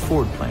way to the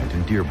Ford plant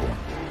in Dearborn.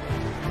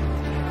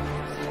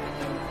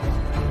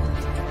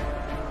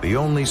 The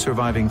only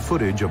surviving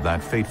footage of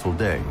that fateful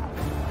day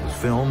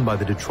film by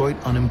the Detroit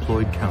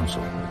Unemployed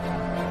Council.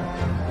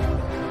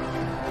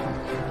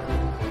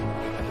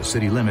 At the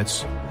city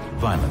limits,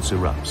 violence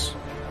erupts.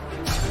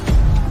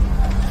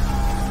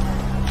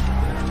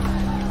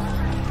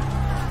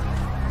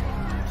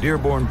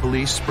 Dearborn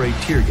police spray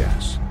tear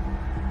gas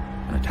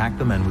and attack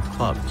the men with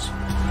clubs.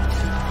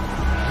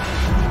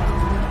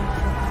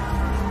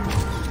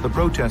 The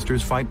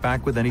protesters fight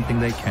back with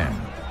anything they can.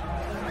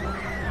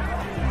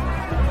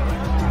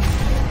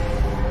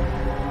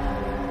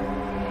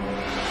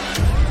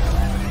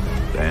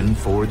 Then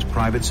Ford's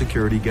private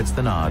security gets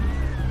the nod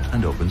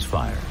and opens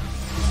fire.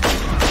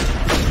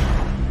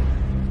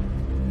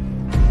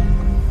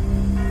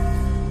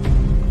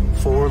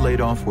 Four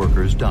laid-off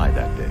workers died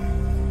that day.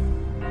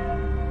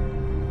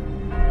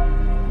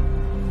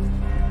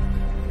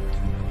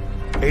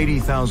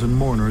 $80,000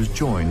 mourners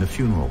joined the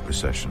funeral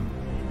procession.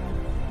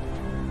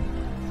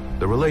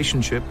 The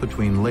relationship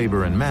between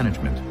labor and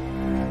management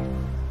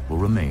will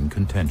remain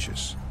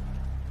contentious.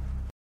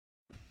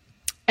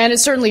 And it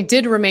certainly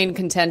did remain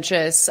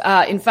contentious.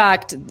 In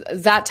fact,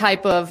 that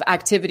type of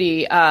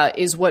activity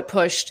is what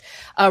pushed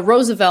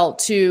Roosevelt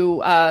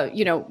to,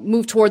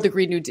 move toward the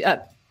Green New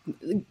Deal.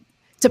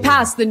 To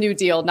pass the New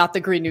Deal, not the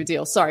Green New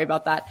Deal. Sorry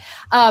about that.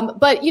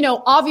 But,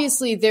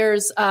 obviously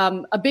there's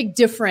a big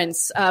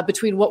difference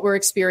between what we're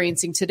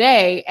experiencing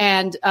today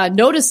and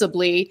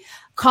noticeably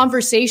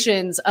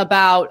conversations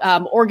about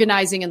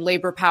organizing and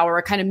labor power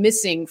are kind of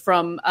missing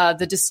from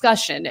the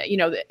discussion.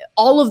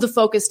 All of the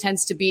focus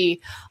tends to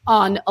be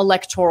on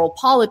electoral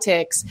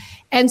politics.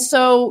 And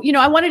so,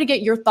 I wanted to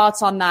get your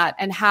thoughts on that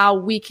and how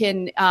we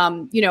can,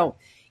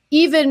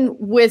 even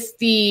with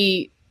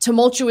the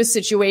tumultuous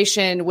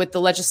situation with the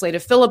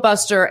legislative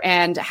filibuster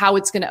and how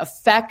it's going to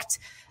affect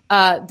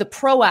the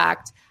PRO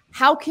Act,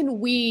 how can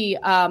we,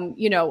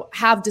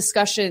 have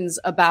discussions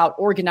about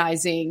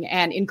organizing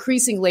and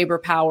increasing labor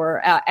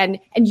power and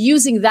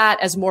using that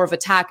as more of a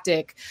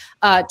tactic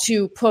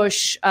to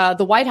push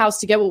the White House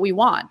to get what we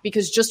want?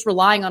 Because just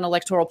relying on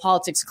electoral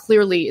politics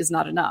clearly is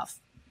not enough.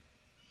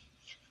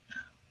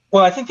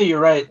 Well, I think that you're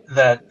right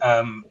that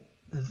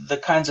the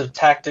kinds of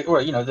tactic,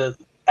 or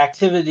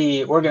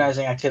the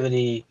organizing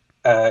activity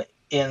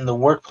in the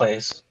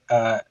workplace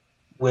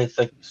with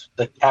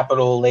the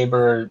capital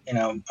labor,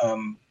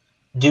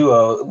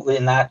 duo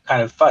in that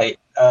kind of fight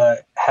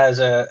has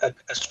a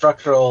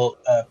structural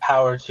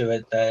power to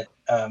it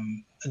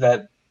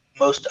that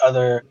most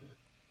other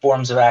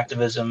forms of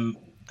activism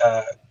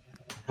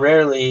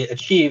rarely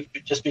achieve,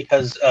 just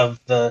because of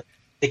the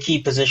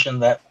key position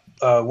that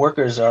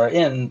workers are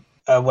in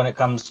when it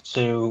comes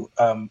to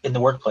in the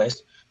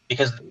workplace,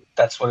 because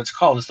that's what it's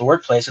called. It's the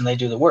workplace, and they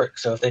do the work.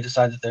 So if they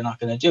decide that they're not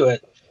going to do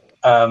it,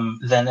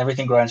 then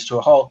everything grinds to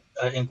a halt,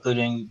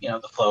 including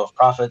the flow of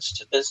profits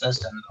to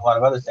business, and a lot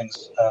of other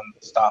things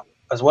stop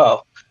as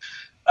well.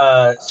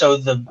 So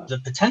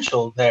the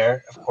potential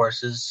there, of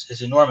course,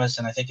 is enormous,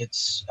 and I think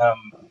it's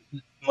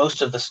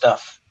most of the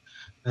stuff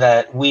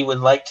that we would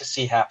like to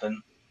see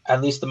happen,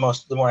 at least the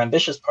more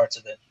ambitious parts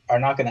of it, are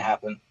not going to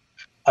happen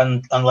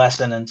unless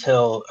and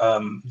until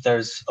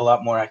there's a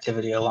lot more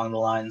activity along the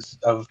lines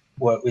of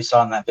what we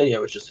saw in that video,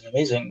 which is an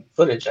amazing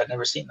footage. I'd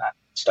never seen that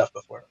stuff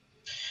before.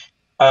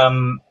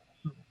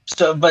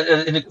 But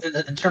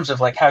in terms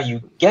of like how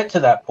you get to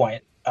that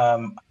point,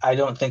 I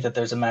don't think that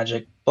there's a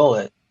magic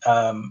bullet.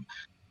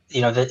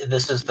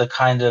 This is the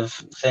kind of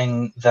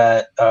thing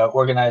that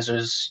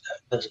organizers,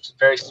 this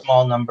very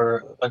small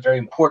number, but very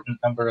important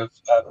number of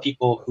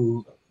people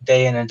who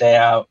day in and day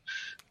out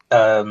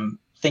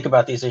think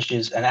about these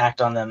issues and act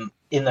on them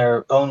in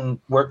their own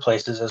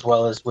workplaces as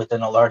well as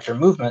within a larger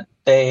movement.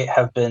 They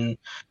have been,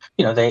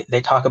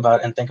 they talk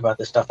about and think about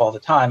this stuff all the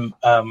time.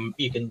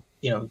 You can,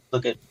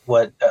 look at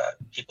what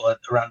people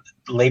around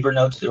Labor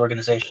Notes, the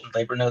organization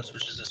Labor Notes,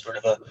 which is a sort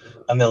of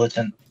a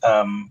militant,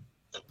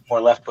 more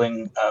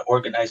left-wing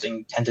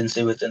organizing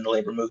tendency within the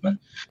labor movement.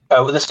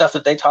 With the stuff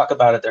that they talk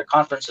about at their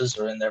conferences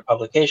or in their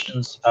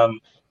publications,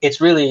 it's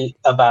really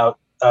about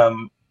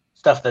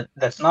stuff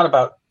that's not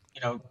about,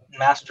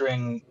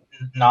 mastering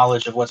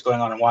knowledge of what's going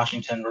on in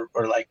Washington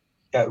or like,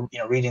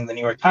 reading the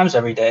New York Times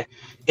every day.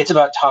 It's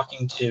about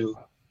talking to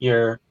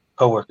your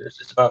coworkers.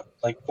 It's about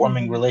like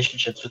forming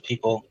relationships with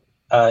people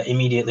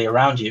immediately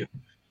around you,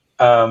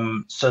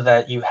 so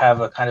that you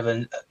have a kind of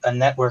a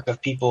network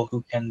of people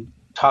who can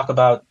talk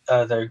about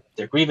their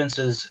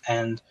grievances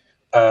and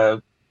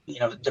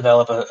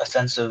develop a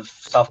sense of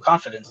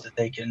self-confidence that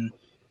they can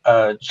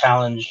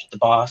challenge the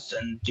boss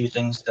and do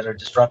things that are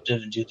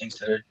disruptive and do things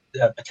that are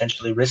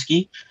potentially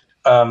risky,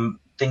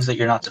 things that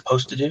you're not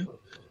supposed to do.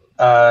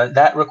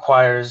 That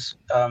requires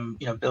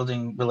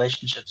building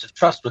relationships of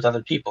trust with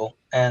other people,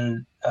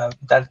 and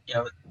that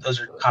those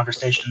are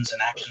conversations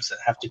and actions that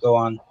have to go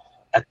on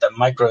at the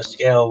micro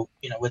scale,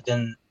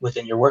 within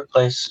your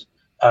workplace,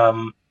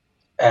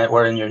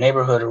 or in your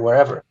neighborhood or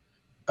wherever.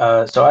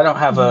 So I don't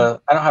have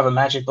a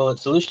magic bullet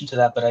solution to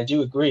that, but I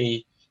do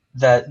agree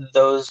that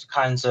those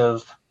kinds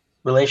of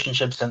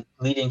relationships and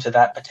leading to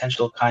that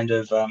potential kind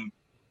of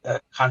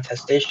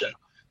contestation,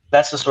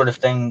 that's the sort of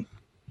thing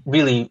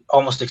really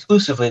almost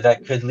exclusively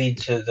that could lead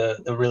to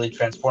the really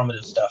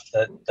transformative stuff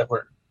that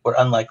we're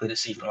unlikely to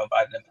see from a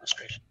Biden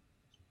administration.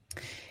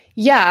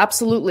 Yeah,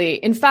 absolutely.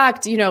 In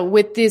fact,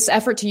 with this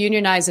effort to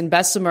unionize in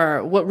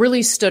Bessemer, what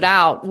really stood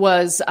out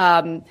was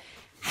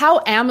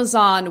how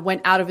Amazon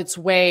went out of its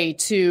way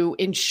to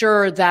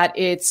ensure that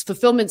its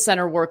fulfillment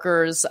center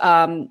workers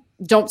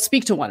don't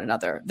speak to one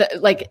another.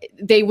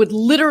 They would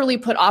literally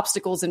put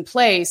obstacles in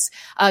place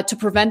to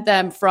prevent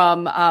them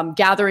from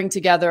gathering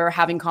together,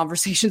 having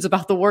conversations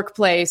about the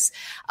workplace.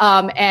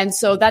 And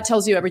so that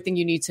tells you everything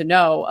you need to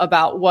know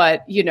about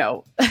what,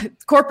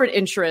 corporate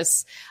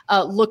interests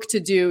look to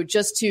do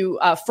just to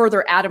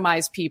further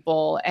atomize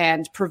people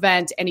and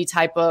prevent any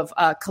type of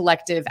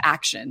collective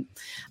action.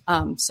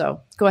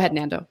 So go ahead,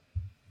 Nando.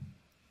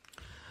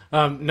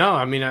 No,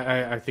 I mean,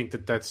 I think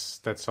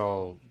that's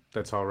all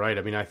right.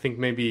 I mean, I think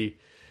maybe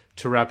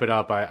to wrap it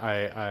up,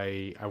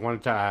 I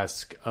wanted to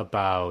ask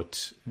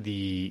about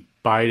the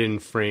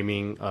Biden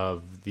framing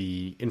of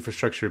the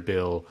infrastructure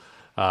bill.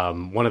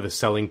 One of the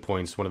selling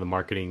points, one of the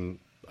marketing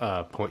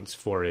points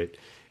for it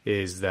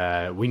is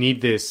that we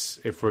need this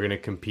if we're going to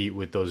compete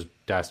with those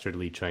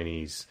dastardly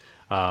Chinese.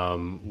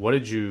 What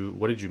did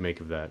you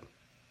make of that?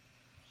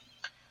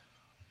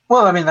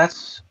 Well, I mean,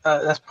 that's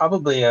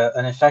probably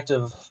an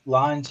effective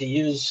line to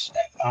use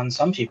on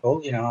some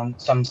people, on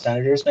some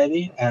senators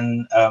maybe,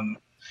 and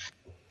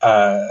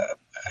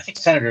I think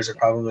senators are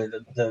probably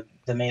the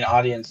main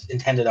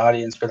intended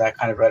audience for that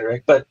kind of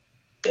rhetoric. But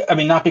I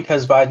mean, not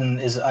because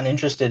Biden is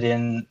uninterested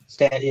in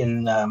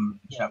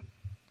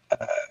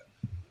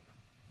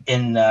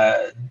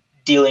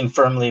dealing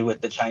firmly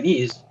with the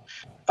Chinese,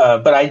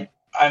 but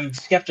I'm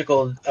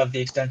skeptical of the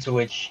extent to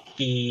which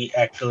he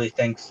actually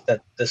thinks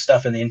that the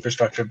stuff in the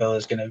infrastructure bill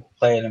is going to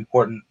play an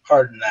important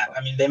part in that.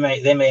 I mean, they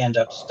may end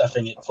up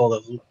stuffing it full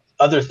of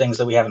other things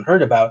that we haven't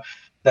heard about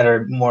that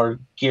are more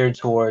geared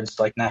towards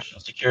like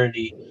national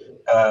security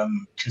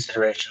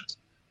considerations.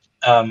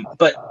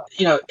 But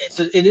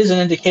it is an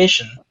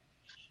indication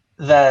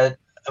that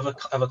of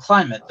a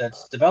climate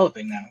that's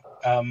developing now.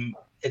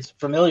 It's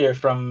familiar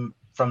from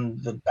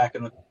the back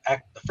in the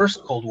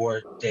first Cold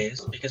War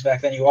days, because back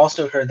then you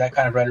also heard that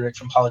kind of rhetoric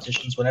from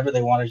politicians whenever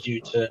they wanted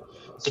you to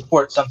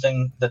support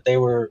something that they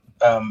were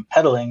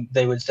peddling.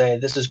 They would say,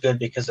 this is good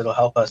because it'll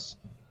help us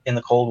in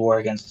the Cold War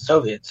against the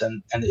Soviets.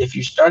 And if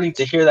you're starting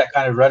to hear that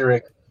kind of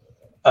rhetoric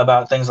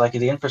about things like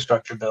the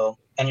infrastructure bill,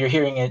 and you're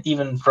hearing it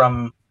even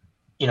from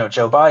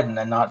Joe Biden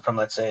and not from,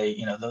 let's say,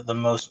 the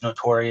most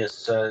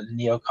notorious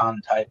neocon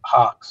type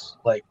hawks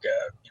like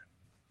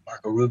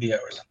Marco Rubio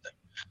or something,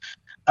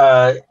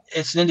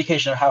 it's an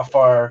indication of how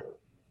far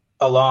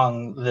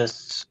along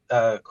this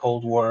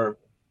Cold War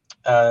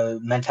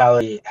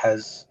mentality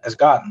has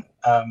gotten.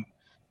 I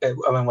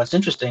mean, what's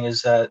interesting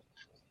is that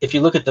if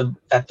you look at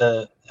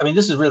I mean,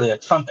 this is really a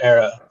Trump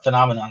era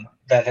phenomenon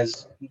that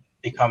has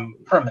become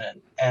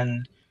permanent.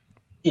 And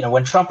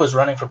when Trump was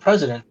running for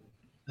president,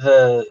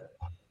 the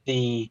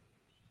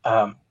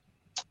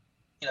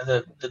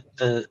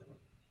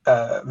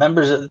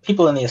members of the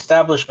people in the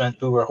establishment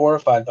who were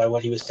horrified by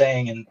what he was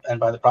saying and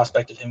by the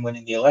prospect of him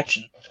winning the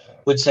election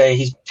would say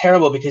he's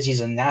terrible because he's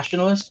a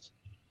nationalist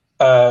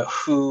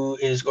who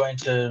is going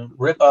to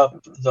rip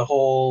up the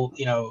whole,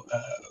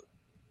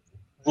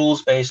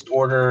 rules-based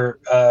order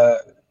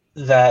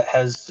that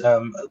has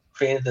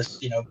created this,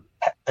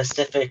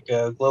 Pacific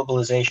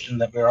globalization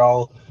that we're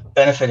all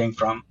benefiting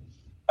from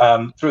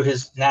through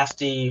his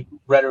nasty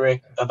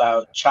rhetoric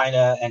about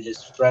China and his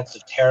threats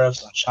of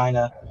tariffs on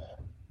China.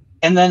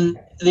 And then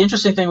the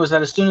interesting thing was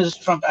that as soon as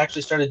Trump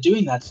actually started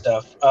doing that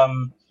stuff,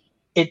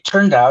 it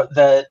turned out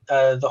that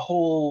the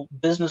whole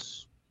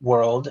business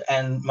world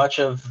and much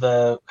of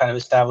the kind of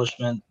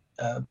establishment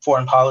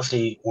foreign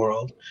policy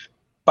world,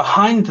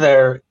 behind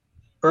their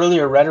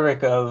earlier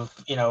rhetoric of,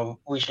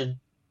 we should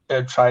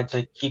try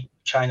to keep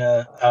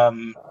China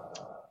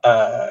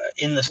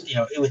in this,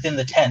 within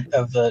the tent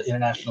of the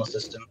international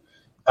system,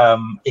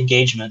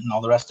 engagement and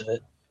all the rest of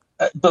it.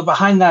 But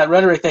behind that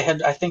rhetoric, they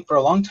had, I think, for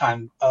a long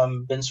time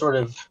been sort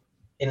of,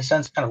 in a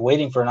sense, kind of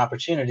waiting for an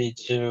opportunity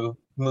to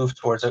move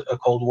towards a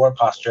Cold War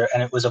posture.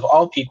 And it was, of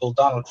all people,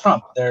 Donald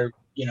Trump, the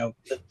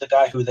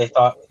guy who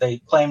they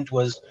claimed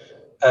was,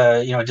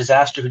 a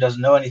disaster who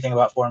doesn't know anything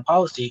about foreign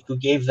policy, who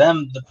gave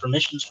them the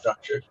permission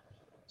structure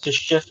to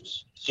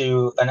shift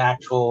to an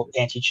actual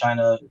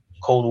anti-China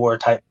Cold War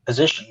type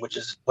position, which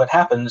is what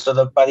happened. So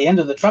that by the end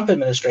of the Trump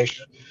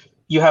administration,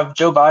 you have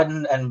Joe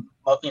Biden and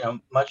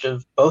much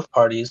of both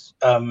parties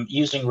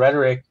using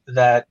rhetoric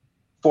that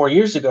 4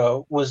 years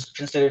ago was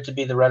considered to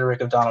be the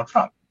rhetoric of Donald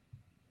Trump.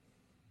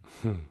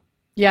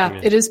 Yeah,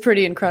 it is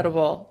pretty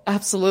incredible.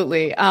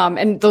 Absolutely.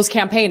 And those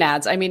campaign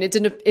ads, I mean, it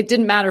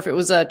didn't matter if it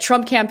was a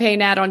Trump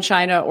campaign ad on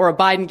China or a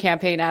Biden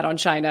campaign ad on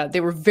China. They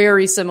were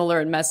very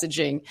similar in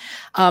messaging.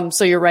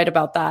 So you're right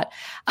about that.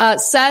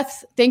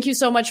 Seth, thank you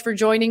so much for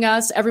joining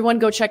us. Everyone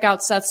go check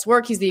out Seth's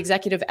work. He's the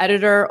executive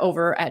editor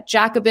over at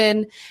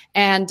Jacobin.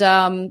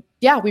 And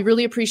we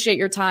really appreciate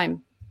your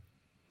time.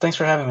 Thanks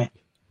for having me.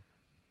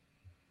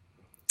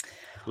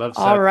 Love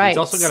Seth. All right. He's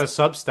also got a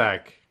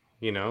Substack.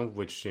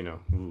 which,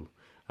 ooh.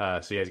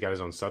 So yeah, he's got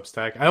his own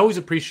Substack. I always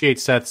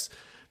appreciate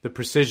the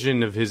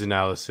precision of his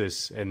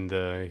analysis and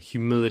the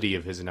humility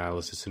of his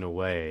analysis in a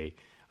way.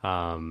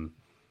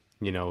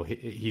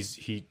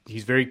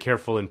 He's very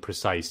careful and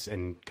precise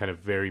and kind of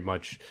very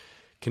much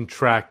can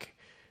track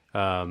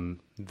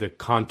the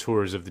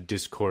contours of the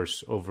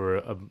discourse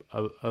over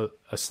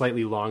a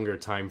slightly longer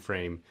time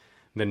frame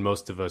than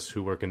most of us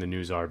who work in the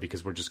news are,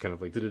 because we're just kind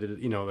of like,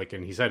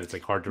 and he said, it's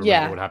like hard to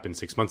remember what happened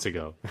 6 months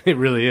ago. It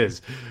really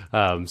is.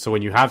 So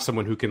when you have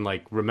someone who can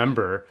like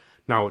remember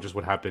not just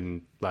what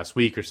happened last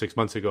week or 6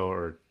 months ago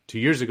or 2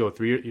 years ago,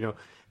 3 years,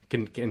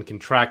 can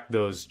track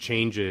those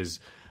changes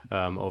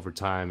over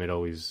time, it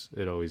always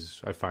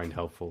I find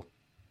helpful.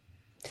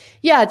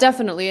 Yeah,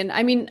 definitely. And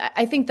I mean,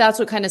 I think that's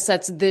what kind of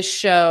sets this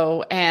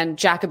show and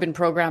Jacobin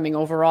programming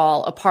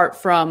overall apart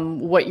from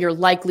what you're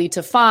likely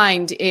to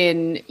find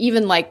in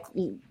even like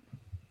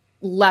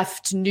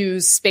left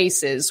news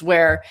spaces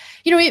where,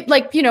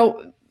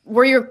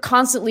 where you're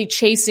constantly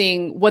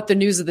chasing what the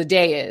news of the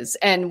day is.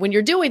 And when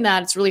you're doing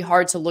that, it's really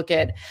hard to look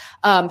at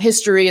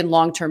history and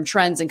long-term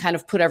trends and kind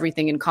of put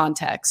everything in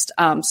context.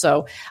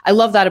 So I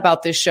love that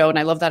about this show, and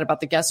I love that about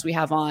the guests we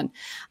have on.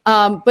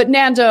 But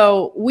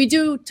Nando, we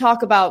do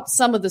talk about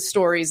some of the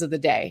stories of the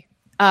day.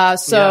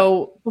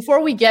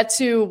 Before we get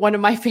to one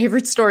of my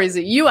favorite stories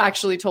that you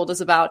actually told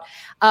us about,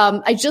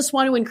 I just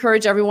want to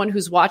encourage everyone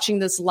who's watching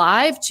this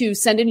live to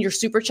send in your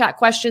super chat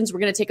questions. We're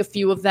going to take a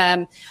few of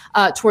them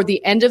toward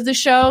the end of the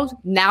show.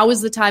 Now is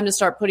the time to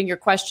start putting your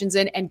questions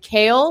in. And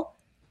Kale,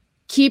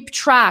 keep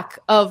track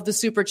of the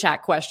super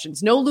chat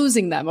questions. No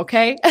losing them,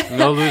 okay?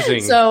 No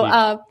losing.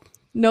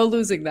 No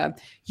losing them.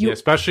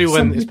 Especially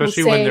when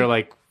they're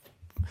like,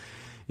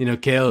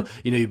 Kale,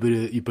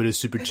 you put a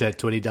super chat,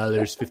 $20,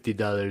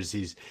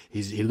 $50.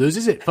 He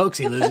loses it, folks.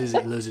 He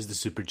loses the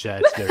super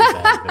chat. It's very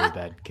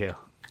bad, Kale.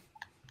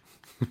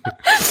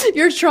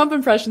 Your Trump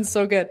impression's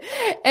so good.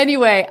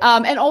 Anyway,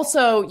 and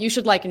also you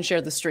should like and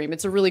share the stream.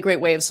 It's a really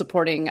great way of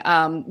supporting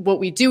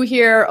what we do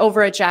here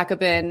over at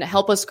Jacobin.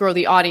 Help us grow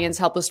the audience,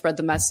 help us spread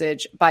the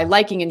message by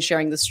liking and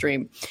sharing the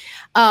stream.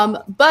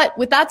 But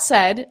with that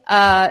said,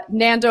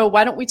 Nando,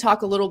 why don't we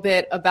talk a little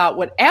bit about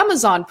what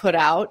Amazon put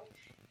out?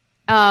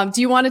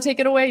 Do you want to take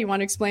it away? You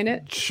want to explain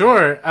it?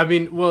 Sure. I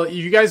mean, well,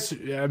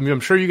 I'm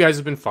sure you guys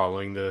have been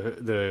following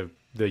the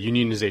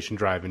unionization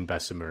drive in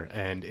Bessemer.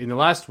 And in the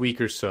last week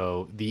or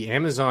so, the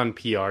Amazon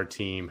PR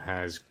team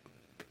has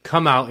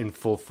come out in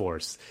full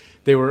force.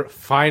 They were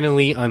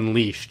finally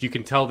unleashed. You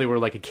can tell they were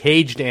like a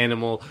caged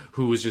animal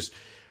who was just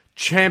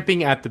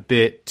champing at the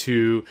bit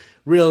to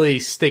really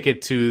stick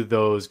it to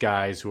those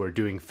guys who are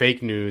doing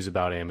fake news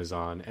about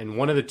Amazon. And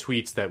one of the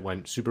tweets that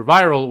went super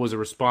viral was a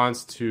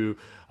response to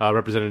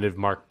Representative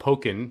Mark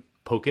Pocan.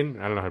 I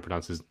don't know how to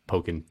pronounce his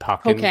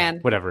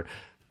Pocan. Whatever.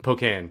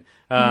 Pocan.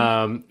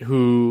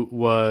 Who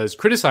was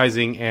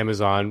criticizing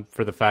Amazon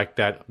for the fact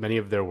that many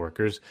of their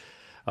workers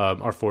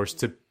are forced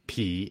to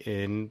pee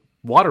in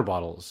water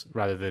bottles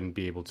rather than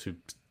be able to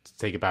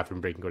take a bathroom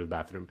break and go to the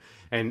bathroom.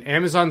 And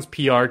Amazon's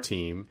PR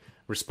team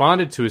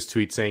responded to his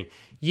tweet saying,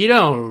 "You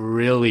don't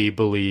really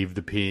believe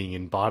the peeing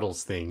in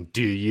bottles thing,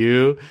 do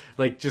you?"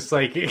 Just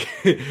like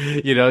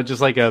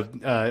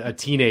a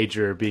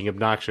teenager being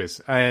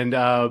obnoxious. And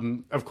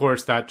of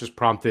course, that just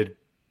prompted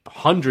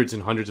hundreds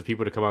and hundreds of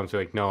people to come out and say,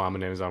 like, "No, I'm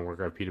an Amazon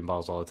worker. I've peed in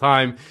bottles all the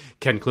time."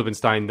 Ken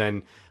Klippenstein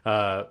then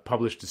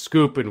published a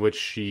scoop in which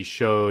he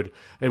showed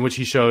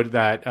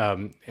that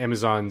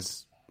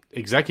Amazon's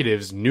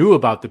executives knew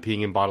about the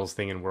peeing in bottles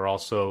thing and were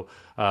also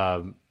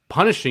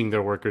punishing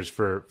their workers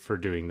for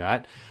doing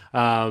that.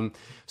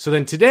 So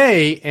then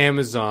today,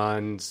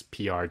 Amazon's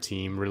PR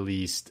team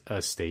released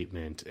a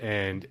statement,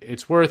 and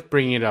it's worth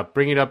bringing it up.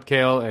 Bring it up,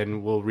 Kale,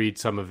 and we'll read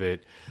some of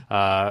it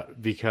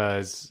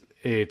because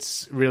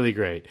it's really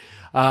great.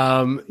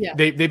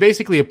 They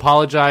basically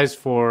apologized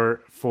for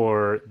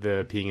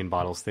the peeing in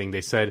bottles thing. They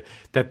said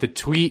that the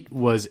tweet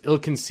was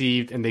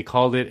ill-conceived, and they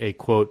called it a,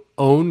 quote,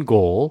 own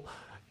goal,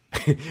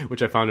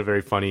 which I found a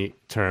very funny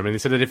term. And they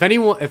said that if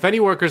any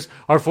workers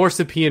are forced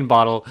to pee in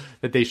bottle,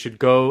 that they should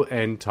go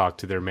and talk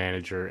to their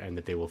manager and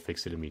that they will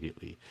fix it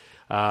immediately.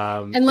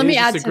 And let me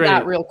add to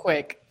that real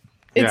quick.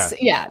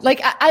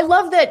 I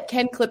love that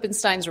Ken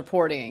Klippenstein's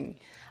reporting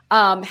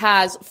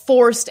has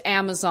forced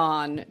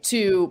Amazon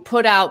to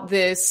put out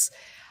this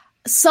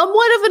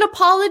somewhat of an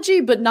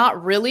apology, but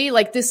not really.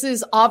 Like, this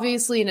is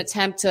obviously an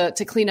attempt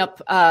to clean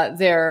up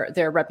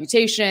their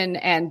reputation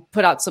and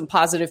put out some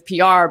positive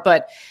PR.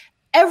 But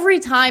every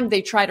time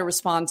they try to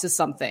respond to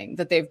something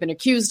that they've been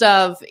accused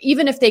of,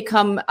 even if they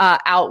come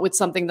out with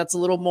something that's a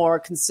little more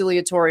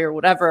conciliatory or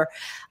whatever,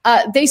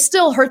 they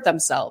still hurt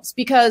themselves,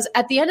 because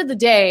at the end of the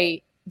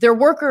day, their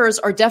workers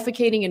are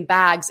defecating in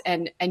bags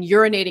and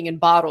urinating in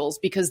bottles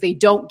because they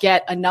don't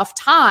get enough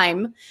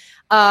time.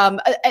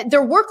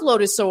 Their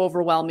workload is so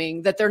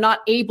overwhelming that they're not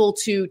able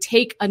to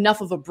take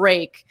enough of a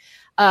break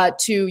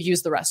to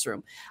use the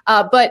restroom.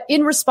 But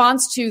in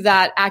response to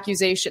that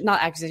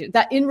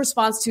in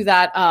response to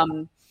that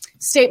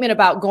statement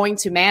about going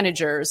to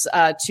managers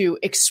to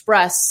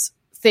express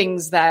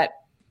things that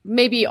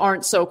maybe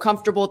aren't so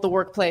comfortable at the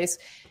workplace,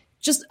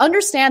 just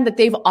understand that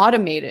they've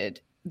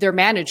automated their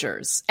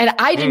managers. And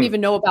I didn't even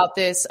know about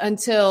this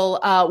until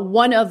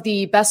one of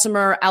the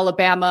Bessemer,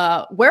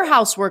 Alabama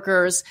warehouse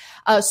workers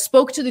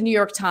spoke to the New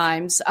York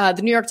Times.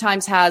 The New York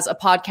Times has a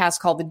podcast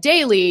called The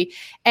Daily.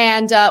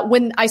 And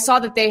when I saw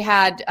that they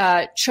had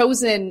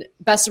chosen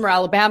Bessemer,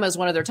 Alabama as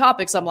one of their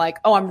topics, I'm like,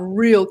 oh, I'm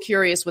real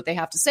curious what they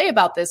have to say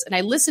about this. And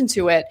I listened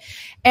to it.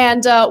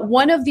 And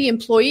one of the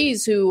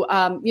employees who,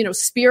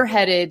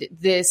 spearheaded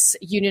this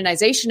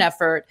unionization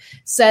effort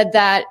said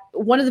that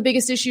one of the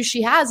biggest issues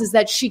she has is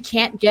that she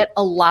can't get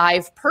a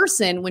live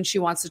person when she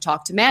wants to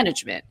talk to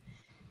management,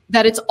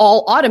 that it's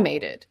all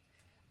automated.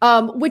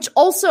 Which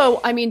also,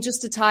 I mean,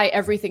 just to tie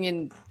everything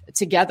in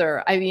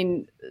together, I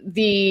mean,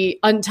 the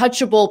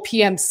untouchable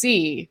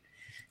PMC,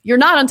 you're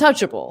not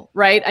untouchable,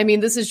 right? I mean,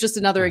 this is just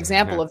another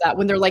example of that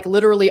when they're like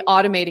literally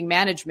automating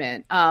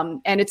management.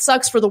 And it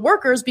sucks for the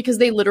workers because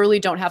they literally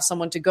don't have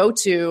someone to go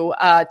to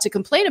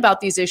complain about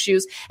these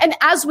issues. And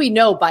as we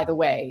know, by the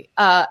way,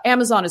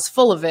 Amazon is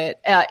full of it.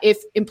 If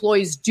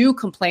employees do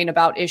complain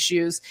about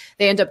issues,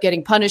 they end up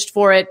getting punished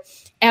for it.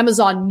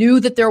 Amazon knew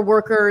that their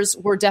workers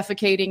were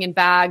defecating in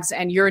bags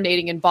and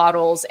urinating in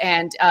bottles,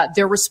 and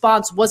their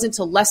response wasn't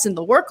to lessen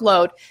the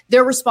workload.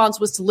 Their response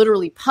was to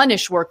literally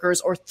punish workers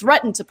or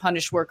threaten to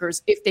punish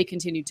workers if they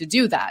continued to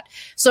do that.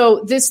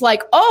 So this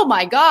like, oh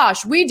my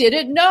gosh, we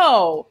didn't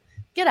know.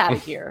 Get out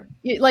of here.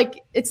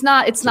 It's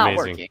not amazing.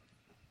 working.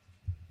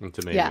 It's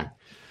amazing. Yeah.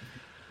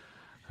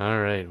 All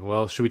right.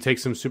 Well, should we take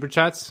some super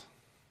chats?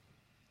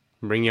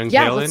 Bring young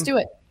Yeah, Dale let's in? do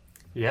it.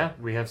 Yeah,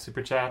 we have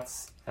super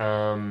chats.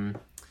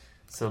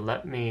 So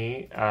let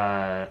me,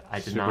 I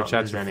did Super not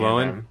chats lose are any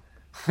flowing. of them.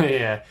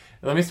 Yeah.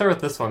 Let me start with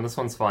this one. This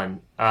one's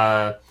fun.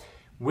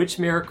 Which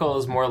miracle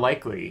is more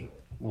likely?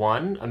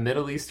 1, a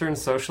Middle Eastern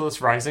socialist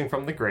rising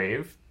from the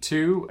grave.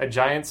 2, a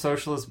giant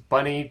socialist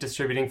bunny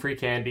distributing free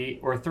candy.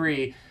 Or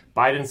 3,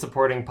 Biden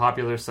supporting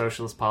popular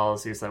socialist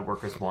policies that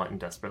workers want and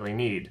desperately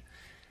need.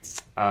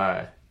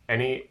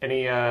 Any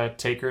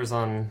takers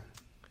on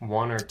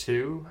 1 or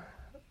 2?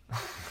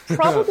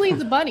 Probably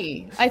the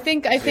bunny. I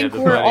think we're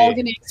bunny. all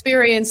going to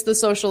experience the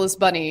socialist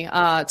bunny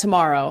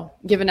tomorrow,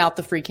 giving out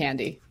the free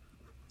candy.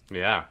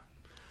 Yeah.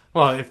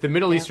 Well, if the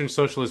Middle Eastern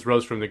socialist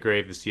rose from the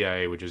grave, the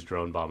CIA would just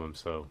drone bomb him.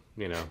 So,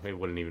 it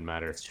wouldn't even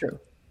matter. It's true.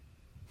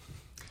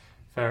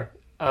 Fair.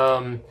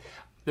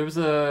 There was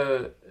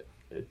a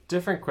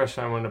different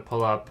question I wanted to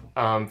pull up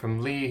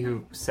from Lee,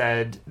 who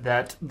said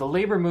that the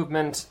labor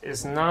movement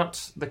is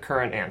not the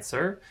current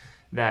answer,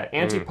 that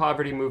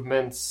anti-poverty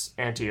movements,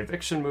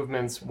 anti-eviction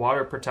movements,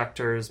 water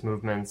protectors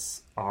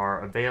movements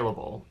are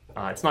available.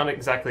 It's not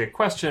exactly a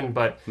question,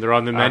 but... They're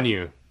on the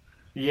menu.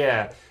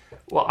 Yeah.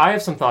 Well, I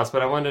have some thoughts,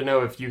 but I wanted to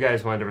know if you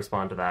guys wanted to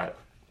respond to that.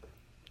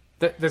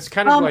 That's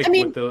kind of like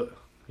with the...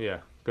 Yeah,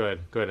 go ahead.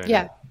 Anna.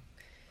 Yeah.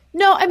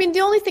 No, I mean, the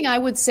only thing I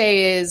would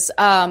say is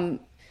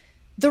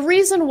the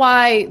reason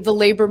why the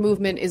labor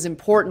movement is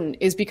important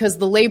is because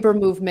the labor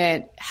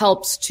movement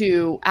helps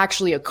to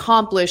actually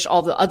accomplish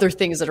all the other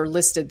things that are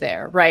listed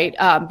there, right?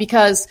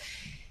 Because,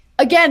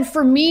 again,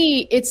 for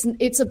me,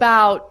 it's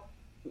about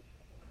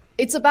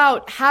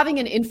having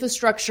an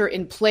infrastructure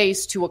in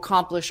place to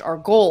accomplish our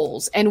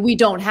goals, and we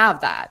don't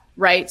have that,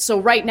 right? So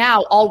right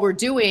now, all we're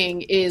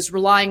doing is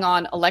relying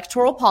on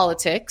electoral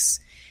politics,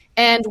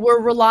 and we're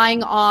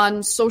relying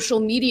on social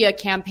media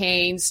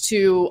campaigns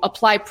to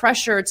apply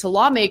pressure to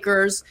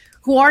lawmakers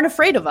who aren't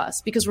afraid of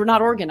us because we're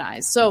not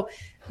organized. So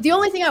the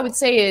only thing I would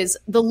say is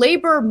the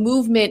labor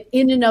movement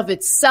in and of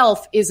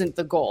itself isn't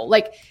the goal.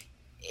 Like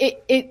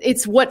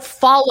it's what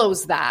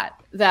follows that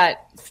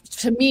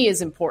to me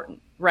is important,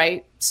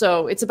 right?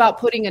 So it's about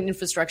putting an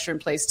infrastructure in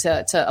place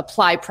to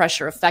apply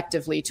pressure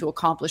effectively to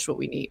accomplish what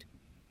we need.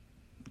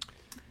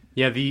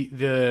 Yeah,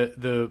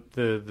 the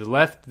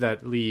left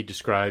that Lee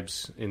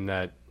describes in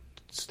that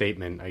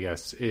statement, I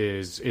guess,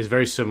 is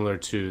very similar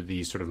to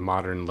the sort of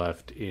modern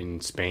left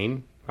in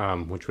Spain,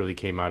 which really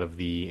came out of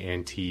the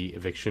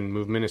anti-eviction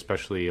movement,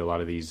 especially a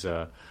lot of these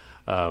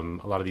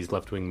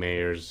left-wing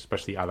mayors,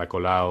 especially Ada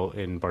Colau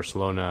in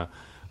Barcelona,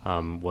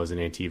 was an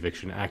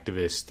anti-eviction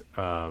activist,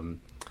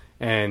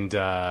 and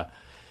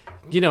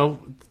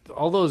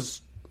all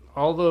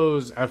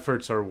those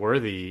efforts are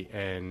worthy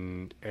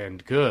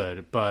and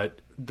good, but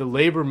the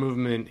labor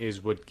movement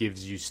is what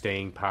gives you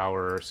staying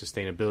power,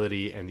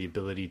 sustainability, and the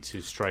ability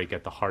to strike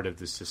at the heart of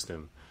the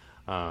system,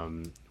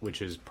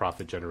 which is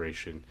profit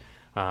generation.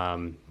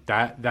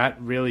 That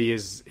really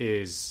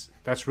is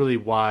that's really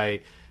why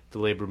the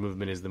labor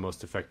movement is the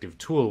most effective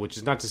tool. Which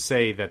is not to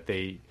say that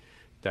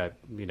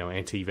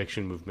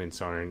anti-eviction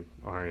movements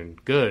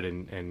aren't good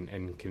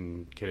and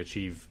can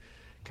achieve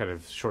kind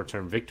of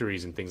short-term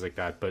victories and things like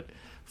that, but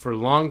for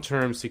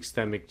long-term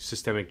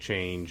systemic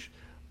change,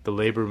 the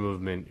labor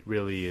movement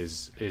really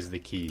is the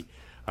key.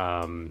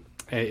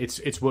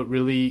 It's what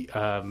really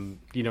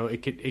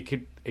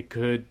it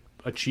could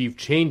achieve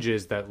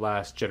changes that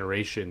last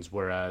generations,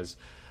 whereas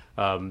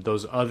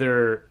those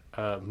other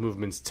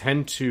movements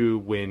tend to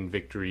win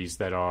victories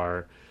that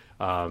are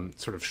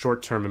sort of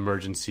short-term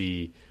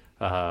emergency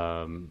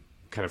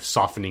kind of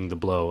softening the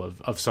blow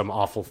of some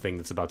awful thing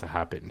that's about to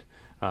happen.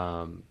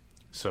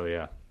 So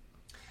yeah.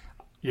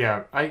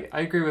 Yeah, I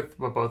agree with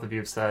what both of you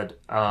have said.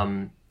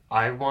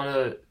 I want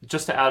to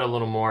just to add a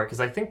little more, because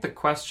I think the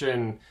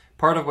question,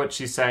 part of what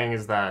she's saying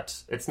is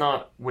that it's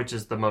not which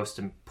is the most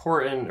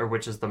important or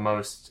which is the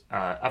most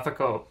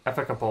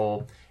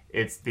efficable.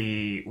 It's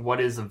the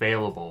what is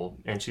available.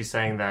 And she's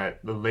saying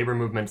that the labor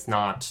movement's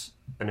not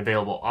an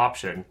available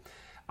option.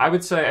 I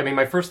would say, I mean,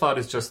 my first thought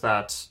is just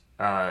that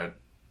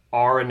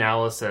our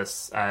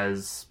analysis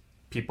as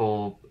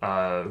people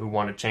who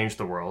want to change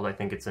the world, I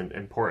think it's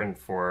important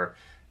for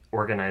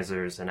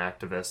organizers and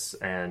activists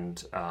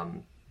and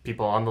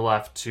people on the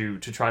left to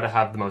try to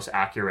have the most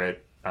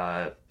accurate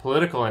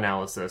political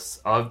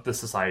analysis of the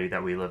society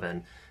that we live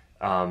in,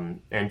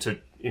 and to,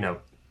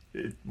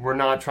 we're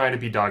not trying to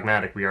be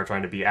dogmatic. We are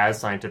trying to be as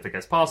scientific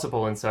as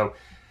possible. And so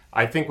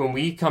I think when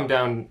we come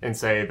down and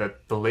say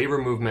that the labor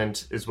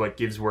movement is what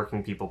gives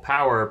working people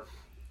power,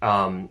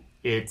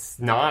 it's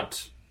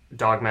not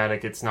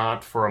dogmatic. It's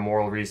not for a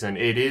moral reason.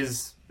 It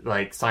is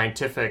like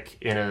scientific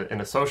in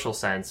a social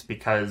sense,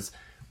 because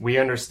we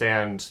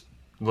understand,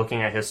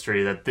 looking at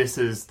history, that this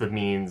is the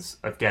means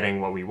of getting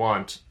what we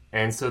want.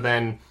 And so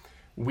then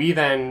we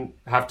then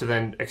have to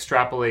then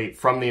extrapolate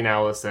from the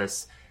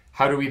analysis,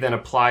 how do we then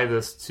apply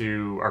this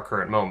to our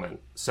current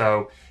moment?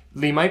 So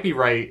Lee might be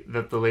right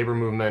that the labor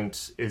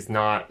movement is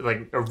not,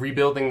 like, a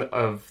rebuilding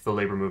of the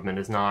labor movement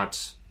is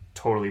not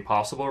totally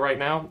possible right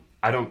now.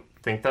 I don't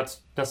think that's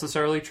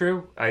necessarily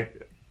true. I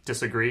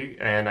disagree.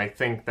 And I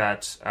think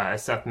that,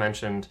 as Seth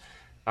mentioned,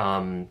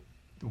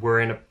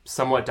 we're in a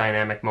somewhat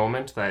dynamic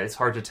moment that it's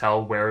hard to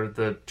tell where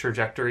the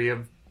trajectory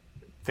of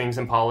things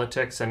in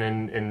politics and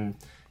in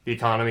the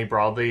economy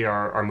broadly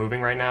are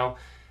moving right now.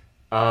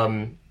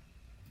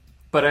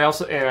 But I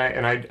also,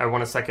 I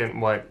want to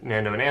second what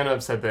Nando and Anna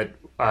have said, that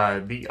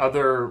the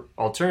other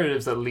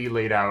alternatives that Lee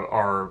laid out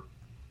are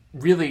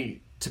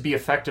really, to be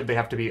effective, they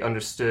have to be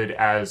understood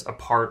as a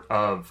part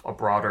of a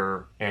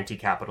broader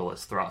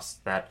anti-capitalist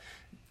thrust, that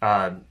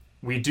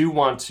we do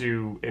want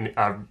to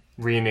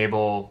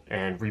re-enable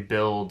and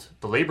rebuild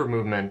the labor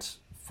movement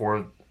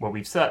for what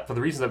we've said, for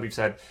the reasons that we've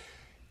said.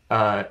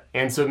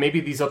 And so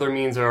maybe these other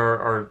means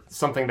are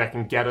something that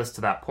can get us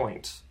to that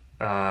point,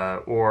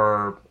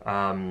 or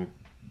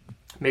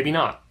maybe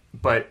not.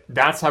 But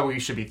that's how we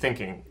should be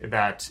thinking,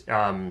 that,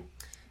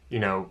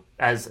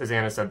 as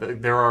Anna said,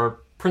 there are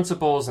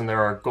principles and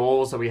there are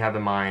goals that we have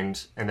in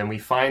mind, and then we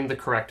find the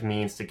correct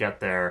means to get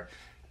there.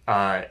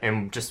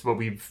 And just what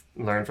we've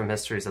learned from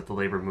history is that the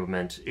labor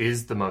movement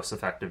is the most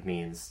effective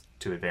means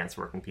to advance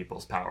working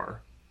people's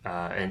power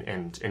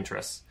and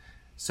interests.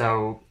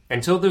 So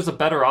until there's a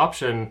better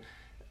option,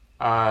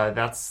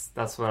 that's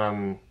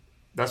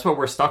what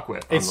we're stuck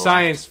with. It's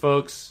science,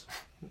 folks.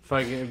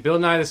 Bill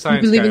Nye the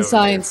Science Guy. We believe in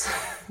science.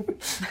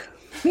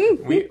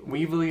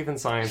 we believe in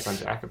science on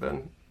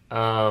Jacobin.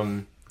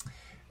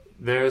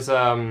 There's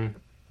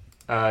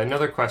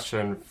another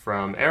question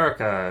from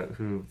Erica,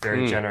 who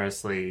very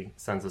generously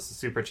sends us a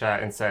super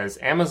chat and says,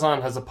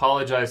 Amazon has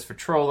apologized for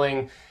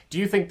trolling. Do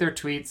you think their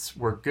tweets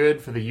were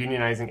good for the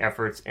unionizing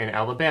efforts in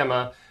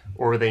Alabama,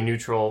 or were they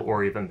neutral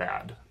or even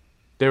bad?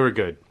 They were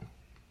good.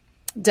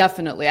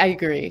 Definitely. I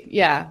agree.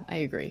 Yeah, I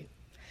agree.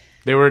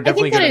 They were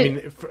definitely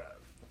good.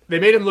 They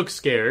made him look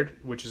scared,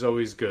 which is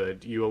always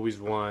good. You always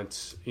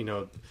want,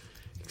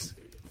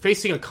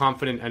 facing a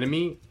confident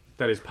enemy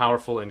that is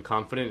powerful and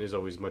confident is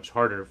always much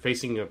harder.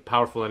 Facing a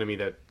powerful enemy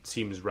that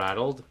seems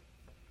rattled,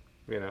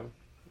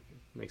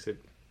 makes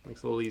it a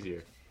little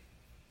easier.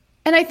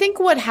 And I think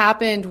what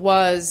happened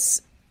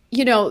was,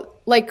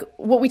 like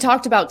what we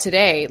talked about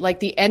today, like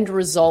the end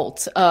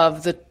result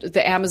of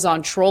the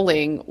Amazon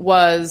trolling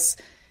was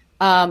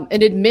an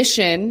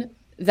admission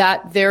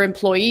that their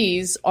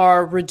employees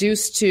are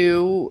reduced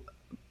to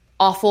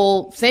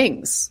awful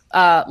things,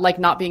 like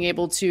not being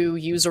able to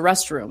use a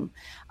restroom.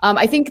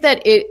 I think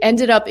that it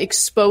ended up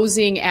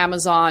exposing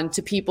Amazon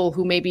to people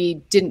who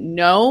maybe didn't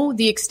know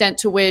the extent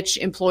to which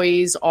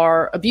employees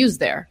are abused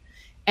there.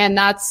 And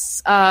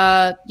that's,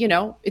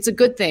 it's a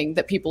good thing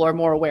that people are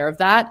more aware of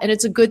that. And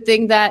it's a good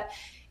thing that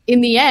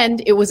in the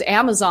end, it was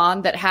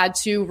Amazon that had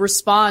to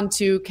respond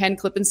to Ken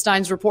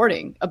Klippenstein's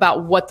reporting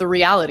about what the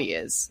reality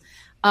is.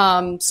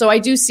 So I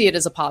do see it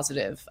as a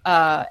positive.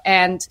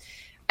 And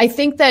I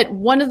think that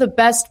one of the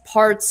best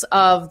parts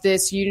of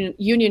this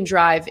union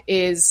drive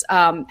is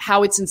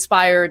how it's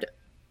inspired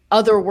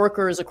other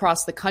workers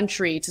across the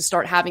country to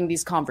start having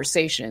these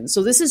conversations.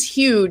 So this is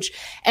huge.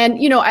 And,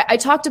 I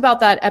talked about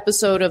that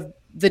episode of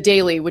The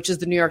Daily, which is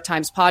the New York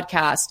Times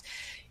podcast.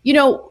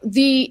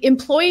 The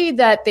employee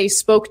that they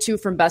spoke to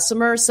from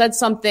Bessemer said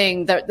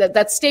something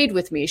that stayed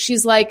with me.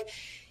 She's like,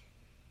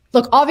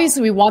 look,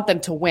 obviously we want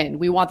them to win.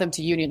 We want them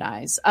to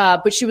unionize.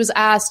 But she was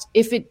asked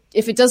if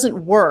it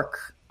doesn't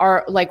work,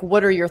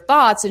 what are your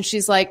thoughts? And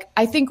she's like,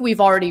 I think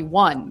we've already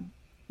won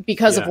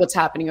because of what's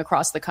happening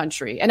across the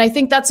country. And I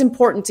think that's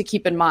important to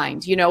keep in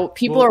mind.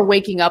 People are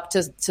waking up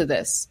to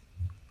this.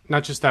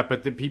 Not just that,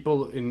 but the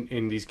people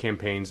in these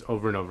campaigns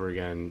over and over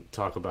again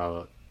talk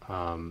about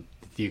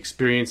the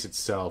experience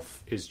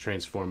itself is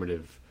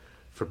transformative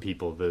for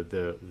people.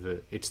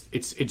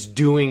 It's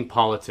doing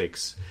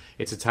politics.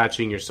 It's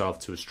attaching yourself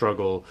to a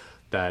struggle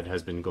that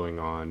has been going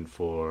on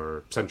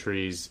for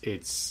centuries.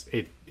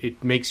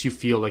 It makes you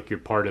feel like you're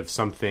part of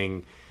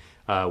something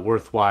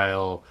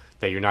worthwhile,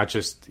 that you're not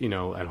just,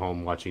 at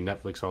home watching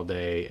Netflix all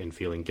day and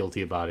feeling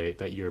guilty about it,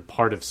 that you're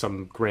part of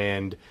some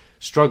grand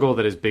struggle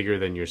that is bigger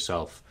than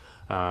yourself.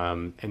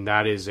 And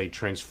that is a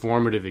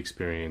transformative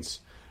experience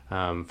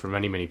for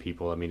many, many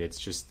people. I mean, it's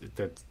just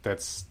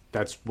that's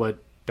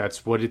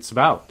what it's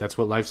about. That's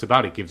what life's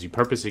about. It gives you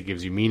purpose. It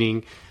gives you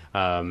meaning.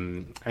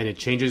 And it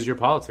changes your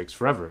politics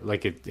forever.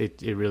 Like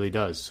it really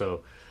does.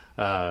 So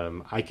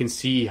I can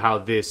see how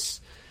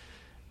this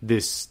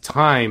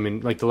time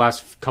and like the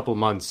last couple of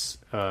months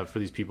for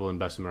these people in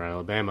Bessemer,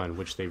 Alabama, in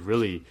which they've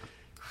really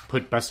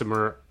put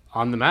Bessemer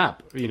on the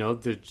map,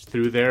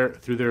 through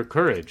their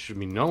courage. I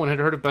mean, no one had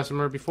heard of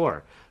Bessemer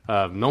before.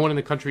 No one in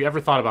the country ever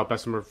thought about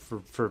Bessemer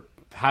for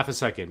half a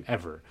second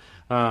ever.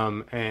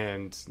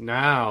 And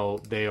now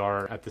they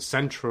are at the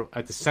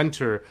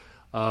center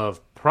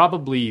of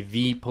probably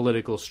the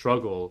political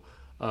struggle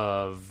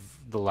of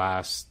the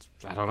last,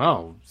 I don't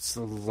know, it's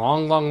a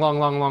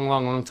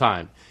long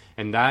time.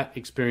 And that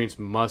experience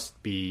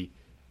must be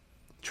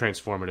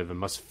transformative and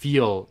must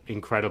feel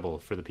incredible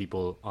for the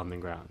people on the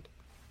ground.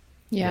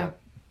 Yeah.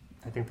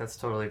 I think that's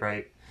totally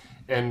right.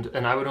 And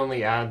I would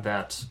only add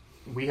that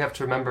we have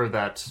to remember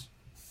that,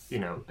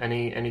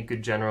 any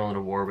good general in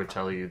a war would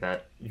tell you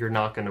that you're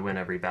not going to win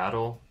every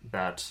battle,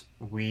 that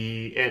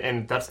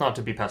and that's not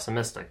to be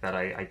pessimistic, that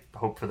I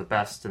hope for the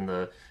best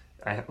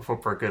I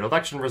hope for good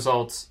election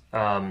results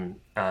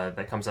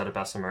that comes out of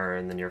Bessemer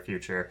in the near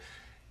future.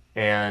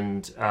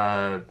 And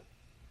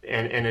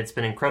it's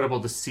been incredible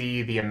to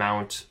see the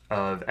amount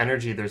of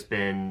energy there's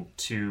been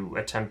to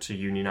attempt to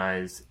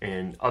unionize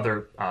in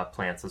other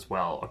plants as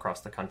well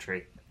across the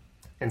country.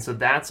 And so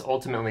that's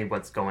ultimately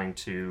what's going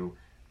to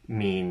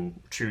mean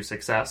true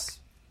success,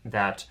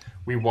 that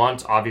we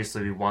want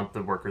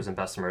the workers in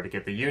Bessemer to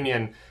get the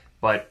union,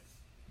 but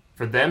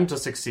for them to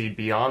succeed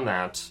beyond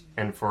that,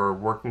 and for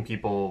working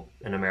people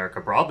in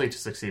America broadly to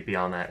succeed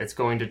beyond that, it's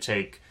going to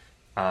take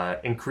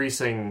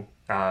increasing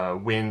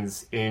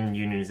wins in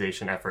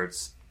unionization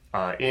efforts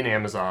in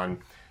Amazon.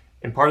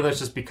 And part of that's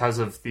just because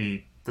of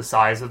the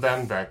size of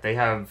them, that they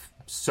have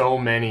so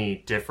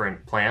many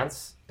different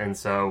plants. And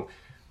so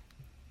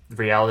the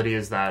reality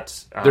is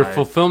that they're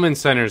fulfillment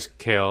centers,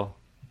 Kale.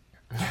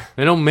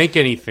 They don't make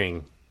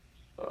anything.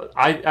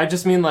 I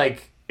just mean,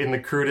 like, in the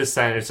crudest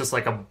sense, it's just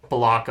like a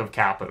block of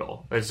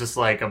capital. It's just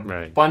like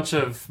a bunch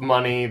of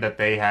money that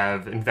they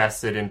have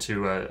invested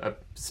into a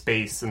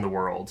space in the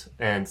world.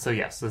 And so,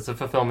 yes, it's a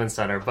fulfillment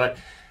center. But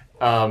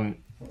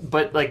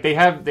like they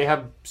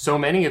have so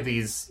many of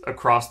these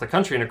across the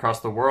country and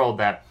across the world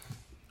that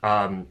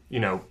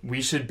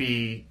we should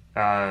be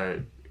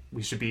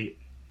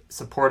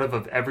supportive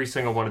of every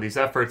single one of these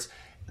efforts,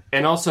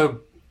 and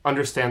also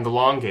understand the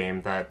long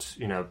game, that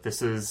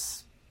this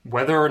is,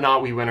 whether or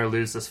not we win or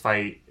lose this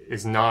fight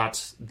is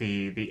not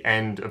the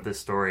end of the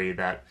story,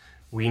 that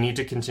we need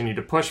to continue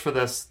to push for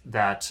this,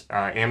 that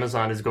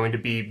Amazon is going to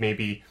be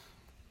maybe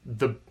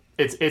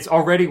it's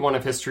already one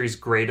of history's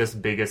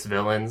greatest, biggest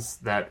villains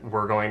that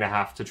we're going to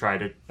have to try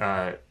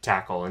to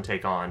tackle and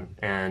take on.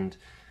 And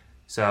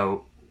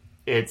so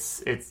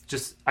it's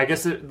just, I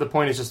guess the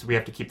point is just we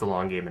have to keep the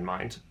long game in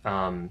mind.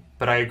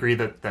 But I agree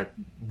that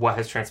what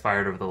has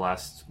transpired over the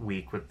last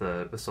week with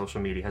the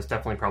social media has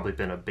definitely probably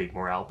been a big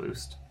morale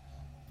boost.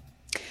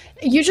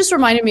 You just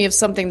reminded me of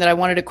something that I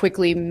wanted to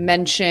quickly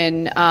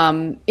mention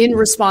in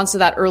response to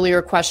that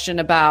earlier question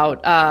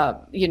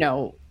about,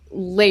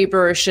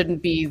 labor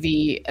shouldn't be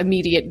the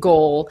immediate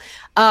goal.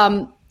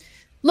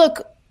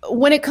 Look,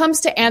 when it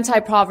comes to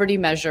anti-poverty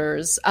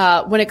measures,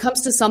 when it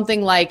comes to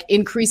something like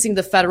increasing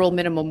the federal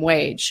minimum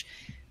wage,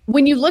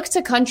 when you look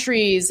to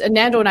countries, and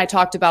Nando and I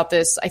talked about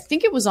this, I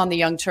think it was on the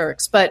Young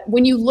Turks, but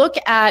when you look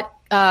at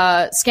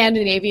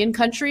Scandinavian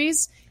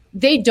countries,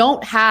 they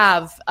don't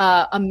have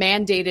a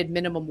mandated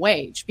minimum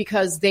wage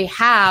because they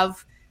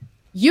have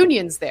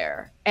unions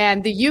there,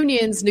 and the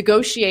unions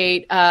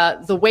negotiate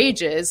the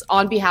wages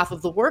on behalf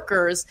of the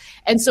workers.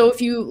 And so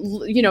if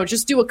you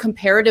just do a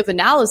comparative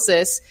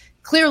analysis,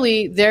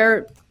 clearly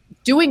they're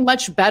doing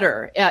much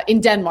better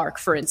in Denmark,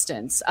 for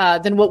instance,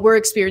 than what we're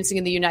experiencing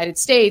in the United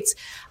States,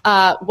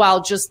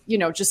 while just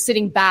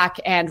sitting back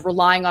and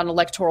relying on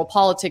electoral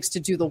politics to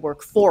do the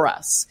work for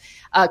us.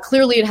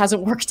 Clearly, it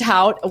hasn't worked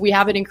out. We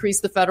haven't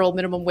increased the federal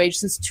minimum wage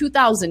since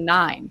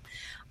 2009.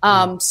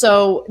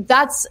 So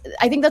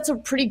I think that's a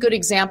pretty good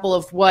example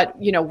of what,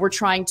 we're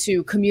trying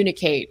to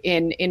communicate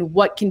in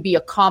what can be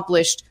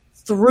accomplished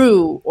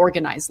through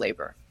organized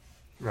labor.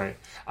 Right.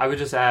 I would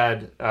just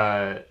add,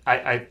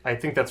 I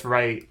think that's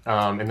right.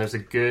 And there's a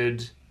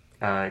good,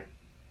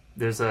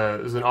 there's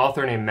an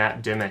author named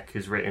Matt Dimmock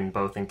who's written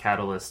both in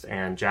Catalyst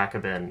and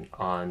Jacobin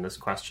on this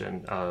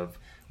question of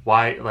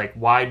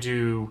why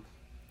do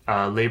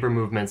labor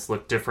movements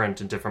look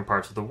different in different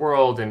parts of the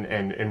world,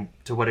 and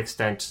to what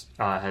extent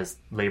has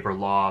labor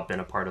law been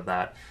a part of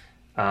that?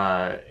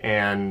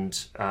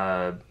 And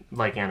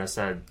like Anna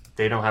said,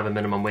 they don't have a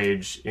minimum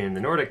wage in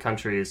the Nordic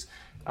countries,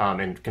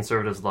 and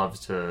conservatives love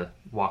to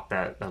walk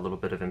that little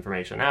bit of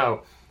information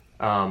out.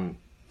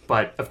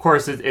 But of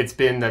course, it's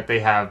been that they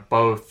have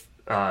both.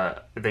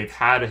 They've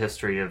had a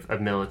history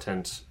of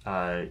militant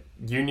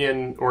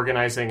union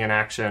organizing and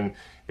action.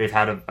 They've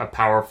had a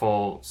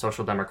powerful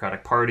social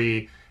democratic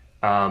party,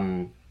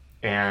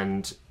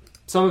 and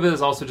some of it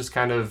is also just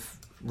kind of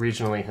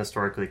regionally,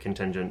 historically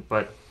contingent.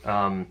 But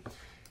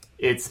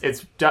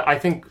it's I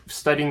think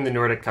studying the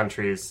Nordic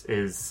countries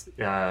is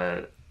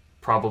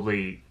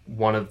probably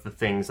one of the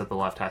things that the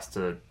left has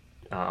to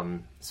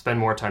spend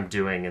more time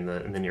doing in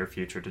the near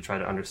future to try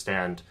to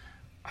understand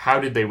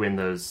how did they win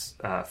those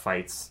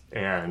fights,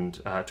 and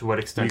to what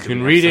extent. You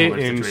can read it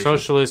in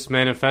Socialist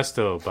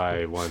Manifesto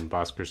by one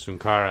Bhaskar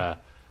Sunkara.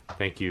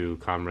 Thank you,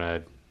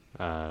 comrade,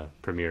 Vice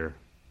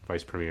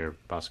Premier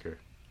Bhaskar.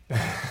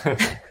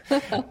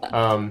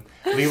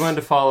 Lee wanted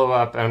to follow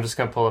up, and I'm just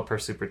going to pull up her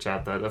super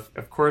chat that,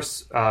 of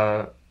course,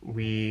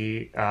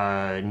 we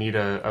need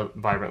a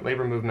vibrant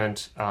labor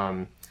movement.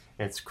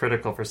 It's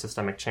critical for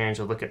systemic change.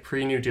 To look at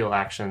pre-New Deal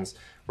actions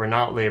were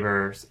not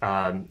labor.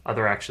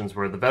 Other actions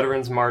were the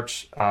Veterans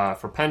March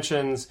for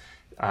pensions,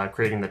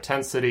 creating the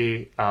tent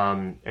city,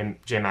 and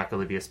Jay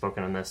McAlevey has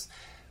spoken on this.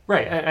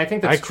 Right, I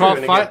think that's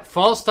true.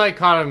 False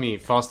dichotomy.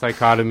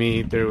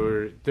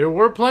 There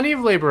were plenty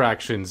of labor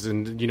actions,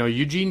 and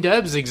Eugene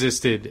Debs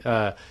existed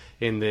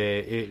in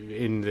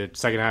the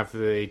second half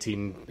of the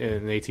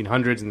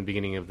 1800s and the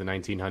beginning of the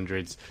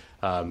 1900s.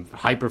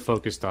 Hyper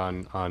focused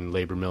on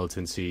labor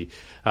militancy.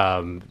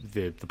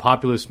 The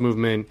populist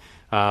movement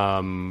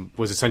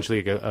was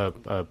essentially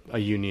a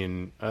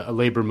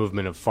labor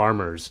movement of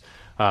farmers.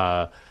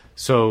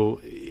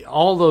 So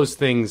all those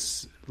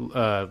things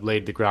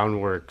laid the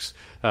groundworks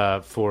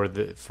for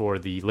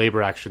the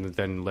labor action that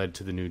then led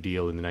to the New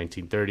Deal in the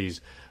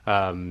 1930s.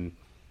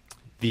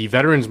 The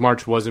Veterans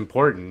March was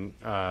important,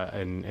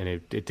 and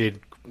it did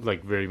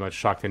very much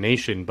shock the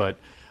nation, but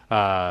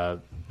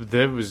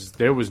there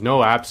was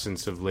no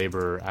absence of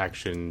labor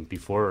action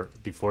before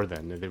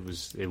then.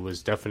 It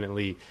was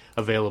definitely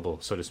available,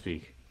 so to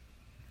speak.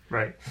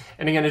 Right,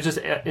 and again, it just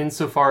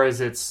insofar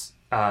as it's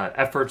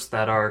efforts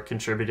that are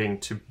contributing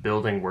to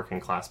building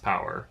working class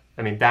power.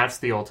 I mean, that's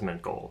the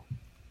ultimate goal,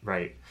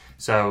 right?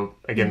 So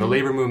again, the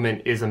labor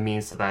movement is a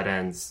means to that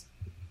ends,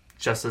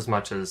 just as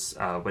much as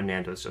what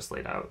Nando's just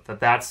laid out.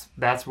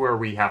 That's where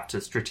we have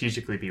to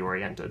strategically be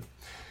oriented.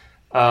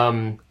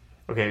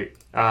 Okay,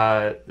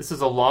 this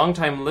is a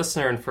longtime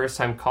listener and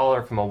first-time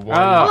caller from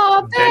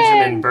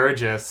Benjamin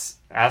Burgess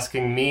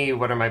asking me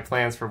what are my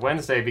plans for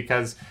Wednesday,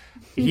 because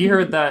he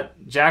heard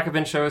that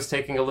Jacobin Show is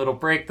taking a little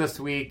break this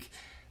week.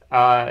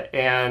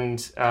 And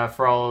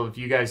for all of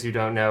you guys who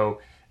don't know,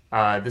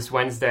 this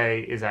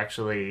Wednesday is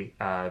actually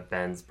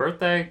Ben's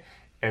birthday.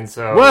 And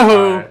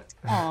so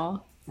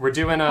we're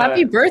doing a...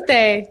 Happy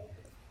birthday!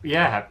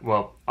 Yeah,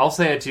 well, I'll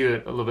say it to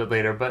you a little bit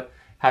later, but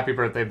happy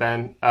birthday,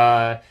 Ben.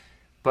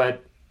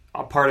 But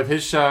a part of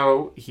his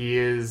show, he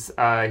does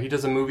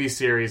a movie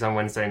series on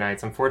Wednesday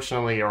nights.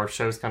 Unfortunately, our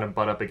shows kind of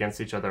butt up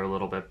against each other a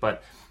little bit,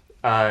 but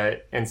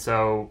and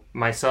so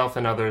myself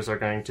and others are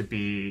going to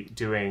be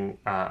doing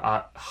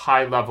a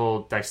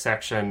high-level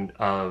dissection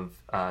of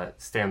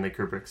Stanley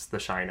Kubrick's The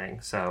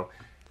Shining. So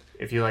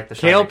if you like The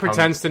Shining... Kale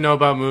pretends to know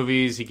about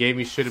movies. He gave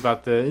me shit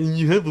about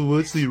you haven't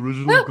watched the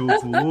original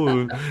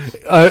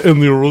Godzilla in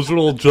the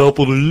original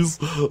Japanese.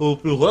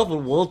 If you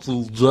haven't watched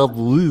the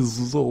Japanese,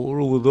 you don't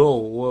really know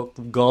what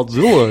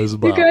Godzilla is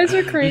about. You guys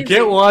are crazy. You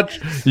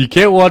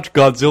can't watch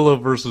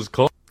Godzilla versus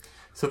Kong.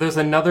 So there's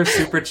another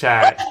super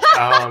chat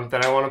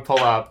that I want to pull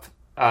up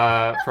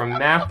from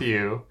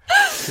Matthew,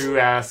 who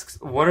asks,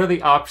 what are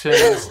the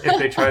options if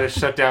they try to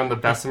shut down the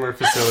Bessemer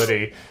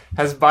facility?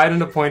 Has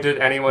Biden appointed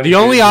anyone? The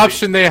only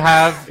option they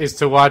have is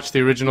to watch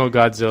the original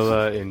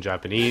Godzilla in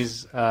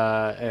Japanese,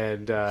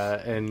 and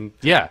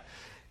yeah,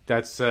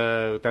 that's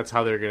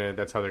how they're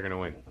gonna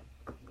win.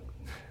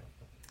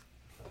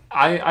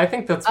 I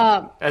think that's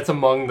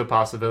among the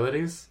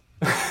possibilities.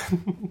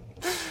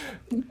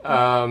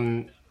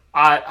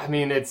 I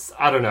mean,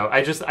 I don't know.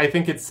 I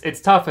think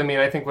it's tough. I mean,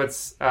 I think what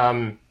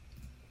are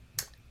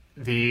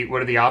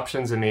the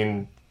options? I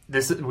mean,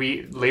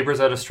 labor's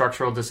at a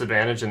structural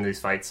disadvantage in these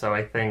fights, so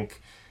I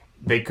think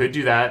they could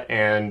do that,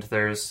 and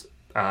there's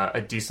a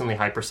decently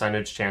high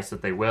percentage chance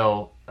that they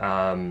will.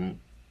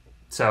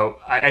 So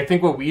I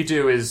think what we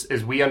do is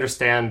we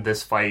understand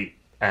this fight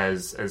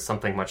as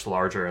something much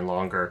larger and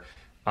longer,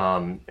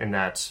 and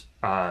that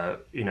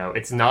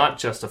it's not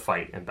just a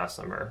fight in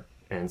Bessemer.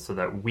 And so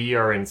that we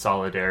are in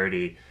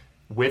solidarity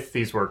with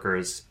these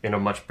workers in a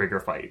much bigger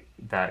fight.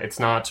 That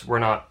we're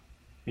not,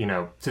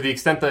 to the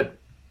extent that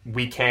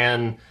we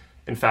can,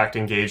 in fact,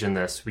 engage in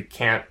this, we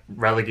can't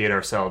relegate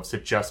ourselves to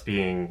just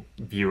being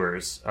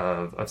viewers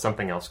of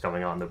something else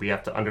going on. That we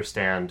have to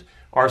understand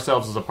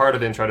ourselves as a part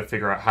of it and try to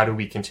figure out how do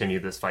we continue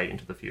this fight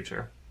into the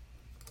future.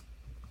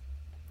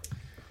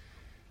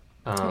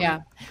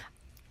 Yeah.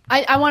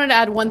 I wanted to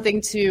add one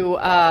thing to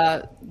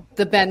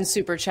the Ben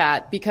super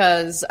chat,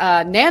 because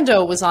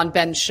Nando was on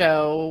Ben's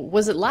show.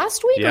 Was it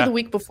last week or the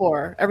week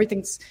before? It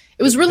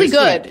was really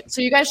good. Week.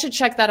 So you guys should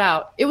check that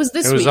out. It was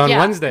this week. It was on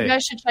Wednesday. You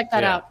guys should check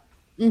that out.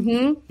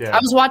 Mm-hmm. Yeah. I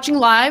was watching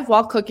live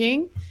while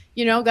cooking.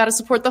 Got to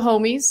support the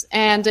homies.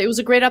 And it was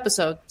a great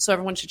episode. So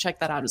everyone should check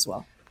that out as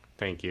well.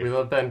 Thank you. We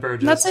love Ben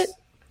Burgess. That's it.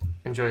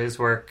 Enjoy his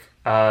work.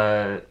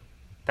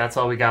 That's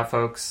all we got,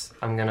 folks.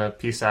 I'm going to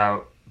peace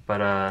out.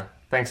 But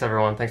thanks,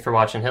 everyone. Thanks for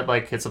watching. Hit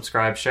like, hit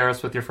subscribe, share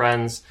us with your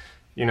friends.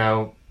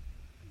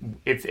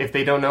 If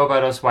they don't know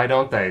about us, why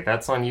don't they?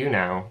 That's on you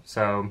now.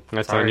 So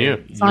that's on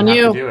you. It's on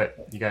you. To do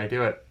it. You got to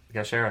do it. You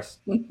got to share us.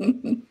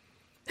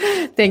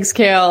 Thanks,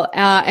 Kale.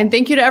 And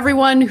thank you to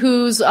everyone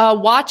who's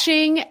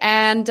watching.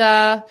 And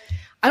I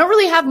don't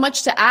really have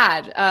much to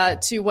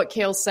add to what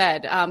Kale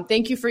said.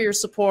 Thank you for your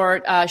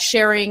support.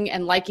 Sharing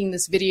and liking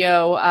this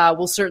video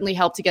will certainly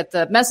help to get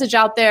the message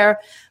out there.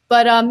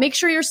 But make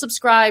sure you're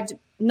subscribed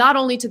not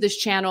only to this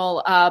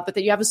channel, but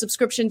that you have a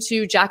subscription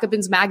to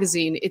Jacobins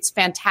Magazine. It's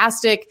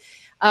fantastic.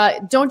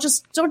 Don't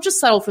just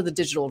settle for the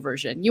digital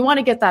version. You want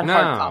to get that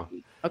hard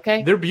copy.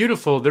 Okay. They're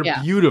beautiful. They're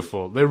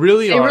beautiful. They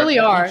really are. They really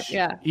are.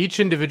 Each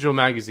individual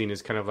magazine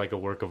is kind of like a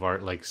work of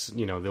art. Like,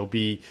 they'll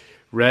be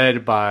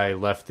read by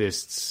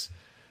leftists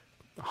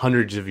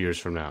hundreds of years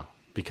from now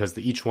because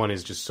each one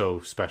is just so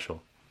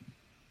special.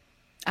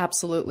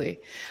 Absolutely.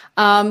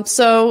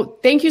 So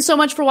thank you so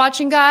much for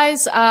watching,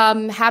 guys.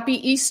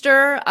 Happy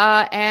Easter,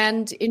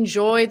 and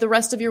enjoy the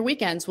rest of your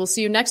weekends. We'll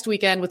see you next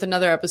weekend with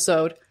another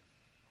episode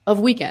of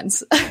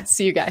Weekends.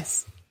 See you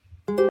guys.